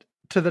shit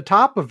to the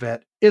top of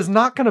it is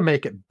not going to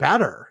make it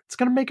better. It's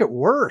going to make it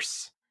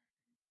worse.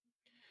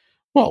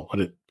 Well,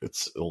 but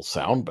it'll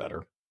sound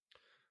better.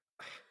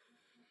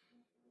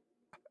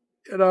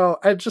 I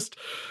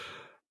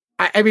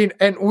mean,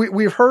 and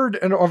we've heard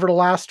over the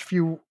last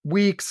few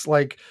weeks,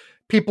 like,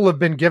 people have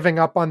been giving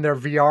up on their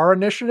VR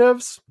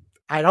initiatives.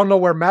 I don't know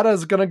where Meta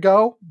is going to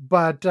go,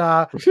 but,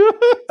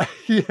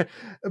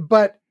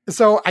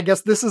 so I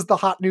guess this is the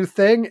hot new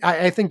thing.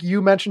 I think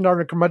you mentioned on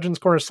the Curmudgeon's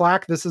Corner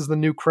Slack, this is the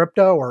new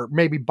crypto, or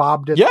maybe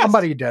Bob did. Yes.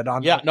 Somebody did.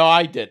 No,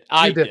 I did.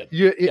 I did.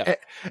 Yeah.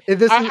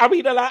 I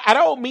mean, I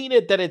don't mean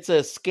it that it's a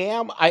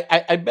scam.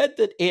 I meant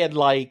that in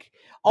like,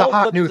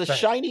 the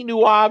shiny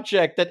new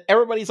object that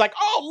everybody's like,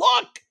 oh,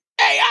 look,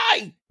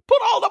 AI,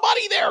 put all the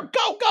money there.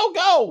 Go, go,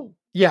 go.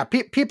 Yeah.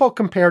 People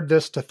compared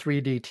this to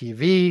 3D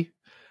TV,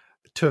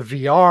 to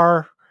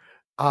VR,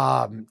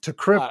 to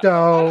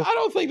crypto. I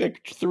don't think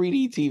that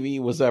 3D TV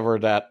was ever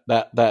that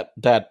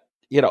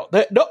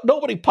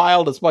nobody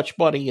piled as much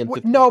money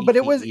into. No, but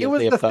it was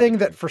the thing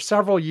that for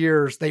several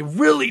years they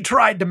really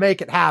tried to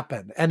make it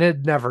happen, and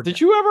it never did. Did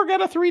you ever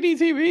get a 3D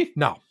TV?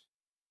 No,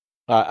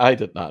 I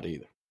did not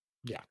either.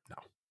 Yeah, no.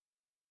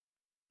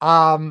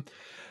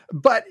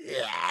 But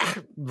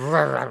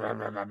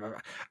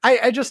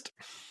I just,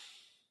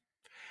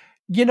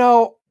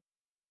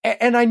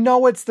 and I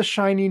know it's the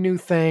shiny new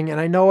thing, and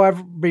I know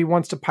everybody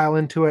wants to pile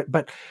into it,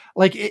 but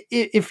like,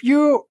 if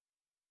you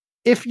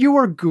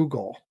were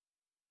Google,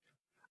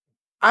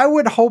 I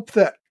would hope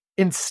that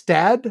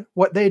instead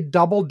what they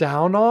double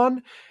down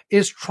on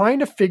is trying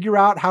to figure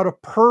out how to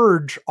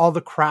purge all the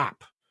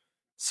crap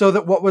so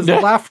that what was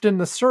left in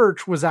the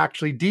search was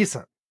actually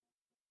decent.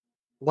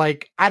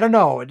 Like, I don't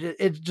know,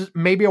 it's just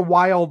maybe a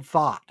wild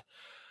thought.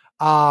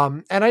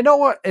 And I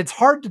know it's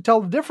hard to tell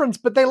the difference,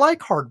 but they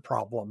like hard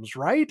problems,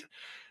 right?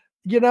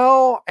 And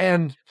well,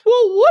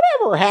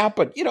 whatever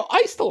happened,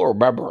 I still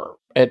remember,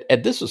 and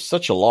this was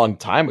such a long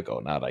time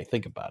ago now that I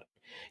think about it.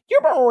 You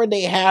remember when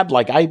they had,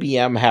 like,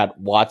 IBM had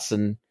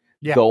Watson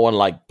go and,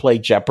 like, play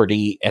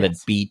Jeopardy, and it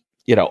beat,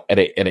 and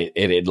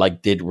it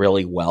like did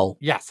really well.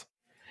 Yes.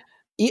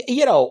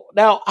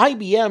 Now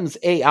IBM's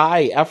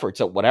AI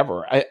efforts at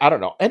whatever, I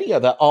don't know, any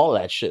of that, all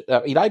that shit. I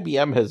mean,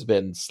 IBM has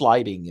been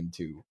sliding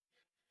into,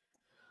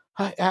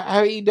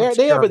 I mean,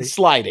 they have been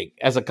sliding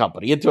as a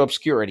company into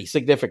obscurity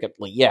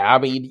significantly. Yeah, I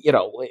mean,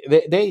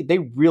 they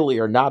really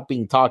are not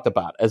being talked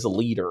about as a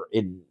leader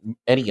in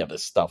any of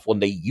this stuff when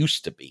they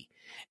used to be.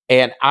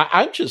 And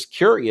I'm just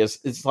curious.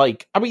 It's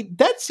like, I mean,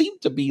 that seemed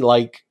to be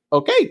like,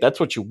 okay, that's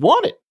what you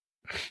wanted,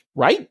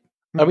 right?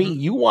 Mm-hmm. I mean,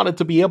 you wanted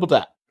to be able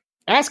to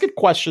ask it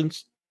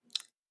questions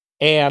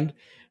and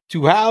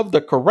to have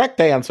the correct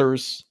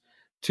answers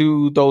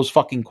to those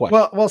fucking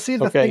questions. Well, see,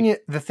 the thing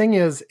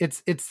is,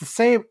 it's the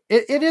same.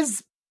 It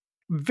is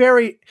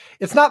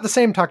it's not the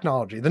same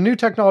technology. The new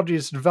technology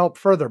is developed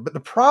further, but the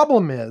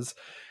problem is,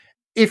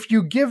 if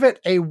you give it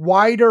a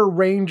wider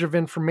range of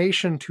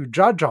information to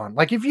judge on,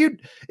 like if you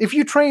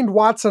trained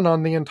Watson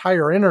on the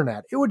entire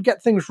internet, it would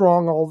get things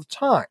wrong all the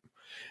time.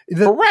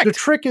 Correct. The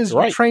trick is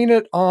you train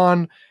it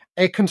on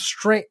a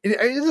constraint.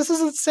 This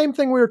is the same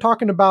thing we were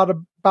talking about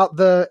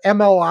the ML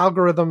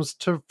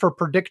algorithms for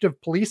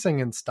predictive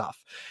policing and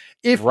stuff.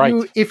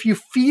 If you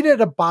feed it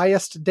a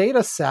biased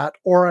data set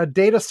or a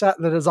data set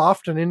that is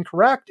often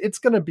incorrect, it's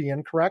going to be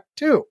incorrect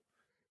too.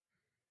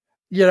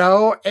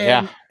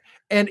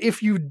 And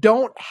if you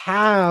don't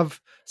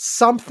have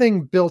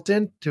something built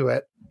into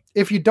it,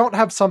 if you don't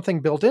have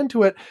something built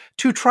into it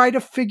to try to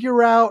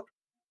figure out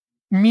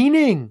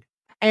meaning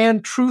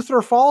and truth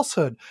or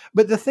falsehood.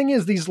 But the thing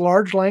is, these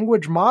large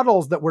language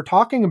models that we're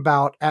talking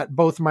about at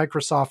both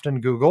Microsoft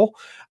and Google,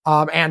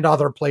 and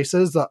other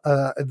places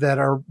that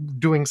are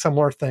doing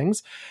similar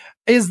things,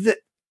 is that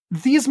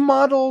these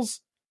models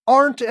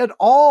aren't at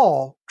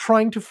all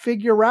trying to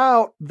figure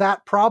out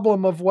that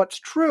problem of what's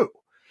true.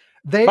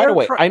 By the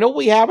way, I know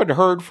we haven't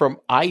heard from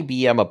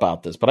IBM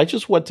about this, but I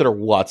just went to their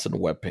Watson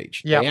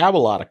webpage. Yep. They have a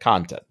lot of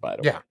content, by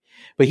the way. Yeah.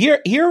 But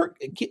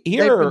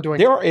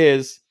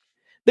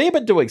they've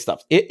been doing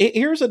stuff.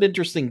 Here's an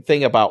interesting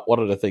thing about one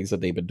of the things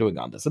that they've been doing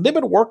on this, and they've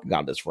been working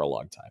on this for a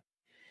long time.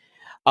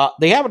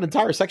 They have an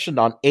entire section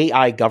on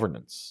AI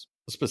governance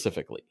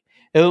specifically.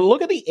 And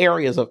look at the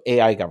areas of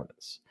AI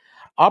governance.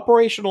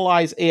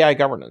 Operationalize AI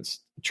governance.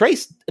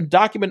 Trace and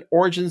document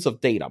origins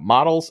of data,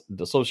 models,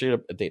 and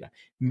associated data.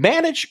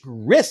 Manage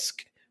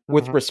risk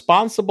with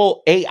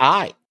responsible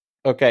AI.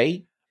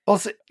 Okay.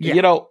 Also,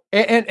 yeah.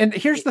 And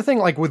here's the thing,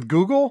 like with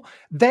Google,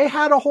 they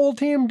had a whole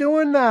team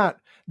doing that.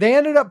 They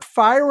ended up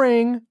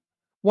firing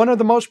one of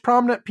the most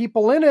prominent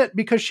people in it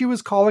because she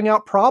was calling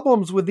out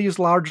problems with these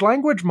large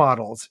language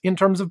models in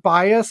terms of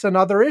bias and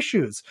other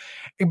issues.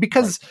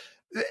 Because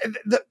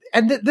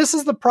this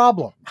is the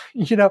problem.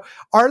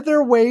 Are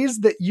there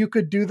ways that you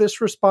could do this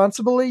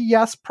responsibly?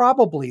 Yes,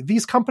 probably.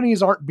 These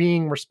companies aren't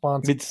being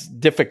responsible. It's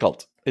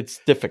difficult. It's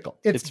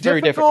very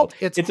difficult.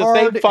 It's the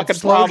hard, same fucking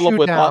problem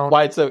with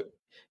why it's a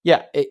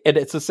and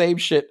it's the same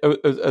shit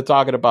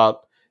talking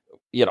about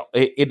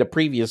in the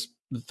previous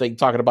thing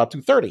talking about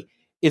 230.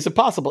 Is it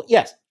possible?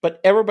 Yes,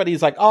 but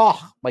everybody's like,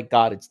 oh my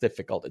god, it's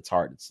difficult, it's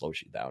hard, it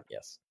slows you down.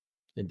 Yes,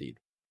 indeed.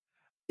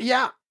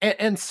 Yeah,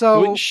 and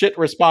so doing shit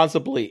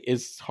responsibly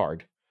is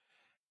hard.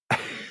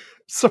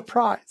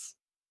 Surprise,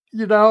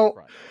 and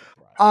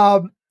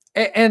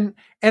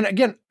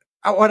again,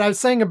 what I was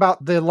saying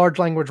about the large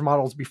language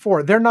models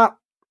before, they're not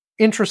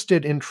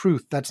interested in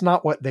truth. That's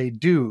not what they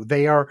do.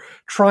 They are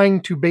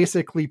trying to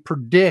basically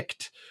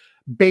predict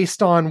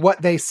based on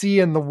what they see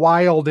in the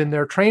wild in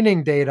their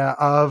training data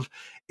of,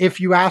 if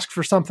you ask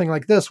for something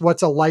like this,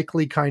 what's a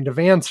likely kind of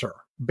answer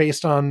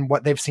based on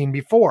what they've seen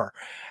before.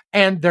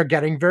 And they're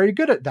getting very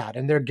good at that.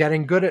 And they're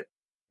getting good at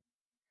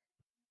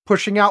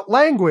pushing out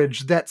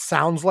language that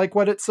sounds like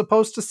what it's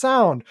supposed to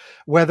sound,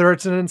 whether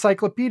it's an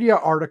encyclopedia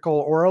article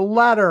or a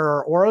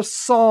letter or a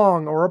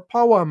song or a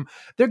poem.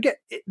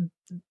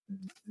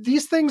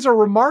 These things are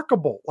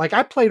remarkable. Like,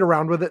 I played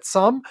around with it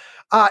some.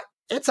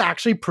 It's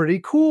actually pretty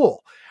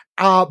cool.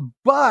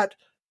 But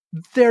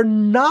they're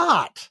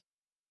not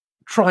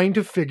trying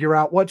to figure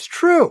out what's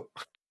true.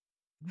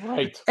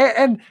 Right.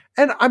 And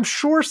I'm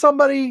sure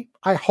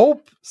I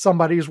hope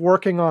somebody's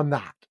working on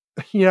that.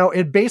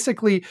 It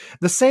basically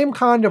the same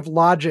kind of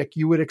logic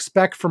you would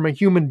expect from a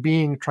human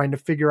being trying to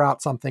figure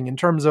out something in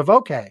terms of,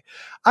 okay,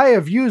 I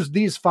have used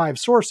these 5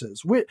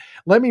 sources.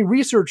 Let me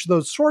research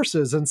those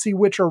sources and see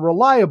which are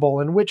reliable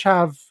and which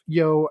have,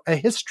 a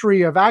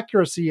history of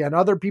accuracy and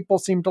other people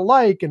seem to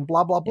like and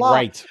blah, blah, blah.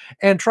 Right.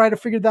 And try to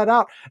figure that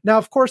out. Now,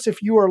 of course,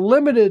 if you are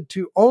limited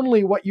to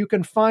only what you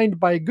can find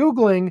by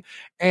Googling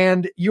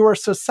and you are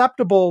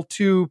susceptible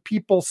to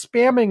people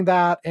spamming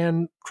that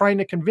and trying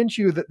to convince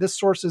you that this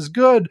source is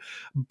good,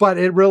 but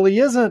it really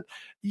isn't,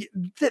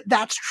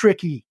 that's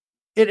tricky.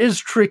 It is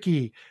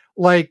tricky.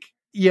 Like,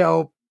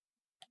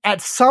 at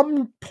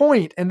some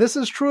point, and this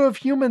is true of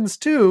humans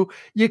too,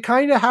 you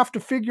kind of have to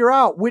figure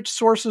out which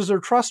sources are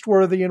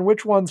trustworthy and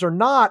which ones are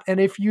not. And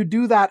if you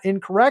do that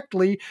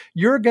incorrectly,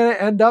 you're going to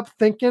end up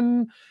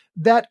thinking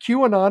that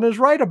QAnon is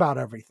right about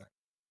everything.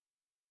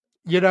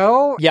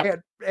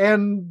 Yep.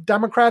 And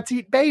Democrats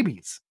eat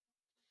babies.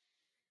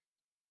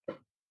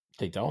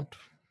 They don't.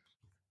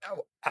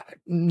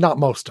 Not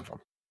most of them.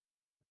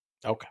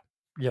 Okay.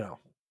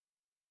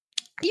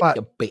 But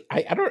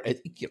I don't.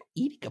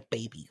 Eating a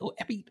baby.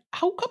 I mean,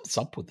 how comes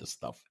up with this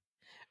stuff?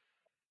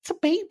 It's a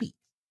baby.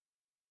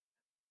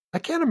 I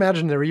can't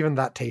imagine they're even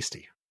that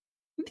tasty.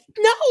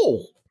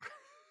 No.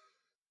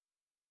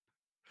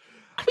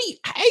 I mean,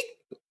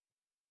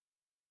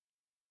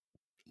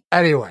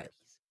 Anyway.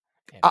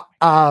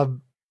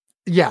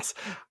 Yes.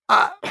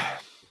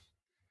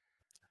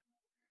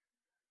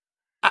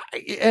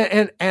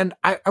 And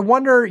I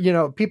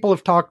wonder, people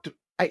have talked,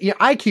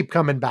 I keep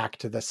coming back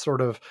to this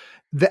sort of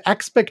the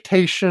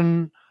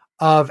expectation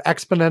of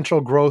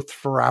exponential growth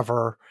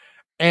forever.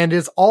 And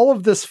is all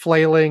of this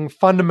flailing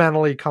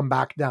fundamentally come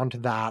back down to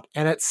that?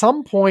 And at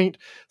some point,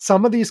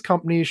 some of these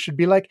companies should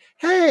be like,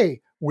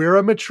 hey, we're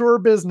a mature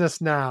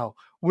business now.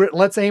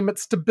 Let's aim at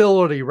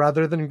stability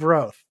rather than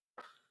growth.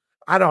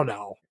 I don't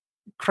know.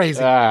 Crazy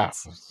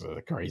thoughts.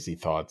 Crazy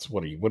thoughts.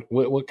 What are you?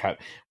 What kind?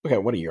 Okay,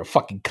 what are you? A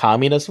fucking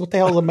communist? What the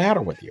hell is the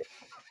matter with you?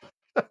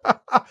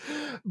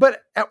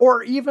 But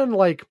or even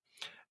like,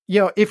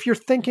 if you're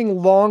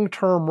thinking long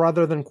term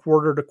rather than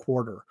quarter to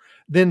quarter,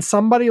 then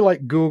somebody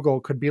like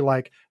Google could be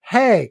like,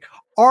 "Hey,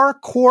 our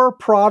core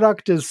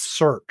product is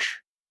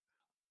search.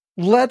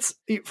 let's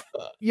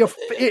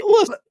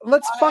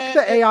let's fuck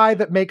the AI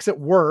that makes it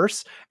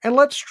worse, and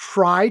let's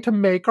try to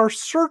make our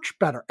search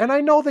better. And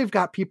I know they've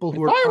got people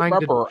who are trying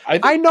to.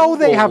 I know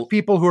they have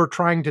people who are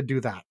trying to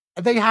do that.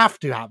 They have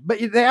to have, but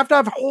they have to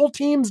have whole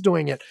teams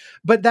doing it.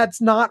 But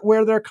that's not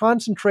where they're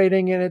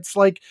concentrating, and it's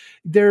like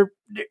they're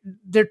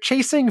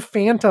chasing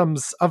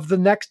phantoms of the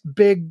next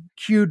big,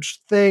 huge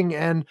thing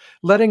and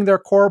letting their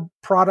core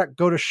product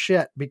go to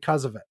shit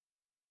because of it.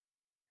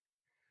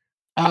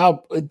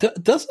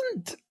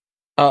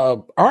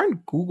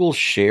 Aren't Google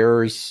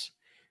shares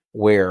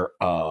where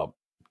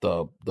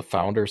the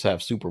founders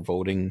have super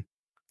voting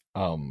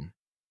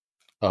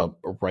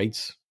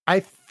rights? I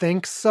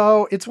think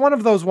so. It's one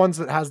of those ones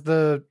that has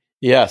the...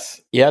 Yes.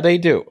 Yeah, they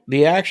do.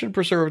 The action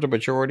preserved a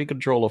majority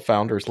control of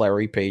founders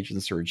Larry Page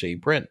and Sergey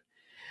Brin.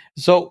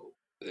 So,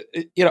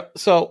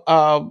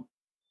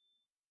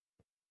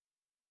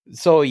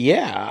 so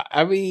yeah,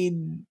 I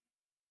mean,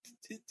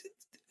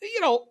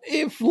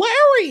 if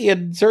Larry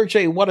and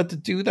Sergey wanted to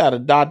do that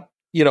and not,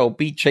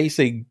 be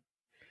chasing,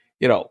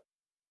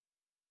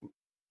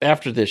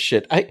 after this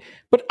shit, I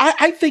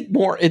think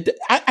more.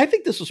 I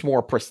think this was more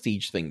a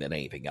prestige thing than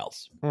anything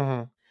else.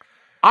 Mm-hmm.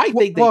 I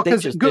think they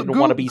just didn't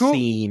want to be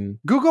seen.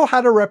 Google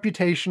had a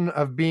reputation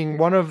of being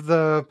one of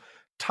the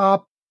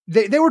top.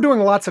 They were doing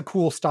lots of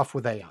cool stuff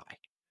with AI.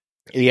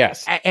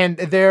 Yes, and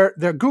their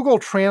Google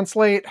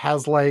Translate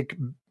has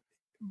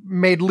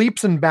made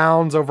leaps and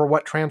bounds over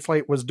what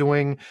Translate was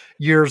doing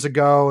years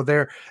ago.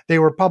 They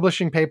were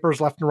publishing papers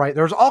left and right.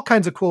 There's all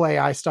kinds of cool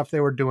AI stuff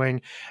they were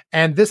doing.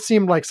 And this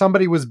seemed like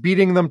somebody was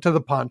beating them to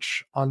the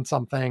punch on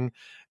something.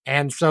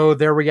 And so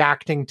they're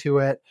reacting to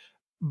it.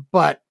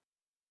 But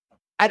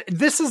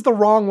this is the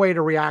wrong way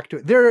to react to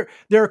it. There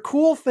are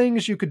cool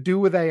things you could do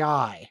with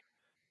AI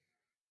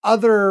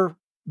other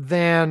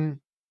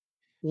than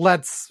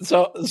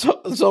so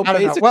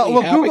basically,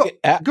 well,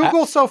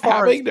 Google so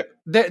far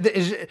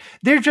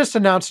they're just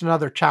announced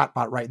another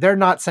chatbot, right? They're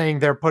not saying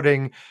they're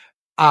putting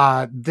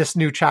this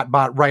new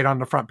chatbot right on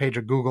the front page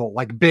of Google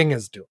like Bing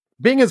is doing.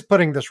 Bing is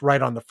putting this right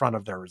on the front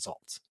of their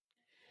results.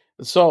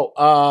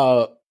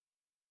 So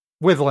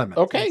with limits,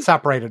 okay,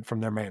 separated from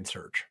their main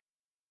search.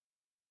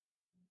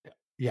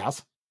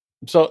 Yes.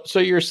 So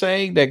you're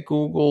saying that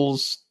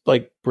Google's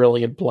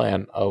brilliant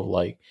plan of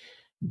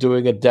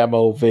doing a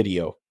demo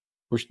video.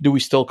 Do we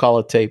still call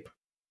it tape?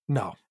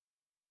 No,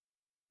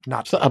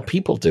 not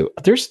people do.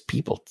 There's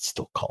people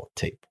still call it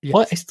tape. Yes.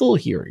 Well, I still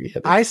hear it.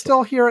 Yeah, I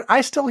still hear it.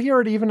 I still hear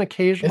it even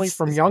occasionally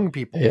from young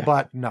people. Yeah.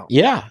 But no.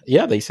 Yeah,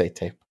 they say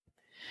tape.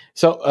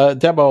 So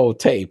demo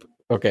tape.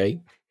 Okay,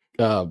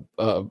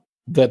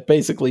 that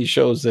basically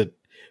shows that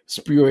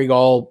spewing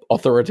all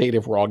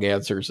authoritative wrong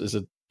answers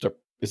isn't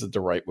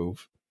the right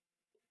move.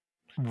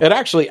 And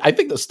actually, I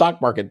think the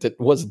stock market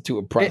wasn't too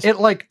impressed. It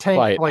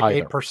tanked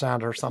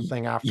 8% or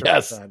something after.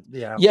 Yes, that.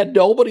 Yeah.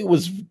 Nobody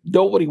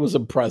was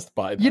impressed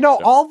by that.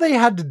 All they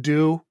had to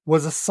do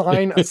was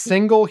assign a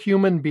single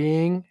human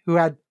being who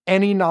had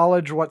any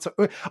knowledge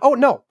whatsoever. Oh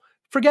no,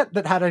 forget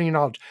that had any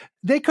knowledge.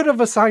 They could have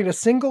assigned a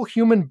single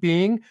human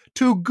being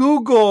to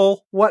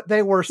Google what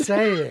they were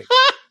saying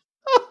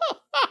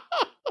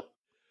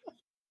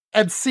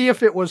and see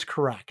if it was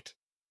correct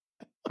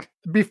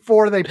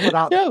before they put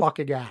out the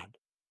fucking ad.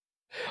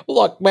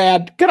 Look,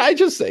 man, can I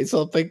just say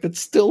something that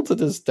still to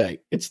this day,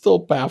 it still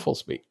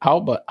baffles me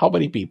how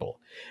many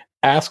people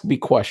ask me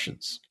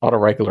questions on a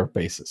regular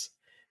basis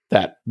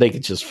that they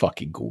could just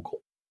fucking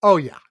Google. Oh,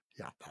 yeah.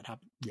 Yeah, that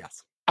happened.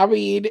 Yes. I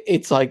mean,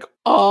 it's like,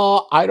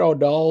 oh, I don't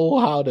know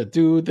how to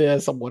do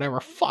this or whatever.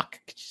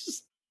 Fuck.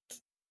 Just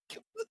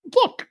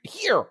look,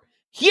 here.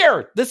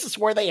 This is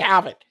where they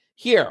have it.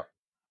 Here.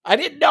 I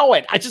didn't know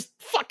it. I just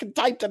fucking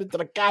typed it into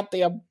the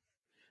goddamn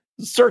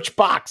search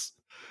box.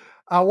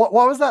 What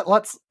was that?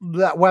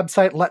 That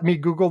website,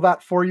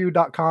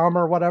 letmegooglethatforyou.com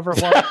or whatever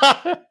it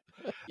was.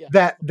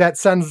 Yeah. That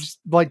sends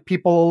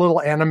people a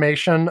little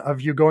animation of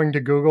you going to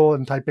Google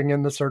and typing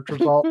in the search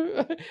result.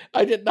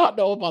 I did not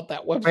know about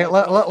that website. Wait,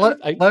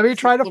 let me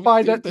try to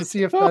find it to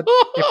see if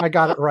I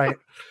got it right.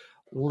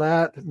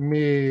 Let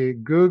me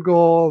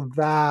Google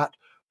that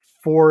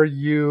for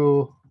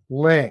you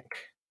link.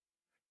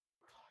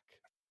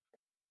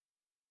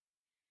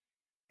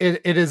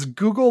 It is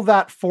Google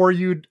that for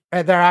you.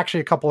 There are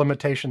actually a couple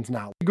limitations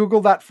now.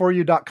 Google that for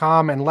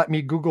you.com and let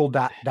me Google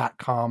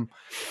that.com.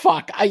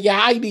 Fuck.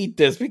 I need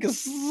this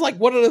because this is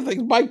one of the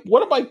things,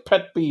 one of my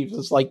pet peeves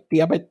is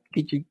damn it.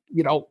 Could you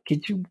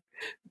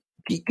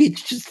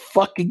just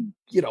fucking,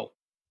 Google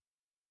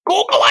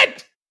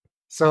it.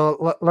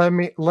 So let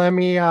me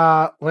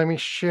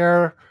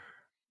share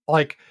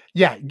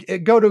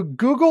go to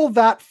Google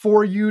that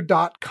for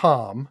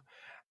you.com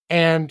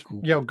and,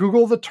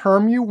 Google the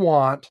term you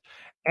want.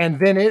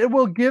 And then it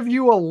will give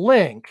you a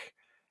link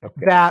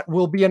that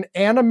will be an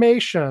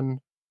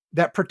animation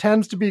that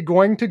pretends to be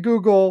going to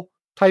Google,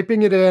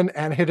 typing it in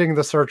and hitting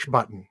the search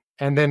button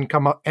and then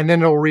come up and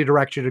then it'll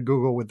redirect you to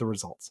Google with the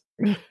results.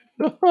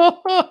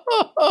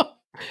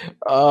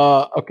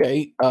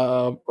 Okay.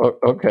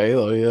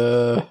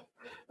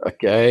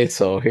 Okay.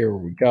 So here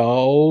we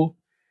go.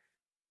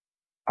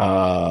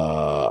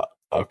 Okay.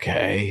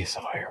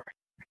 So here.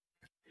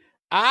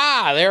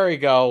 There we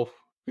go.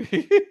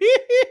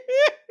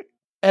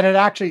 And it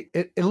actually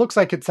it looks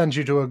like it sends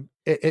you to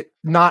it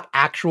not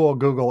actual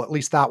Google, at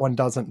least that one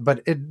doesn't,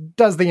 but it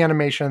does the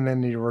animation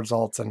and the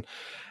results. And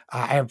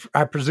I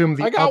presume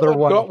the other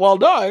one.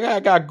 I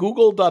got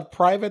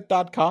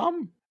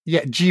google.private.com.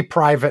 Yeah,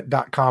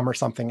 gprivate.com or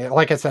something.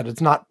 Like I said,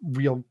 it's not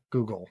real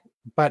Google.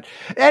 But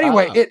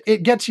anyway,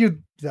 it gets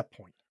you that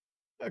point.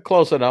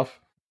 Close enough.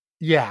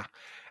 Yeah.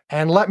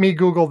 And let me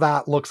Google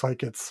that. Looks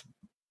like it's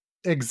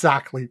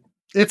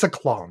a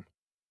clone.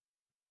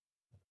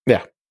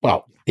 Yeah.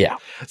 Well, yeah.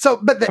 So,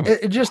 but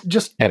it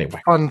just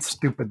anyway, fun,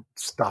 stupid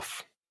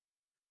stuff.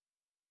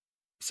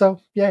 So,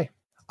 yay.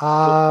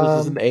 This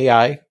is an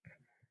AI.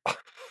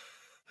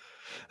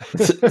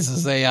 This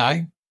is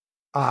AI.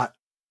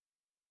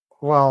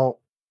 Well,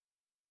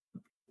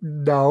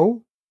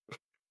 no.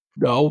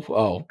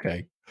 Oh,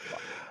 okay.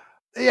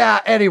 Yeah.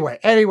 Anyway,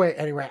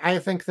 I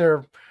think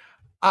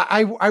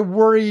I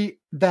worry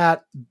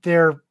that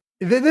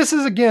this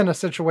is again a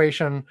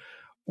situation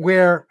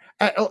where,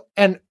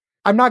 and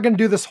I'm not going to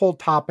do this whole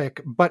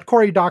topic, but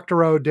Cory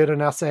Doctorow did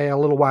an essay a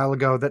little while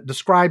ago that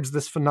describes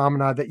this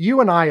phenomena that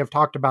you and I have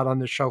talked about on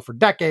this show for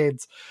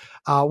decades.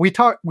 We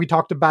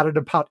talked about it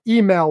about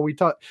email. We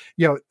talked,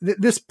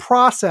 this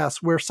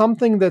process where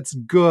something that's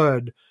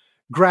good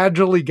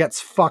gradually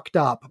gets fucked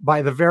up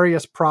by the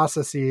various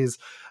processes.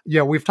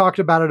 We've talked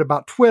about it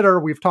about Twitter.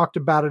 We've talked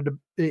about it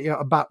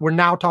we're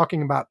now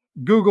talking about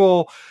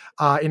Google.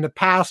 In the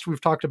past,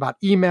 we've talked about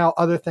email,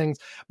 other things,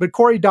 but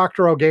Cory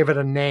Doctorow gave it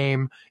a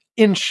name: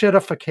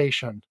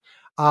 enshittification,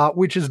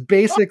 which is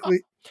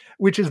basically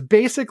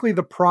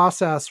the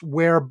process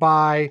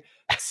whereby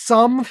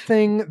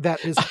something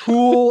that is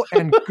cool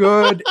and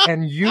good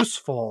and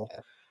useful,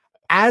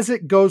 as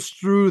it goes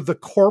through the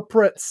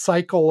corporate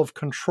cycle of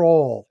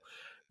control,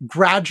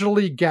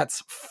 gradually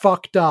gets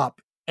fucked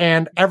up,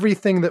 and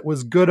everything that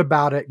was good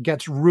about it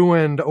gets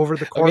ruined over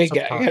the course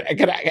of time.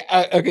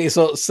 Okay,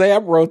 so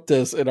Sam wrote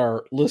this in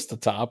our list of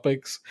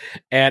topics,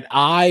 and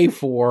I,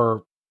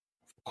 for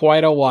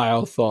quite a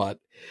while, thought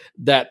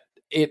that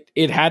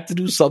it had to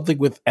do something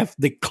with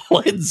ethnic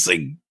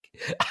cleansing.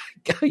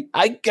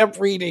 I kept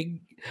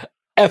reading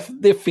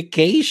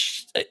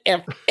ethnification.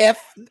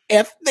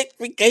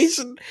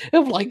 Ethnification.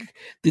 I'm like,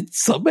 did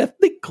some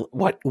ethnic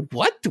what?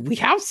 Do we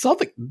have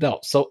something? No.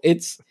 So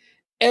it's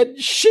and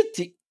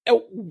shitty.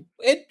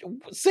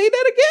 Say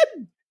that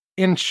again.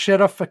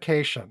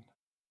 Enshittification.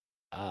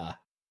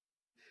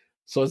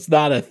 So it's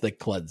not ethnic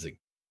cleansing.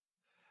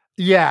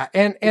 Yeah,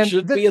 and it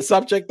should be a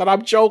subject that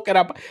I'm joking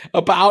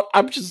about.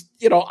 I'm just,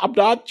 I'm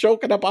not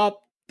joking about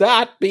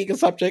that being a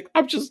subject.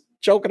 I'm just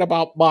joking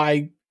about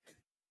my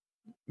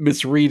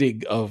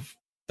misreading of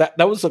that.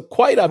 That was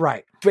quite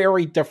a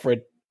very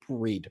different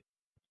read.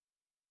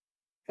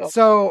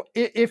 So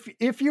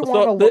if you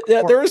want to look,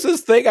 there is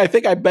this thing I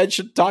think I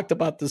talked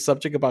about this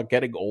subject about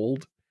getting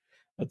old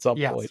at some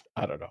point.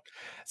 I don't know.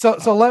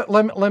 So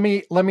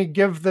let me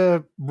give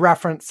the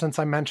reference since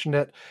I mentioned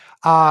it.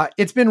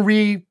 It's been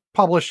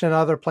republished in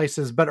other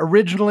places, but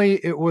originally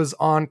it was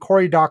on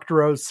Cory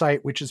Doctorow's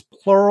site, which is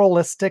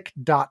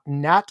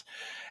pluralistic.net.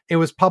 It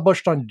was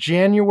published on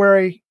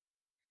January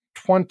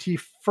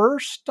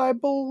 21st, I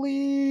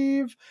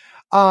believe.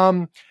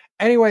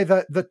 Anyway,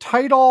 the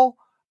title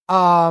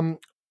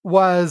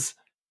was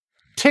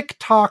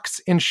TikTok's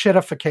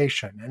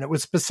enshittification, and it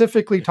was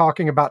specifically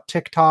talking about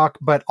TikTok,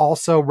 but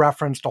also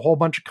referenced a whole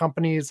bunch of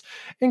companies,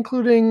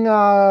 including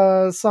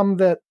some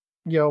that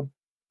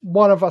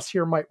one of us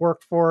here might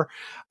work for.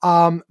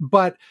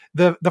 But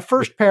the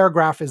first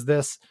paragraph is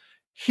this: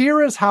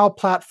 here is how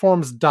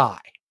platforms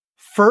die.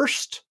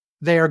 First,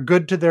 they are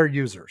good to their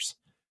users.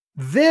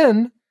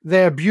 Then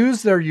they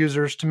abuse their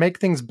users to make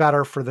things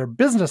better for their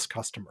business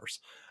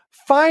customers.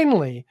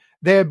 Finally,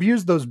 they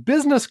abuse those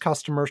business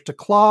customers to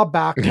claw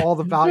back all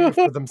the value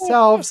for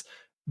themselves.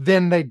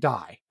 Then they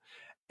die.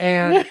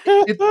 And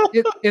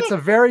it's a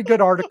very good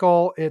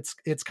article. It's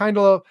kind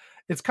of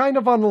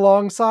on the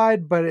long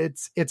side, but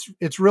it's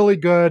really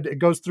good. It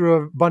goes through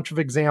a bunch of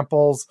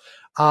examples.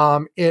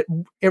 It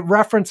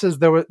references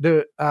what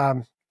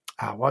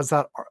was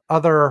that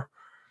other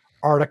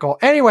article?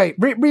 Anyway,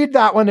 read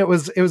that one. It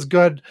was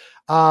good.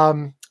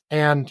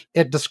 And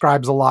it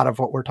describes a lot of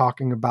what we're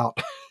talking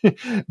about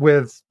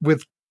with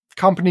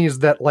companies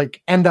that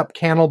end up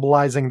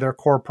cannibalizing their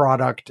core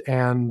product,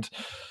 and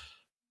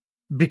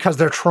because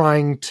they're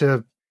trying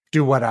to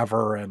do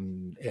whatever,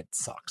 and it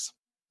sucks.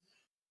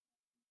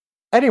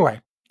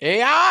 Anyway,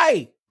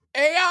 AI.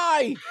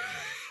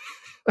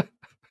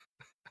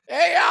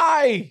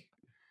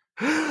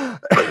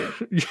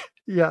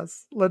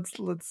 Yes, let's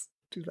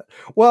do that.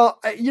 Well,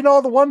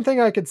 the one thing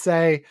I could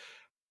say,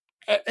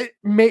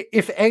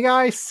 if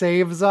AI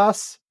saves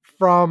us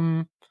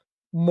from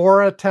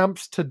more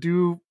attempts to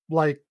do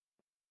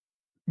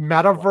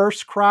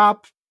metaverse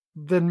crap,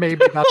 then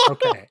maybe that's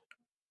okay.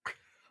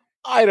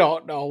 I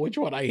don't know which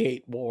one I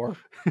hate more.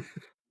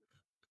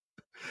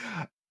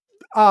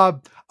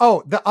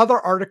 The other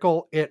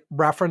article it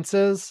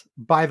references,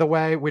 by the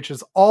way, which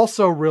is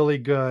also really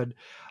good,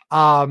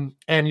 and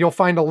you'll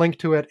find a link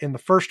to it in the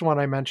first one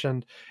I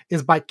mentioned,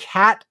 is by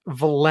Kat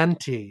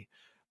Valenti,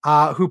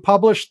 who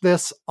published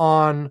this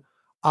on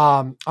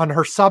her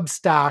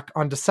Substack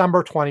on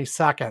December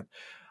 22nd.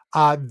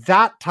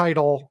 That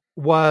title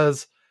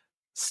was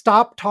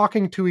 "Stop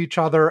Talking to Each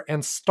Other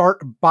and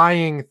Start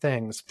Buying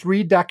Things.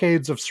 3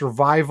 Decades of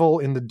Survival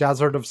in the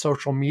Desert of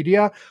Social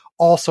Media."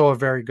 Also a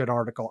very good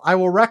article. I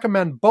will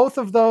recommend both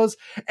of those.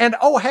 And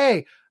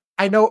hey,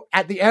 I know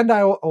at the end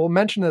I will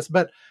mention this,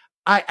 but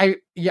I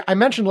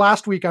mentioned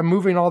last week I'm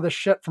moving all this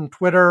shit from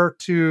Twitter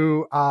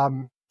to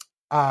the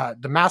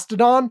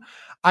Mastodon.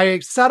 I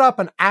set up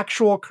an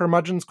actual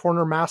Curmudgeon's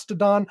Corner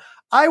Mastodon.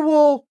 I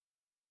will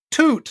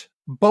toot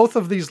both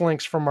of these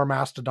links from our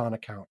Mastodon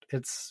account.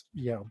 It's,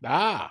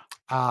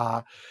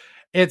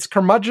 it's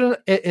curmudgeon.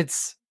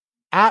 It's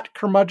at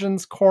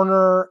Curmudgeon's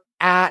Corner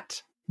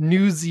at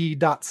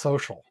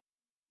newsy.social.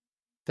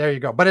 There you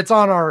go. But it's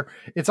on our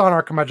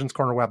Curmudgeon's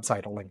Corner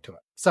website, a link to it.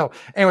 So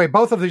anyway,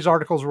 both of these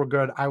articles were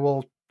good. I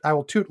will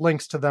toot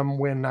links to them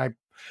when I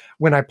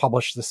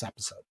publish this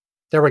episode.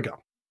 There we go.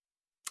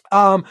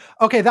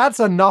 Okay, that's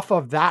enough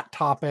of that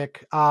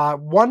topic.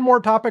 One more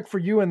topic for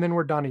you, and then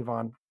we're done,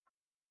 Yvonne.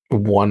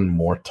 One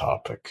more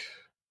topic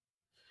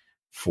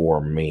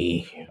for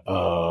me.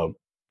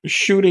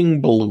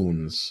 Shooting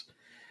balloons.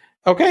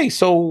 Okay,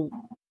 so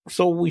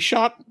we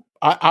shot,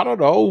 I don't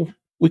know,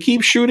 we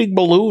keep shooting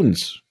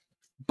balloons.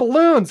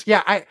 Balloons,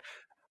 yeah.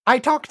 I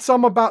talked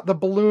some about the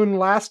balloon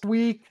last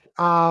week,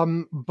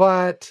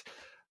 but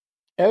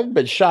it hasn't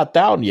been shot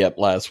down yet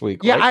last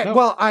week. Yeah, right?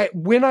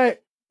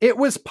 It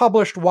was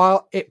published.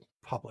 It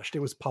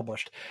was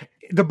published.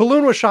 The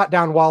balloon was shot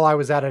down while I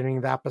was editing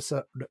the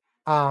episode.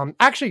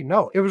 Actually,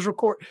 no, it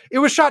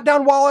was shot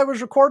down while I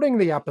was recording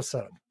the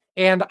episode.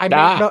 And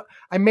I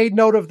made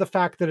note of the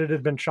fact that it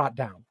had been shot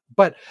down.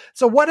 But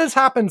so what has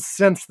happened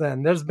since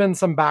then? There's been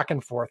some back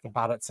and forth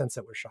about it since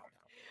it was shot down.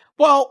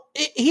 Well,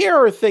 here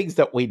are things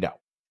that we know.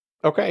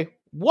 Okay.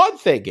 One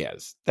thing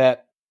is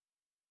that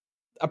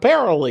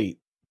apparently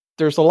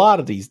there's a lot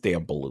of these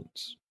damn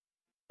balloons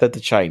that the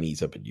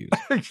Chinese have been using.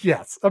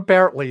 Yes,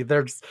 apparently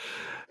there's,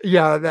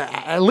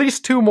 at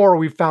least 2 more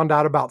we've found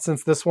out about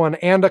since this one,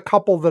 and a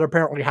couple that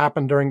apparently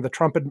happened during the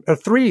Trump,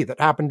 3 that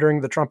happened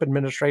during the Trump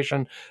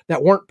administration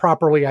that weren't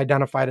properly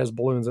identified as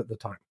balloons at the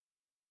time.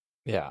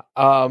 Yeah.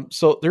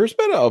 So there's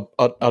been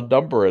a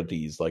number of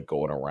these like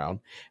going around,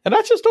 and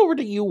not just over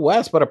the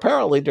U.S., but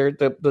apparently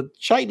the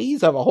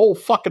Chinese have a whole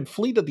fucking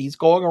fleet of these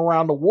going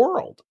around the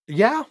world.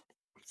 Yeah,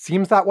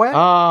 seems that way.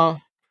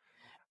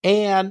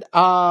 And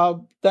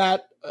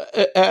that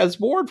as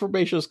more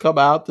information has come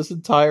out, this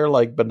entire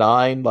like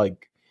benign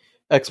like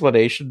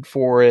explanation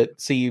for it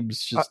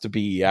seems just to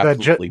be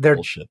absolutely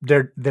bullshit.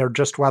 They're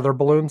just weather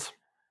balloons.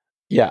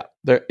 Yeah,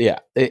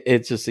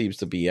 it just seems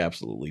to be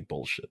absolutely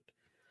bullshit.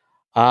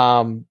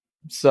 And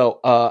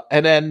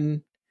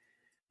then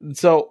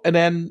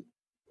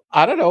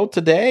I don't know,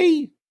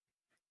 today,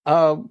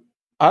 I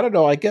don't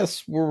know, I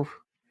guess we're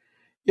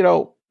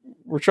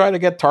trying to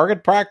get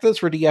target practice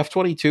for the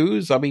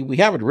F-22s. I mean, we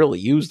haven't really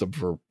used them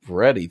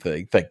for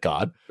anything, thank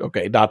God.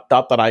 Okay. Not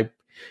that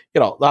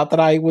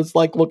I was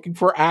like looking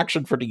for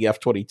action for the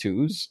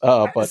F-22s,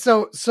 but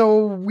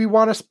so we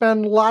want to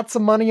spend lots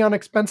of money on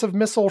expensive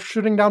missiles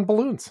shooting down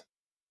balloons.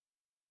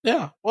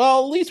 Yeah,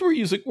 well, at least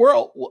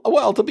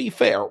well, to be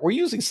fair, we're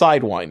using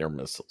Sidewinder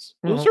missiles.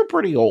 Those are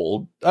pretty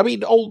old. I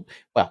mean, old.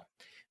 Well,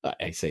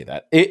 I say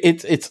that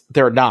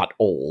they're not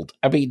old.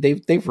 I mean,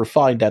 they've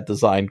refined that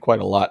design quite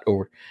a lot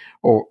over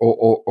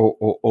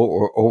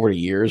the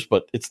years,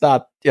 but it's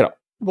not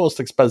most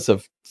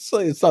expensive.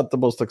 It's not the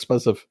most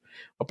expensive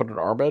weapon and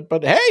armament.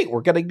 But hey,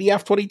 we're getting the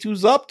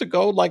F-22s up to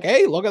go. Like,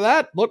 hey, look at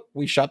that! Look,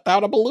 we shot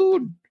down a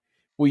balloon.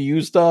 We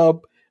used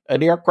an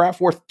aircraft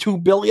worth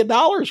 $2 billion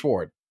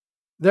for it.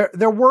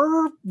 There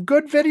were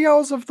good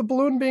videos of the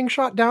balloon being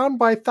shot down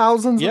by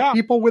thousands of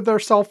people with their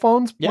cell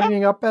phones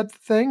pointing up at the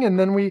thing. And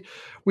then we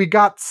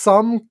got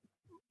some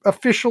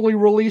officially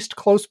released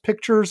close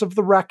pictures of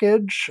the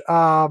wreckage.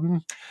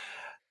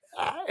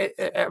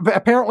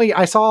 Apparently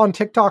I saw on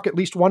TikTok at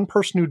least one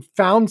person who'd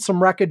found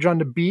some wreckage on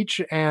the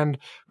beach and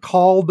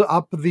called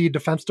up the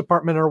Defense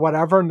Department or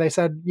whatever. And they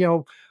said,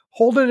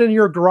 hold it in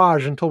your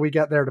garage until we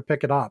get there to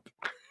pick it up.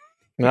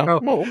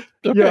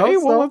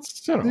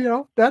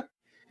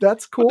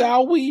 That's cool. But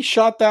now we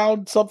shot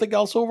down something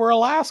else over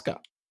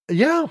Alaska.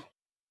 Yeah,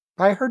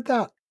 I heard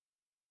that.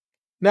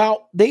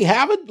 Now, they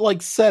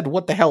haven't said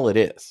what the hell it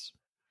is.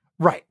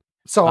 Right.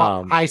 So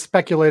I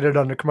speculated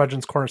on the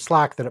Curmudgeon's Corner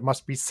Slack that it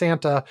must be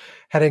Santa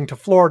heading to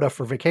Florida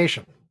for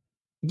vacation.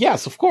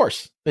 Yes, of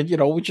course. And,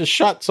 we just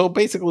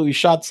we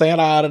shot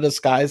Santa out of the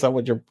skies.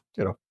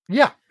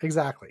 Yeah,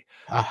 exactly.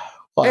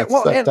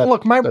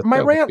 Look, my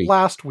rant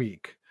last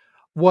week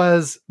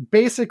was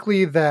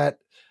basically that,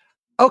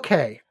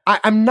 okay,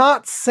 I'm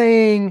not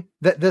saying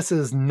that this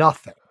is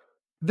nothing.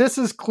 this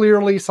is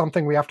clearly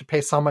something we have to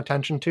pay some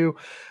attention to,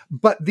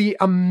 but the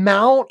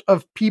amount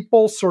of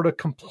people sort of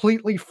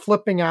completely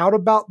flipping out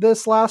about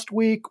this last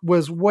week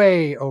was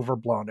way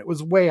overblown. It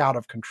was way out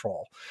of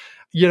control,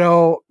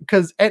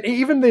 because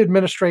even the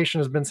administration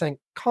has been saying,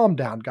 calm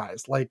down,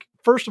 guys. Like,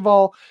 first of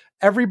all,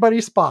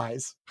 everybody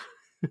spies.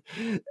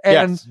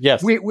 And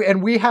yes.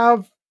 we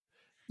have,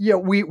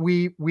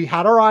 we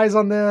had our eyes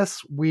on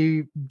this.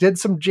 We did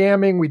some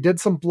jamming. We did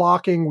some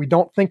blocking. We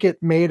don't think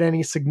it made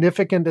any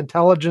significant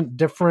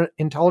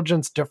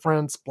intelligence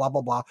difference, blah,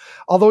 blah, blah.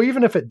 Although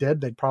even if it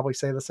did, they'd probably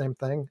say the same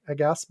thing, I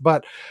guess.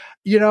 But,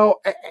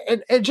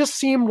 it just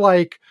seemed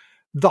like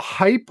the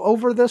hype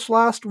over this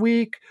last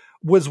week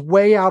was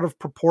way out of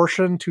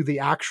proportion to the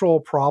actual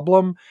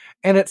problem.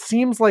 And it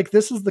seems like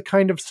this is the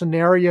kind of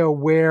scenario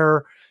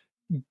where,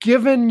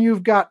 given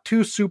you've got two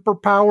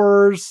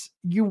superpowers,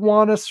 you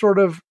want to sort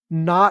of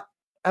not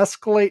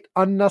escalate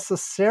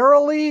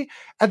unnecessarily.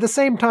 At the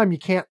same time, you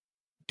can't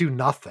do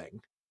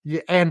nothing.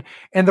 And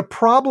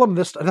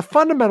the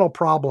fundamental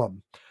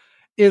problem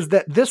is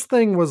that this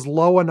thing was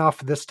low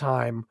enough this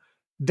time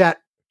that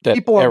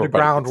people on the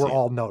ground were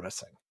all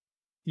noticing.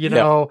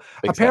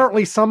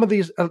 Apparently some of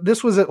these,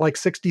 this was at like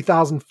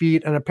 60,000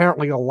 feet, and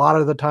apparently a lot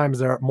of the times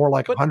they're more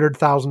like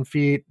 100,000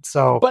 feet.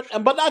 So, but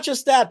not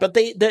just that, but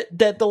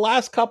the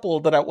last couple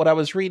what I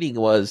was reading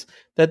was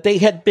that they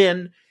had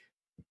been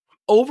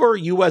over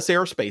U.S.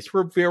 airspace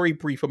for a very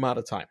brief amount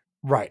of time.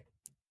 Right.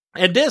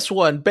 And this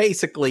one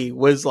basically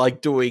was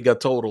like doing a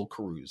total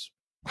cruise.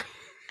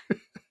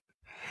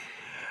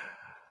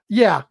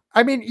 Yeah.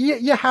 I mean,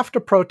 you have to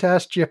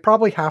protest. You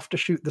probably have to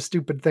shoot the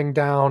stupid thing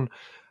down.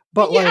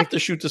 But you have to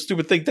shoot the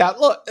stupid thing down.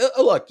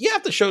 Look, you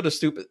have to shot the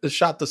stupid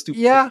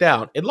thing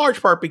down, in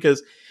large part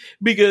because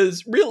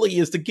really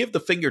is to give the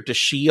finger to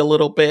Xi a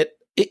little bit.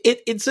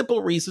 In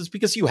simple reasons,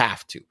 because you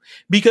have to.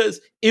 Because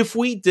if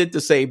we did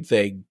the same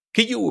thing,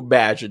 can you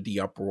imagine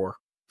the uproar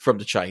from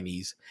the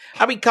Chinese?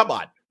 I mean, come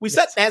on. We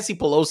sent Nancy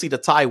Pelosi to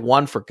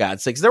Taiwan, for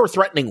God's sakes. They were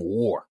threatening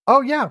war.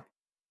 Oh, yeah.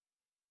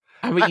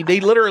 I mean, they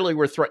literally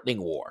were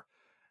threatening war.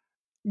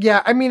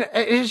 Yeah, I mean,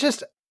 it's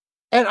just...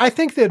 And I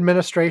think the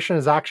administration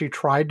has actually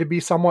tried to be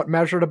somewhat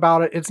measured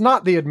about it. It's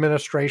not the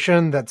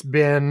administration that's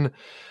been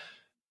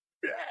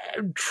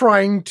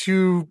trying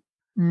to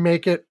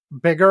make it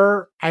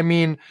bigger. I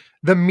mean,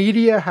 the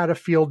media had a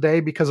field day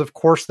because of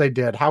course they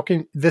did.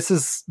 This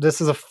is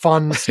a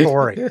fun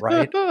story,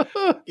 right?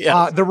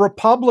 Yes. The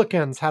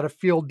Republicans had a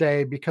field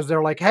day because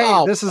they're like,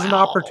 hey, this is an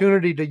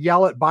opportunity to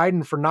yell at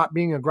Biden for not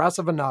being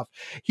aggressive enough.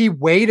 He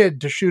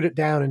waited to shoot it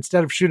down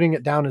instead of shooting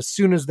it down as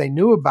soon as they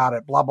knew about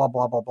it, blah, blah,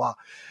 blah, blah, blah.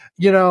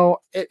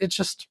 It's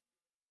just,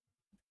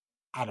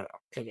 I don't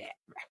know.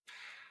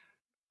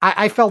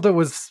 I felt it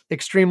was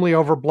extremely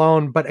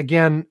overblown, but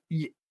again,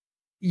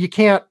 you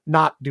can't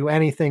not do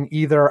anything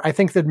either. I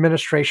think the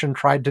administration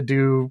tried to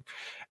do,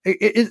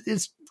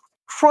 it's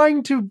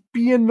trying to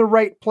be in the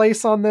right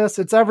place on this.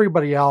 It's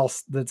everybody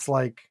else that's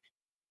like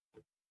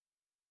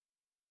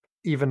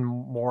even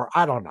more,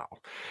 I don't know.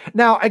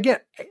 Now, again,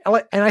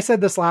 and I said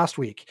this last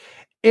week,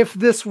 if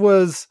this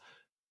was,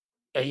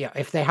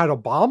 if they had a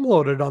bomb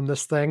loaded on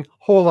this thing,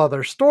 whole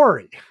other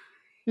story,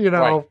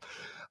 right.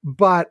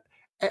 But,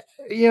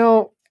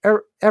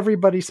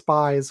 everybody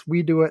spies.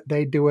 We do it.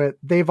 They do it.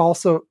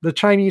 The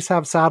Chinese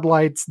have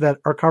satellites that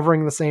are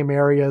covering the same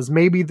areas.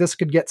 Maybe this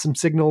could get some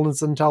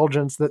signals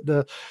intelligence that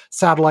the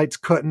satellites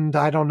couldn't.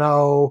 I don't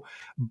know.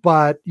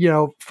 But,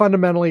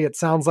 fundamentally, it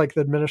sounds like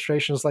the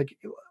administration is like,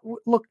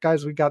 look,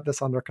 guys, we got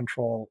this under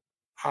control.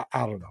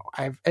 I don't know.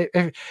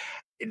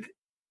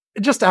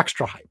 Just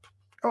extra hype.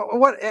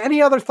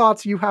 Any other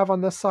thoughts you have on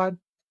this side?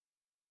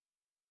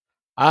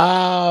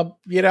 I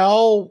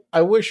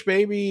wish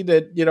maybe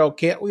that,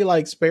 can't we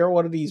like spare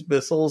one of these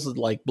missiles and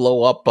like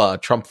blow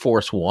up Trump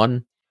Force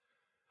One?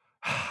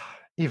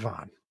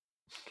 Yvonne.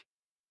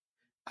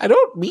 I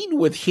don't mean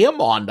with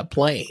him on the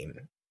plane.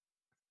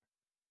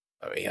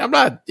 I mean, I'm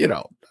not,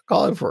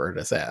 calling for her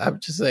to say. I'm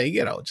just saying,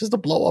 just to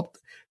blow up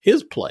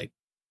his plane.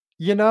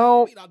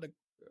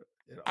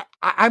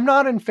 I'm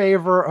not in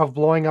favor of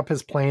blowing up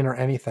his plane or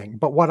anything,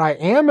 but what I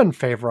am in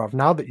favor of,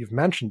 now that you've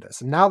mentioned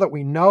this, and now that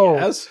we know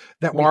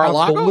that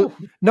Mar-a-Lago?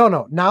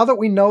 Now that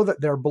we know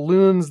that there are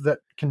balloons that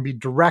can be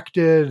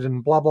directed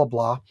and blah blah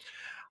blah,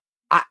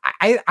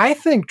 I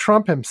think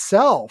Trump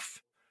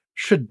himself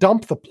should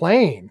dump the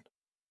plane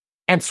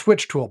and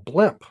switch to a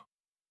blimp.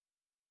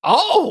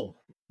 Oh,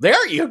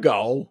 there you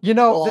go.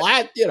 Those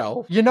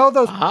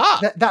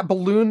that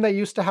balloon they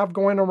used to have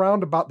going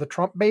around about the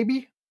Trump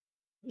baby.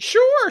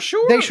 Sure.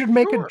 They should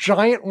make a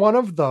giant one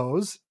of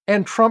those,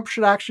 and Trump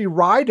should actually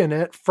ride in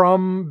it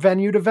from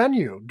venue to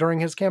venue during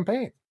his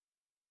campaign.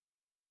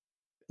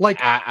 Like,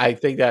 I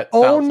think that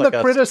own sounds like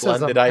the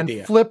criticism and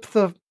idea. Flip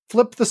the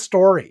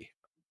story.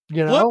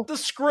 Flip the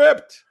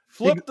script.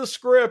 Flip the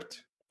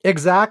script.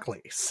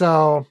 Exactly.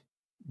 So,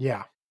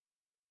 yeah.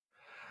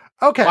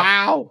 Okay.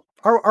 Wow.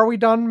 Are we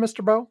done,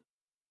 Mr. Bo?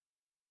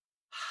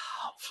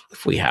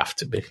 If we have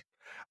to be.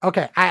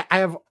 Okay. I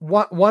have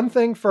one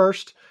thing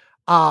first.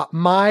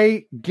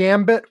 My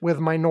gambit with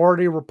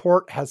Minority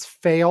Report has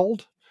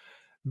failed.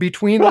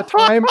 between the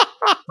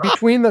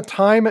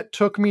time it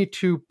took me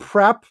to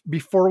prep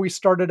before we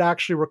started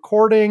actually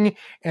recording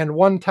and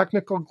one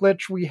technical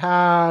glitch we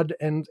had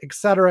and et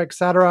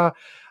cetera,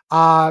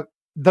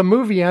 the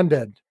movie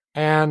ended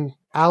and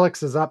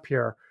Alex is up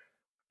here.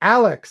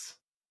 Alex,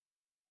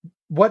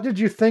 what did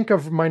you think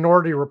of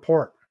Minority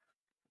Report?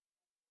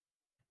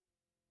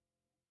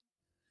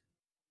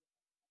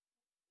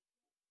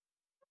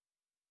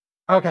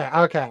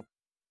 Okay.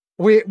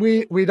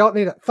 We don't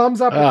need it. Thumbs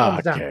up or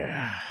thumbs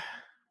down?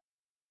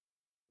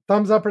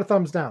 Thumbs up or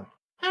thumbs down?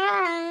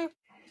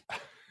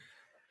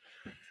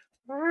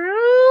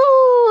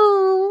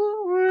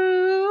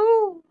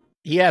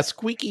 Yeah,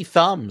 squeaky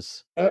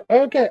thumbs.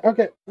 Okay.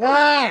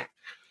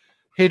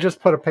 He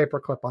just put a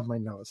paperclip on my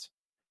nose.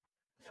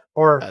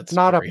 Or That's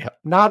not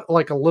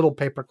like a little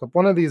paperclip,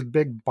 one of these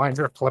big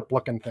binder clip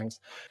looking things.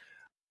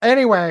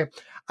 Anyway,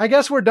 I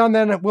guess we're done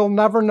then. We'll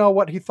never know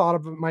what he thought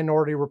of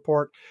Minority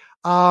Report.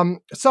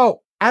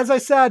 So, as I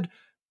said,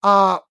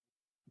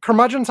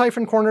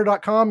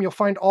 curmudgeons-corner.com, you'll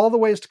find all the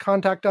ways to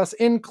contact us,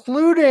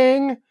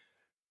 including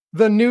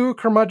the new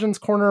Curmudgeons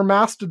Corner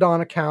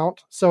Mastodon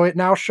account. So it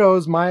now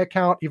shows my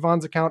account,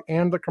 Yvonne's account,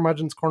 and the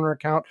Curmudgeons Corner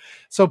account.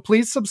 So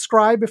please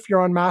subscribe if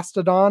you're on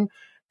Mastodon,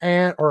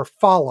 or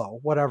follow,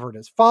 whatever it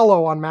is.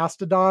 Follow on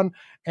Mastodon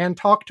and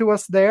talk to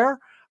us there.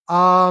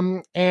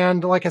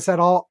 And like I said,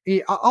 I'll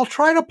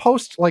try to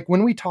post, like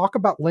when we talk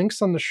about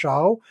links on the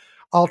show,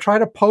 I'll try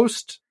to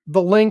post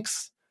the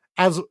links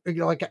as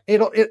like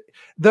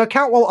the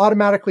account will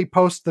automatically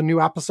post the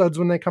new episodes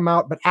when they come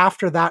out. But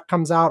after that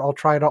comes out, I'll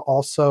try to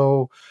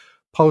also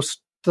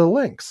post the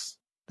links.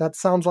 That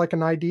sounds like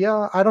an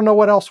idea. I don't know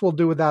what else we'll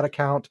do with that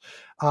account.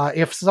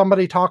 If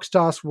somebody talks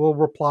to us, we'll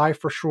reply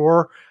for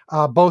sure.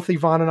 Both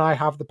Yvonne and I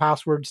have the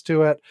passwords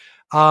to it.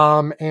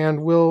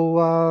 And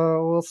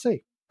we'll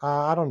see.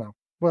 I don't know.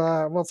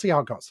 We'll see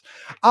how it goes.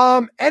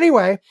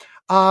 Anyway,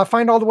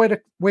 find all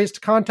the ways to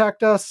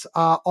contact us.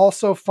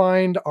 Also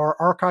find our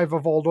archive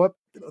of old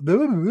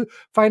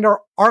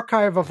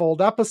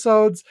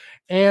episodes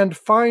and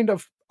find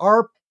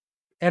our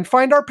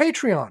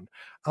Patreon,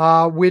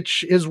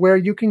 which is where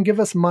you can give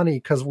us money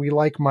because we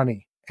like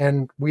money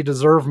and we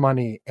deserve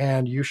money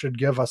and you should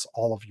give us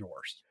all of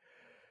yours.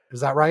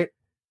 Is that right?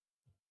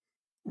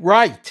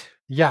 Right.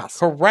 Yes.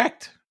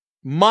 Correct.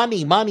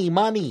 Money.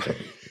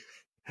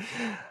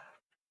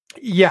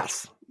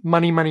 Yes.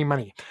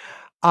 Money.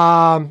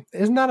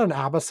 Isn't that an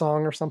ABBA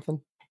song or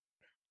something?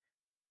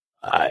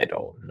 I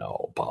don't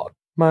know about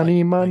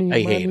money.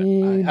 I hate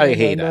it. I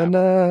hate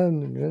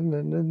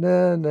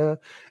it.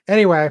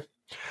 Anyway,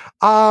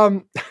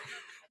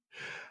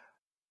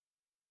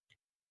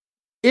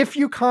 if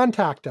you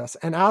contact us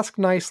and ask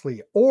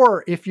nicely,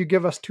 or if you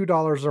give us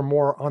 $2 or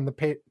more on the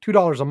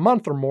 $2 a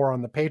month or more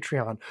on the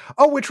Patreon.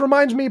 Oh, which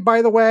reminds me,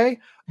 by the way,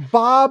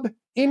 Bob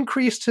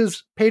increased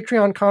his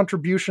Patreon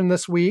contribution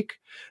this week.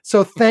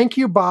 So thank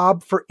you,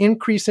 Bob, for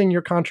increasing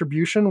your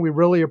contribution. We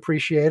really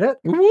appreciate it.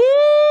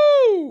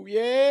 Woo!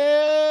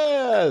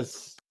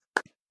 Yes.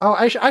 Oh,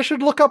 I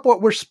should look up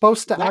what we're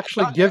supposed to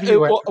actually give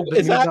you.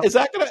 Is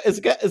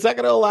that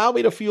gonna allow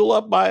me to fuel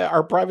up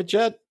our private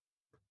jet?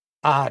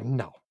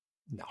 No.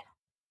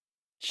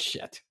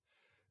 Shit.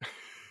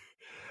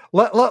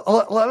 Let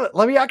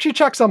me actually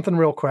check something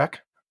real quick.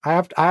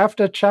 I have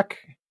to check.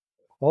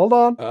 Hold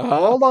on.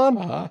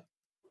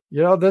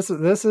 You know, this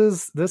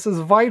is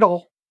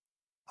vital.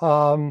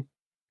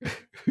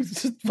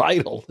 It's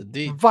vital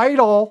indeed.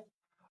 Vital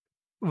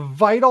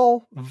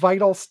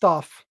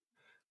stuff.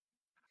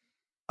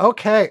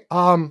 Okay.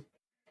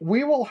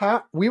 We will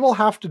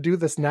have to do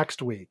this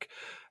next week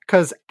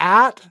because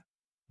at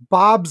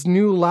Bob's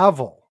new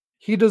level,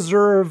 he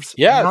deserves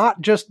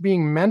not just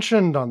being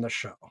mentioned on the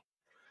show,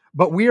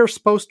 but we are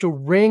supposed to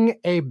ring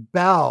a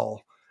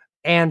bell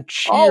and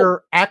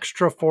cheer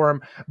extra for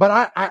him.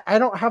 But I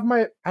don't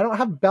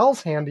have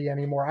bells handy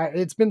anymore.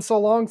 It's been so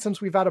long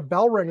since we've had a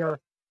bell ringer.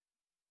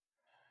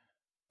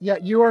 Yeah,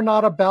 you are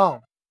not a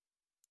bell.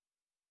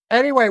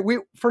 Anyway,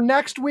 for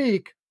next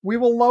week, we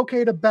will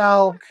locate a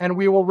bell and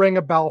we will ring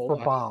a bell for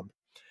Bob.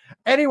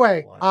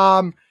 Anyway,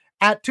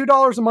 at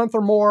 $2 a month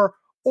or more,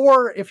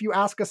 or if you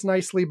ask us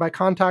nicely by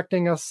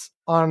contacting us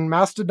on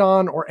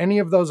Mastodon or any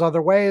of those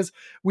other ways,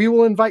 we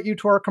will invite you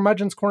to our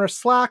Curmudgeons Corner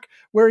Slack,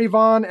 where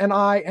Yvonne and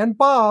I and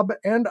Bob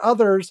and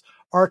others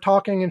are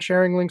talking and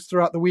sharing links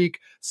throughout the week.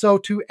 So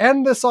to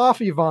end this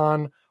off,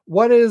 Yvonne,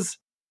 what is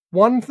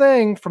one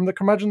thing from the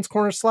Curmudgeons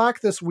Corner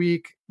Slack this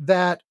week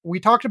that we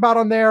talked about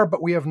on there,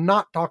 but we have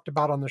not talked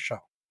about on the show?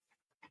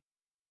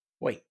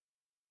 Wait.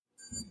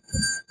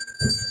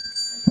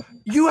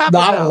 You have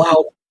not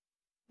allowed.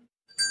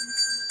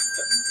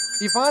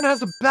 Yvonne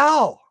has a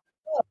bell.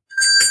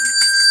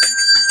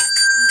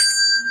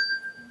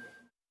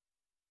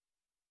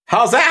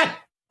 How's that?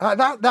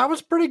 That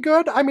was pretty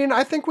good. I mean,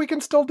 I think we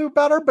can still do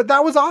better, but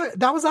that was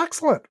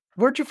excellent.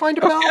 Where'd you find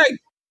a bell? Okay.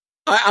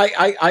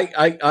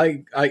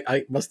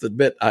 I must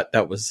admit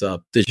that was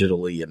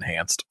digitally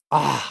enhanced.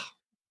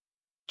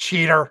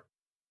 Cheater.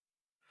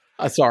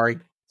 Sorry.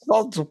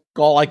 That's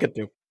all I could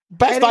do.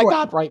 Best anyway, I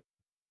got right.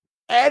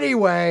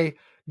 Anyway,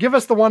 Give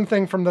us the one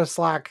thing from the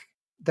Slack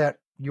that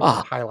you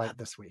want to highlight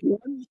this week.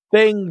 One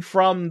thing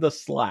from the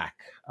Slack.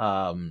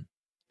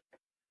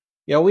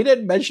 We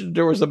didn't mention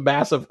there was a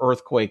massive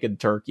earthquake in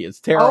Turkey. It's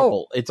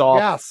terrible. It's awful.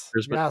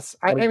 Yes.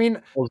 I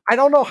mean, I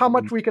don't know how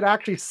much we could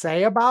actually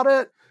say about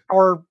it,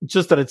 or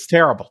just that it's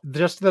terrible.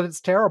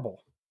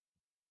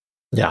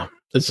 Yeah,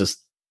 it's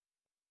just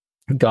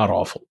god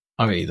awful.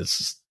 I mean, it's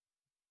just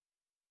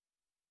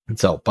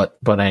so. But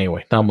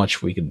anyway, not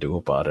much we can do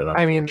about it.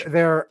 I mean,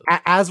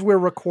 as we're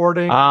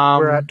recording,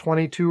 we're at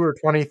 22 or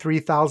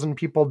 23,000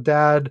 people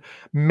dead.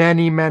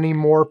 Many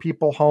more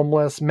people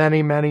homeless.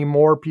 Many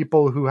more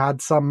people who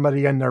had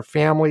somebody in their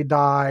family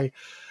die,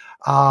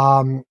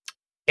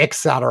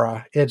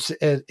 etc.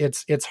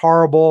 It's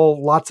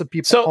horrible. Lots of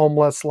people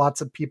homeless. Lots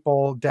of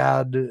people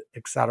dead,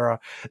 etc.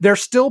 They're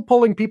still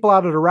pulling people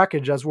out of the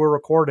wreckage as we're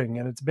recording,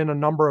 and it's been a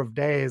number of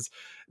days.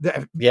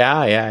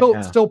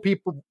 Still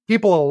people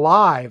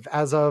alive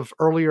as of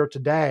earlier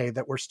today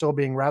that were still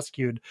being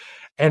rescued,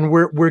 and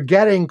we're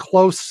getting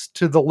close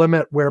to the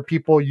limit where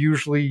people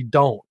usually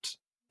don't,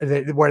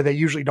 where they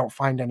usually don't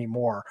find any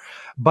more.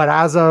 But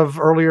as of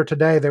earlier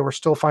today, they were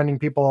still finding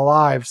people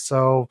alive.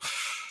 So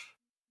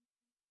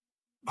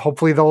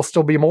hopefully there'll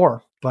still be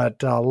more,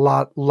 but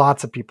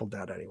lots of people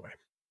dead anyway.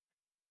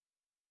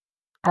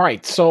 All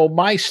right, so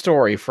my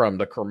story from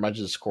the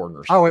Curmudgeon's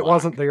Corner. Oh, it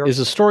wasn't the earthquake. Is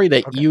a story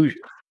that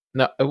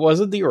No, it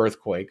wasn't the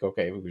earthquake.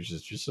 Okay, we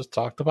just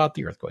talked about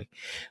the earthquake,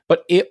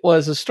 but it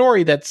was a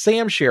story that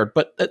Sam shared,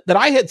 but that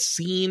I had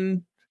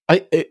seen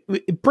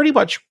pretty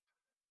much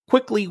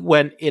quickly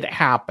when it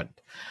happened.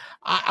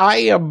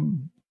 I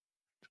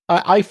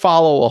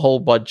follow a whole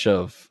bunch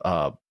of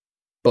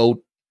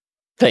boat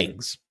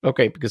things,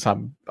 okay, because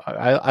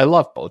I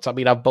love boats. I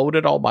mean, I've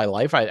boated all my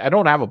life. I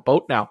don't have a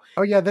boat now.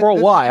 Oh yeah, for a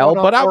while,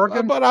 but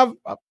I've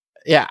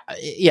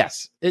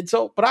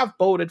but I've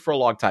boated for a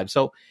long time.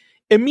 So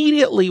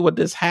immediately when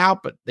this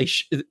happened,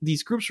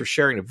 these groups were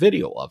sharing a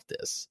video of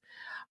this,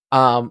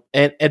 and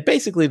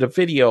basically the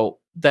video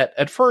that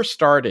at first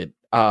started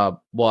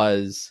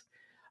was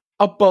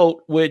a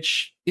boat,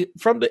 which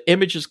from the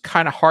image is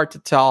kind of hard to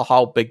tell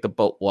how big the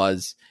boat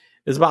was.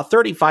 It's about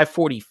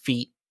 35-40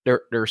 feet.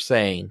 They're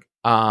saying,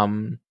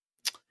 and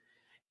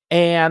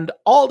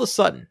all of a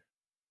sudden,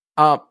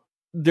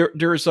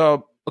 there's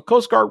a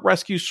Coast Guard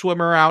rescue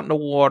swimmer out in the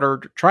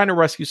water trying to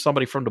rescue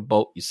somebody from the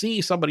boat. You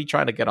see somebody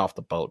trying to get off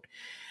the boat.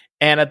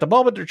 And at the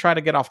moment they're trying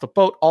to get off the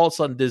boat, all of a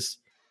sudden this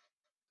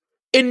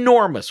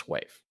enormous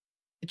wave.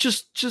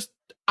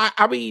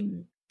 I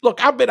mean,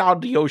 look, I've been out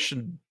in the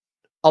ocean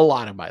a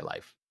lot in my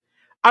life.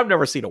 I've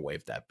never seen a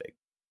wave that big.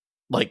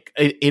 Like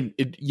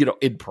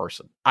in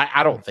person.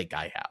 I don't think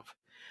I have.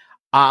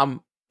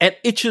 And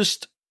it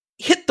just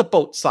hit the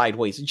boat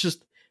sideways. It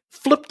just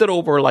flipped it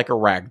over like a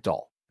rag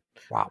doll.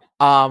 Wow.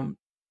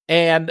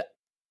 And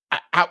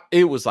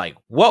it was like,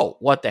 whoa,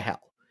 what the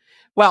hell?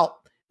 Well,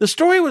 the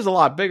story was a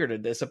lot bigger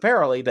than this.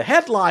 Apparently, the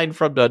headline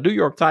from the New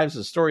York Times,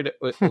 the story that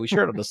we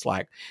shared on the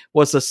Slack,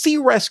 was a sea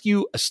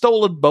rescue, a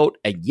stolen boat,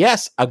 and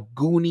yes, a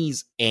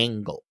Goonies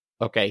angle.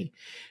 Okay.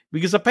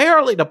 Because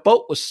apparently the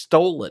boat was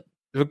stolen.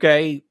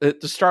 Okay.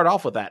 To start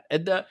off with that.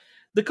 And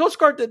the Coast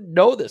Guard didn't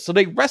know this. So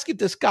they rescued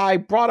this guy,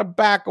 brought him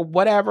back or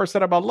whatever,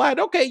 set him on land.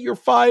 Okay, you're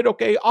fine.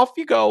 Okay, off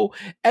you go.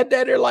 And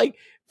then they're like,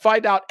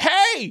 find out,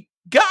 hey,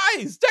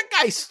 guys, that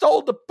guy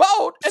stole the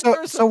boat, and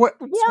there's a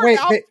warrant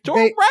out to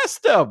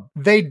arrest him.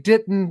 They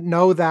didn't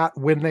know that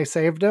when they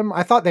saved him?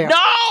 I thought they...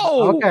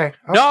 No! Okay.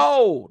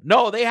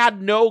 No, they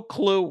had no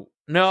clue.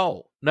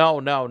 No.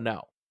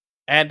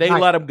 And they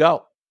let him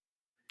go.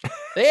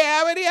 They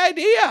have any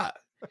idea.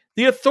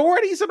 The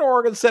authorities in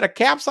Oregon said a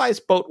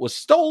capsized boat was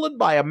stolen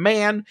by a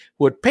man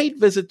who had paid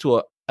visit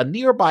to a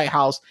nearby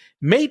house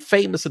made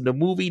famous in the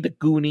movie The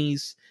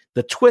Goonies.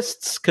 The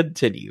twists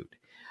continued.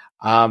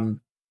 I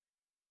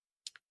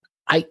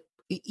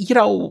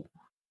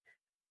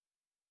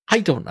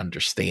don't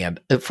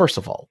understand. First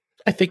of all,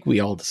 I think we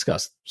all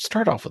discussed,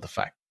 start off with the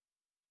fact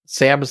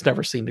Sam has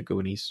never seen the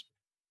Goonies.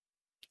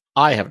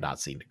 I have not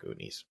seen the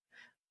Goonies.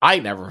 I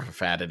never have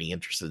had any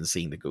interest in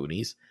seeing the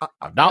Goonies.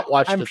 I've not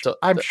watched it.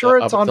 I'm sure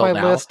it's on my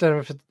list,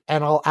 and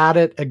I'll add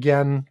it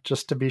again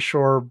just to be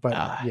sure. But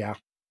yeah,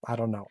 I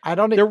don't know.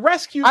 The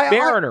rescued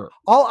mariner,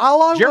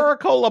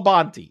 Jericho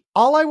Labonte.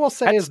 All I will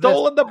say is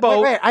stolen the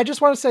boat. Wait, I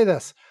just want to say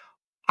this.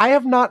 I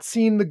have not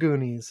seen the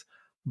Goonies,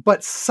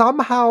 but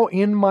somehow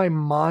in my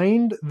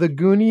mind, the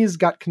Goonies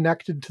got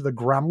connected to the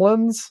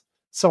Gremlins.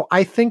 So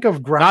I think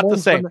of Gremlins. Not the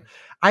same.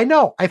 I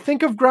know. I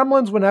think of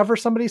Gremlins whenever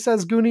somebody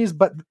says Goonies,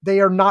 but they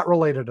are not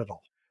related at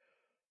all.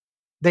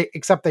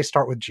 Except they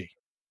start with G.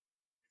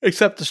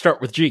 Except to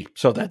start with G.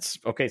 So that's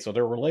okay. So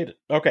they're related.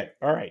 Okay.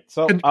 All right.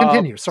 So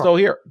continue. Sorry. So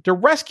here, the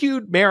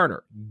rescued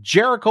mariner,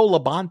 Jericho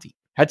Labonte,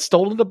 had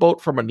stolen the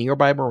boat from a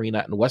nearby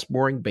marina in West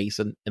Mooring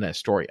Basin in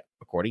Astoria,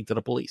 according to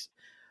the police.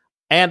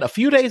 And a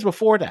few days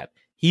before that,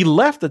 he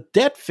left a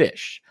dead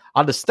fish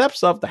on the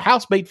steps of the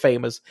house made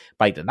famous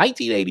by the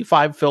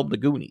 1985 film The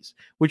Goonies,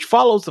 which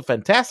follows the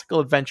fantastical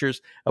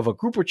adventures of a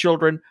group of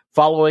children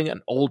following an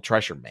old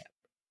treasure man.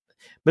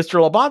 Mr.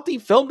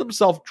 Labonte filmed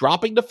himself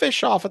dropping the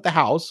fish off at the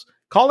house,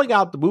 calling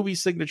out the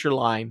movie's signature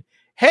line,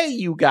 "Hey,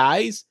 you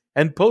guys,"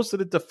 and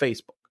posted it to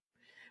Facebook.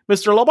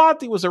 Mr.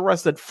 Labonte was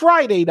arrested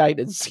Friday night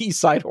in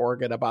Seaside,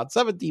 Oregon, about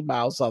 17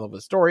 miles south of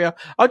Astoria,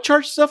 on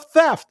charges of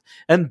theft,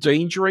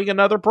 endangering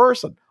another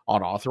person,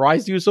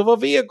 unauthorized use of a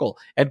vehicle,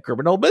 and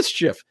criminal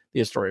mischief,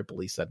 the Astoria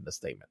police said in a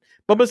statement.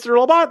 But Mr.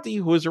 Labonte,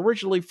 who is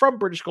originally from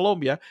British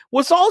Columbia,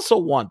 was also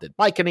wanted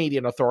by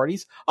Canadian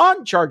authorities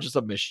on charges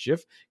of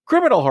mischief,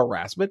 criminal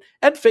harassment,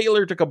 and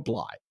failure to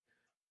comply.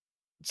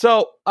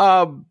 So,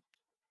 so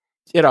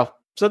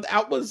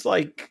that was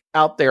like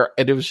out there,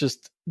 and it was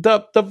just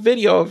the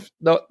video of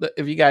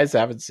if you guys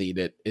haven't seen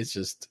it, it's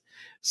just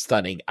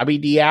stunning. I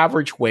mean, the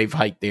average wave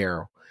height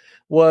there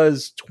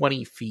was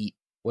 20 feet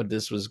when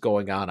this was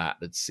going on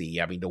out at sea.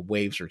 I mean, the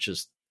waves are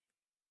just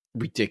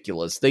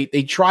ridiculous. They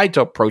tried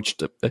to approach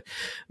the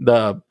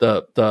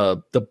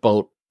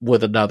boat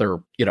with another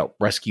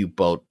rescue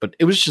boat, but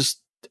it was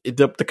just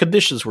the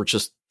conditions were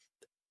just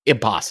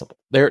impossible.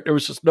 There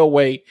was just no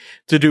way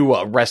to do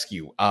a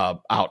rescue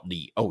out in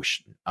the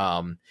ocean.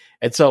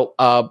 And so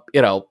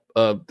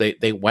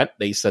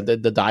they sent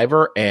in the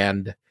diver,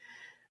 and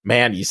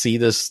man, you see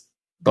this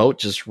boat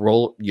just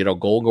roll,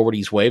 going over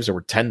these waves that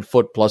were 10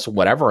 foot plus or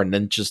whatever, and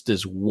then just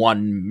this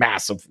one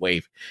massive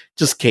wave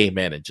just came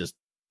in and just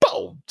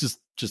boom, just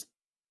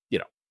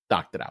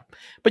knocked it out.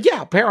 But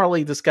yeah,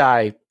 apparently this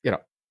guy,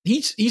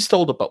 he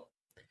stole the boat.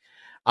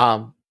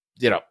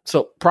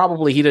 So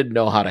probably he didn't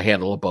know how to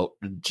handle a boat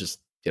and just,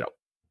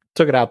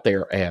 took it out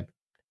there and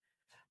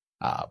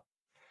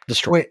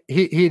destroyed. Wait,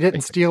 he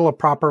didn't steal a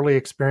properly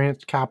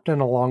experienced captain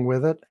along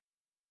with it?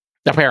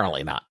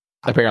 Apparently not.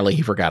 Apparently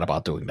he forgot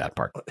about doing that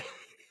part.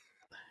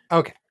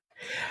 Okay.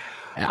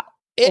 Yeah.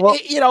 Look,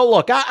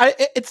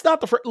 it's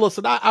not the first.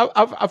 Listen,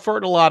 I've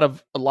heard a lot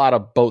of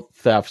boat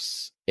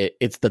thefts.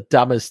 It's the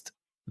dumbest.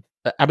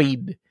 I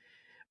mean,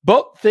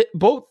 boat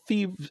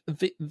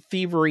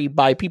thievery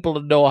by people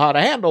that know how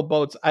to handle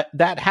boats,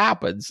 that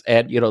happens.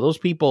 And, those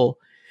people,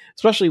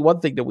 especially one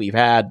thing that we've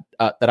had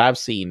that I've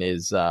seen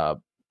is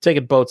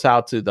taking boats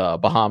out to the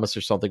Bahamas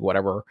or something,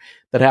 whatever,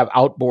 that have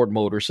outboard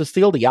motors to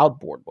steal the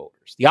outboard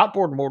motors. The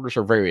outboard motors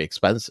are very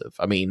expensive.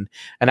 I mean,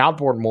 an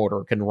outboard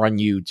motor can run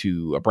you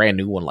to a brand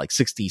new one like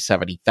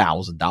 $60,000,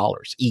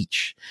 $70,000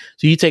 each.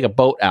 So you take a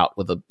boat out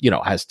with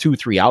has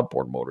 2-3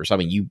 outboard motors. I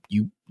mean,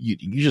 you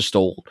just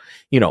stole,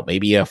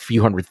 maybe a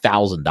few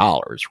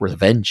 $100,000 worth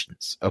of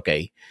engines,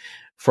 okay,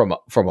 from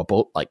a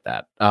boat like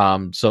that.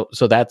 So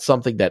that's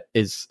something that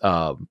is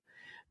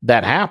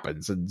that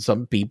happens, and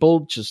some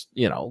people just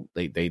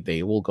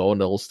they will go and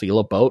they'll steal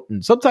a boat,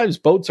 and sometimes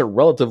boats are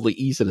relatively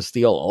easy to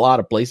steal. A lot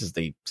of places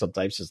they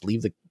sometimes just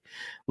leave the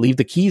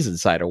keys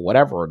inside or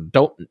whatever, and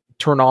don't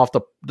turn off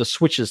the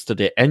switches to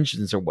the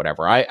engines or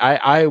whatever.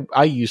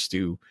 I used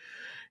to,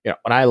 when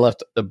I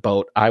left the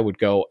boat, I would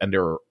go and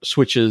there were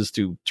switches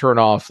to turn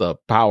off the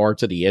power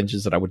to the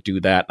engines, and I would do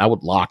that, and I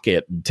would lock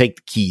it and take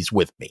the keys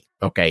with me,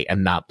 okay,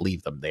 and not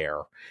leave them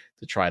there,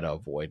 to try to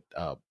avoid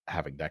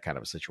having that kind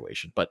of a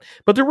situation. But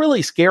the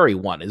really scary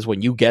one is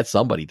when you get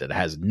somebody that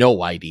has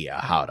no idea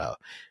how to,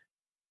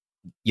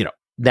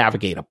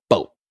 navigate a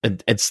boat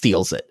and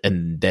steals it.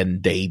 And then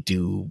they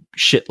do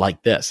shit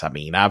like this. I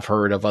mean, I've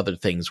heard of other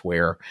things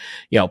where,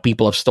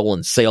 people have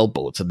stolen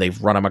sailboats and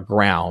they've run them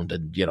aground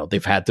and,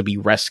 they've had to be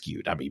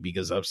rescued. I mean,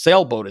 because a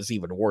sailboat is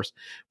even worse,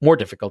 more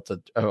difficult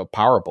to a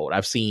powerboat.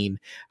 I've seen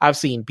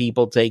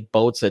people take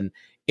boats and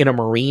in a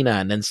marina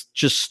and then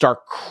just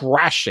start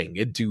crashing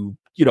into,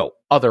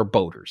 other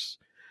boaters.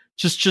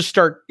 Just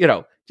start,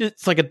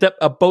 it's like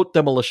a boat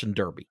demolition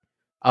derby.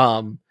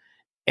 And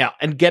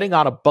getting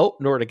on a boat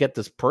in order to get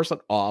this person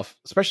off,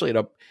 especially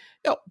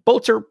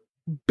boats are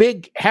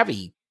big,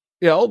 heavy,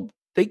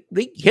 they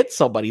hit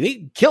somebody,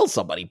 they kill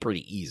somebody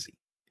pretty easy,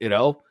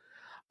 So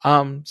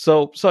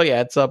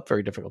yeah, it's a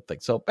very difficult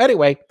thing. So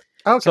anyway,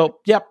 okay. So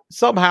yep,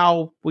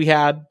 somehow we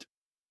had,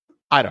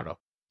 I don't know,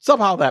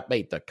 somehow that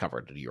made the cover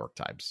of the New York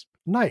Times.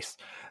 Nice.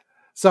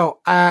 So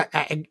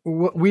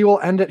we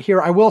will end it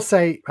here. I will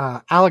say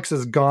Alex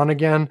is gone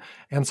again,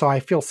 and so I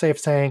feel safe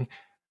saying,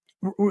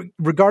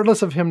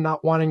 regardless of him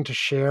not wanting to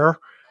share,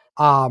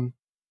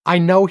 I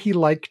know he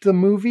liked the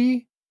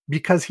movie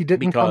because he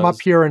didn't come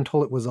up here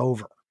until it was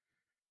over.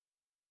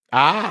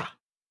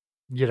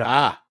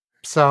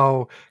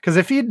 So because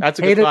if he'd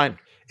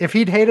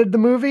hated the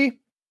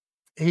movie,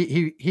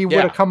 he would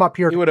have come up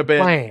here to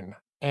complain.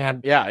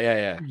 And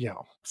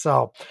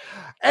so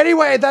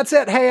anyway, that's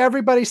it. Hey,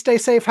 everybody, stay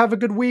safe. Have a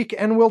good week,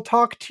 and we'll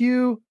talk to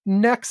you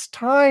next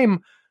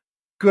time.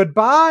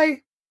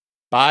 Goodbye.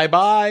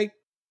 Bye-bye.